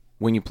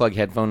 when you plug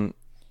headphone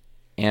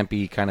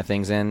ampy kind of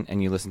things in,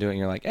 and you listen to it, and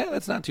you're like,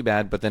 that's not too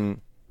bad, but then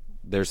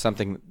there's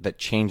something that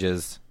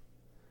changes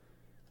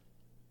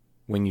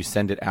when you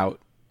send it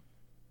out.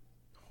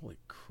 Holy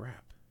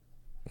crap.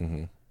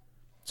 Mm-hmm.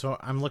 So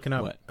I'm looking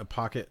up a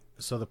Pocket.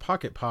 So the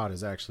Pocket Pod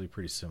is actually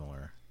pretty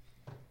similar.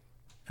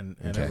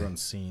 and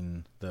everyone's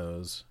seen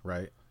those,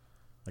 right?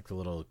 Like the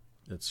little,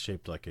 it's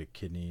shaped like a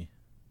kidney.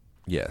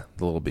 Yeah,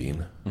 the little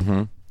bean.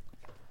 Mm-hmm.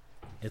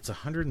 It's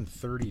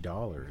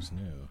 $130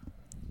 new.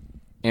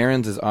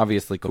 Aaron's is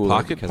obviously cooler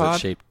Pocket because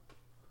Pod?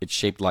 it's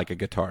shaped like a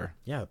guitar.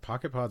 Yeah, the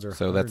Pocket Pods are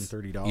So that's-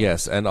 $130.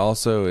 Yes, and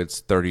also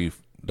it's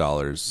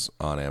 $30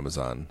 on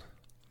Amazon.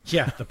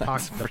 Yeah, the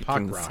Pock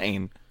Freaking Rock.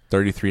 insane.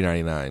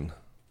 $33.99.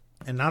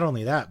 And not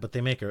only that, but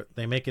they make it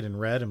in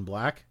red and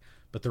black.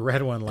 But the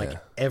red one, like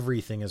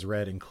everything is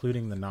red,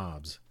 including the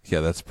knobs.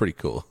 Yeah, that's pretty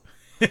cool.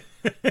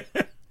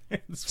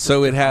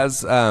 So it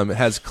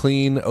has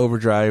clean,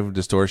 overdrive,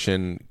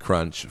 distortion,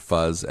 crunch,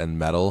 fuzz, and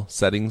metal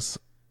settings,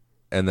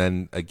 and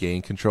then a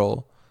gain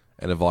control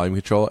and a volume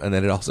control, and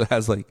then it also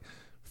has like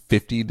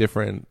 50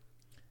 different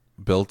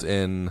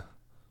built-in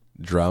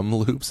drum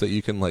loops that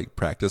you can like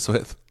practice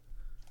with.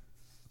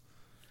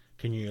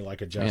 Can you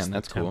like adjust Man,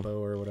 that's the cool.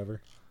 tempo or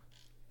whatever?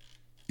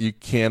 You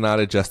cannot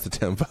adjust the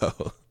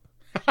tempo.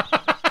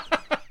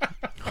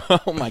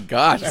 Oh my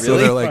gosh! So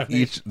Really? they're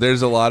like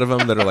there's a lot of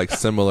them that are like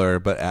similar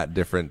but at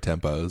different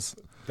tempos.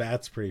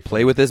 That's pretty.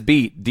 Play with this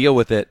beat. Deal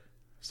with it.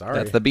 Sorry,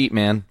 That's the beat,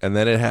 man. And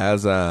then it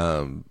has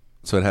so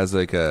it has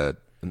like an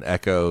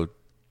echo,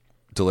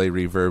 delay,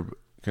 reverb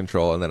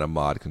control, and then a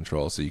mod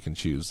control, so you can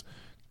choose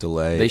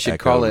delay, They should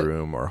echo, call it-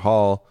 room, or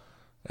hall,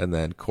 and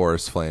then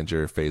chorus,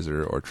 flanger,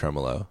 phaser, or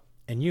tremolo.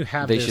 And you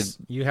have They this.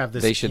 You have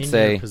this they should in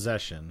say- your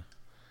possession.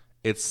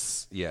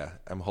 It's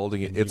I'm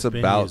holding it. And It's you've been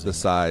about using the it.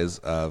 size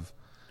of.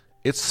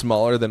 It's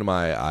smaller than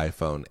my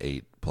iPhone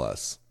 8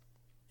 Plus,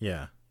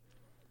 Yeah,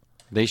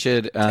 They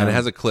should. and it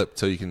has a clip,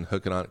 so you can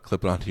clip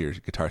it onto your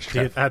guitar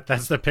strap. dude,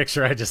 that's the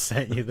picture I just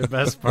sent you. The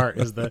best part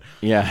is the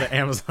Yeah. the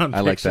Amazon picture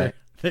I like that.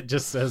 that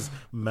just says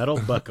metal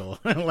buckle,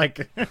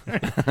 like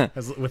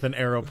with an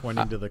arrow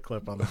pointing to the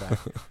clip on the back.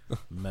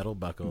 Metal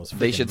buckles.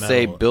 They freaking should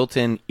say metal,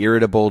 built-in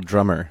irritable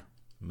drummer.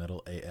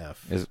 metal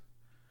AF. Is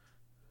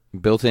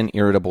built-in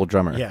irritable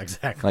drummer. Yeah,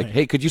 exactly. Like,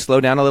 hey, could you slow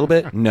down a little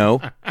bit?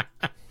 No.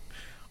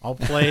 I'll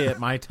play at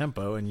my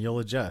tempo and you'll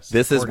adjust.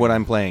 This is what accordingly.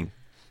 I'm playing.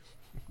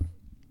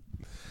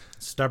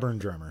 Stubborn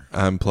drummer.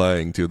 I'm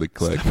playing to the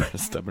click.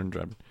 Stubborn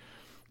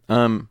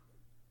drummer.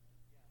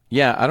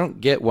 Yeah, I don't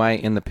get why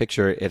in the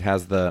picture it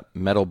has the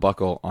metal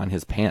buckle on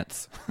his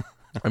pants.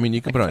 I mean,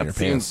 you can put it on your That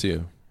pants seems-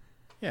 too.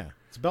 Yeah,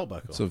 it's a belt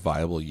buckle. It's a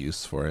viable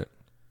use for it.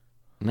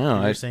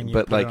 No, You're saying you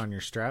but put like, it on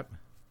your strap?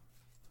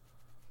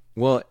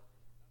 well,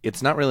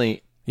 it's not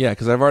really. Yeah,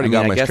 because I've already I mean,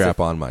 got I my guess strap if-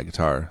 on my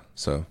guitar,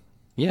 so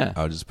Yeah,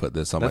 I'll just put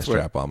this on my That's where-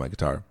 strap on my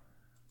guitar.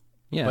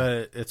 yeah.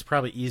 But it's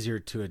probably easier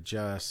to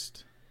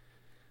adjust.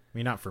 I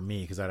mean, not for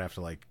me because I'd have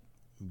to like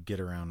get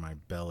around my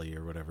belly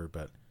or whatever.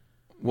 But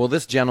Well,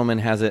 this gentleman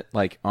has it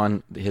like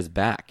on his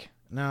back.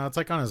 no, it's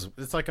like on his.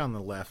 It's like on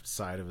the left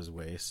side of his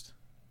waist.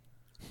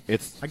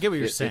 It's. I get what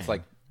you're saying. It's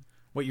like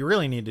What you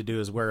really need to do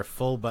is wear a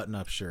full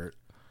button-up shirt,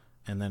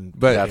 and then.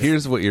 But That's-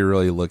 here's what you're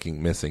really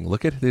missing.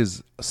 Look at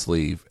his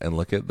sleeve and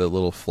look at the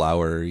little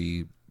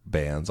flowery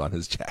bands on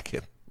his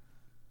jacket.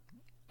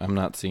 I'm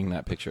not seeing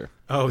that picture.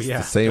 Oh yeah,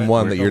 the same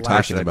one that the you're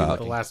last- talking about.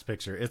 The last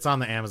picture. It's on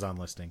the Amazon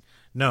listing.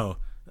 No,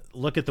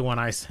 look at the one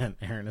I sent,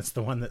 Aaron. It's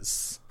the one that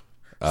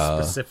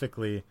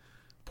specifically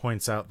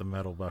points out the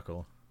metal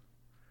buckle.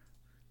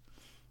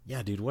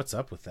 Yeah, dude, what's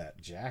up with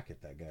that jacket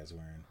that guy's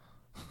wearing?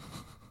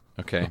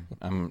 Okay,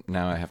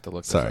 now I have to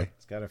look. This Sorry, up.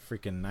 It's got a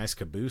freaking nice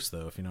caboose,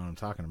 though, if you know what I'm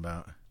talking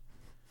about.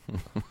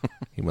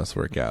 he must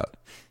work out.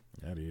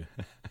 Yeah, dude.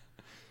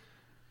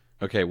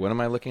 Okay, what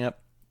am I looking up?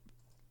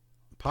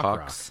 Pop rock.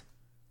 Pox.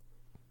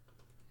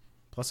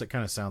 Plus, it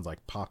kind of sounds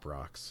like pop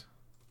rocks,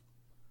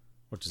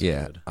 which is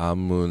Yeah, good.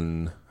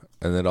 Amun,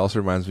 and it also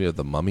reminds me of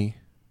the Mummy.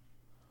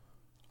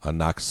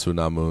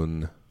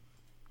 Anaksunamun.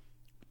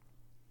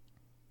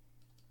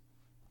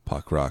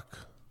 Pop rock.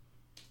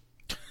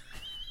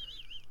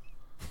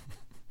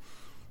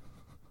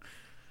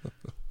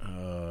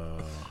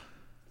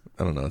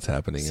 I don't know what's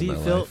happening See, in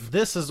my Phil, life.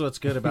 this is what's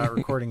good about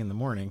recording in the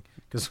morning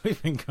because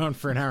we've been going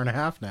for an hour and a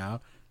half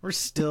now. We're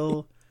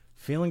still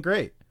feeling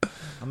great.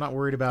 I'm not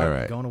worried about All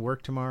right. going to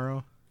work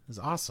tomorrow. It's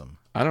awesome.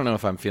 I don't know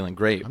if I'm feeling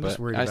great, I'm but just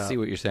worried I about see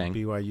what you're saying.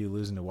 BYU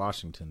losing to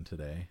Washington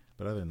today.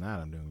 But other than that,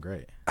 I'm doing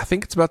great. I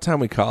think it's about time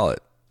we call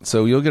it.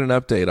 So you'll get an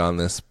update on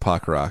this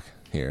Pock Rock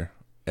here,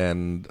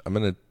 and I'm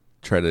gonna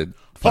try to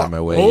find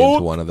my way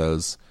into one of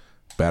those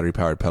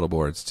battery-powered pedal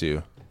boards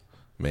too,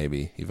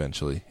 maybe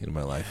eventually in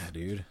my life. Yeah,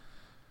 dude.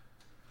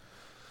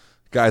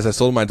 Guys, I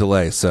sold my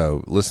delay,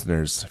 so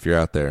listeners, if you're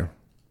out there,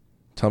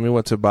 tell me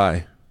what to buy.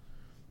 Do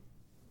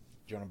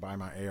you want to buy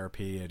my ARP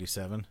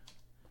 87?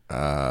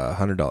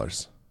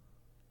 $100.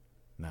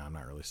 No, I'm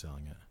not really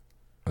selling it.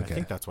 Okay. I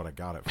think that's what I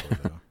got it for,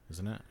 though,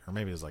 isn't it? Or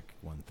maybe it was like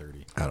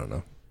 130. I don't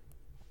know.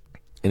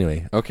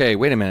 Anyway, Okay,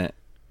 wait a minute.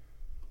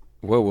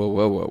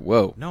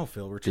 Whoa. No,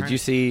 Phil, we're trying. Did you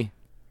see?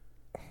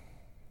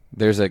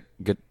 There's a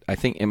good. I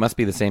think it must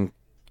be the same.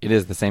 It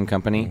is the same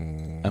company.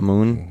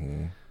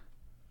 Amun.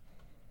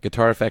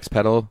 Guitar effects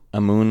pedal.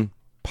 Amun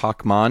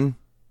Pacman.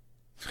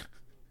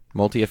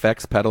 Multi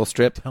effects pedal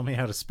strip. Tell me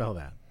how to spell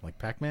that. Like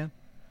Pac-Man?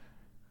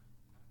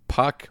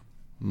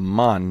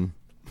 Pacman.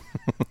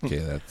 okay,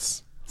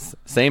 that's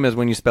Same as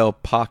when you spell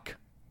Pock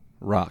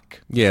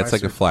Rock. Yeah, If it's I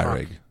like a search fly Pock-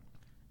 rig.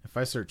 If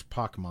I search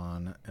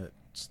Pokemon, it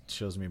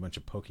shows me a bunch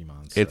of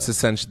Pokemon stuff. It's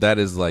essentially that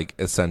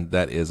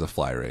is a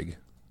fly rig.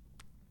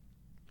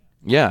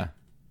 Yeah.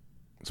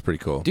 It's pretty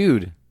cool.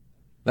 Dude,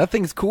 that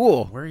thing's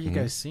cool. Where are you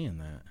guys seeing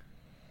that?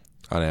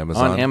 On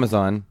Amazon. On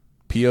Amazon.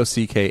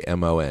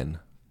 Pockmon.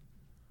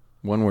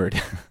 One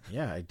word.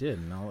 Yeah, I did,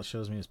 and all it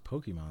shows me is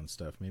Pokemon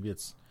stuff. Maybe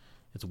it's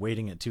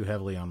weighting it too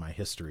heavily on my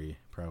history,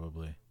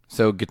 probably.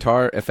 So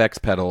guitar effects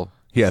pedal.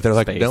 Yeah, they're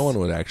like, Space. no one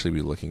would actually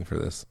be looking for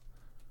this.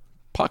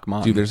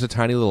 Pokemon. Dude, there's a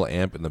tiny little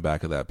amp in the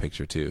back of that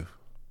picture, too.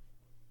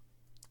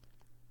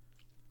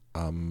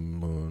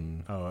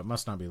 Oh, it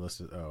must not be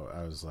listed. Oh,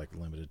 I was like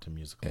limited to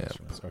musical Yeah.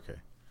 instruments. Okay,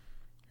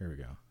 here we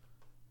go.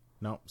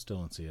 Nope, still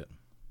don't see it.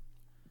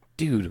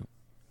 Dude,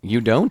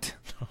 you don't?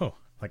 Oh,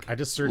 like I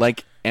just searched.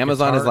 Like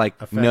Amazon is guitar like,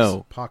 effects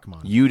no,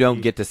 Pokemon. you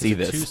don't get to see Is it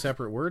this. Two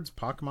separate words,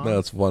 Pokemon. No,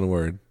 it's one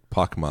word.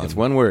 Pokemon. It's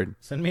one word.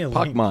 Send me a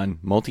link. Pokemon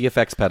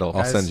multi-effects pedal.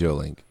 I'll Guys- send you a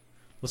link.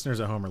 Listeners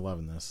at home are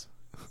loving this.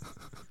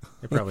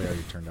 They probably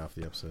already turned off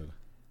the episode.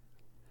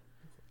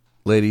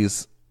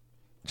 Ladies,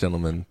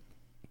 gentlemen,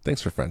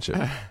 thanks for friendship.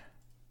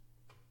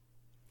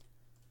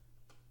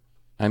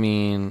 I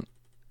mean,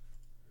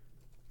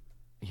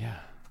 yeah.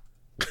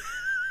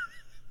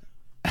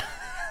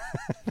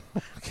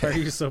 Why are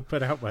you so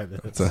put out by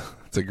this?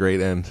 It's a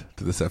great end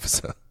to this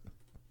episode.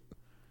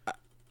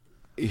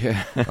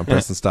 Yeah. I'm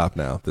pressing stop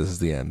now. This is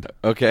the end.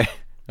 Okay.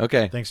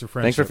 Thanks for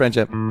friendship. Thanks for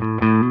friendship.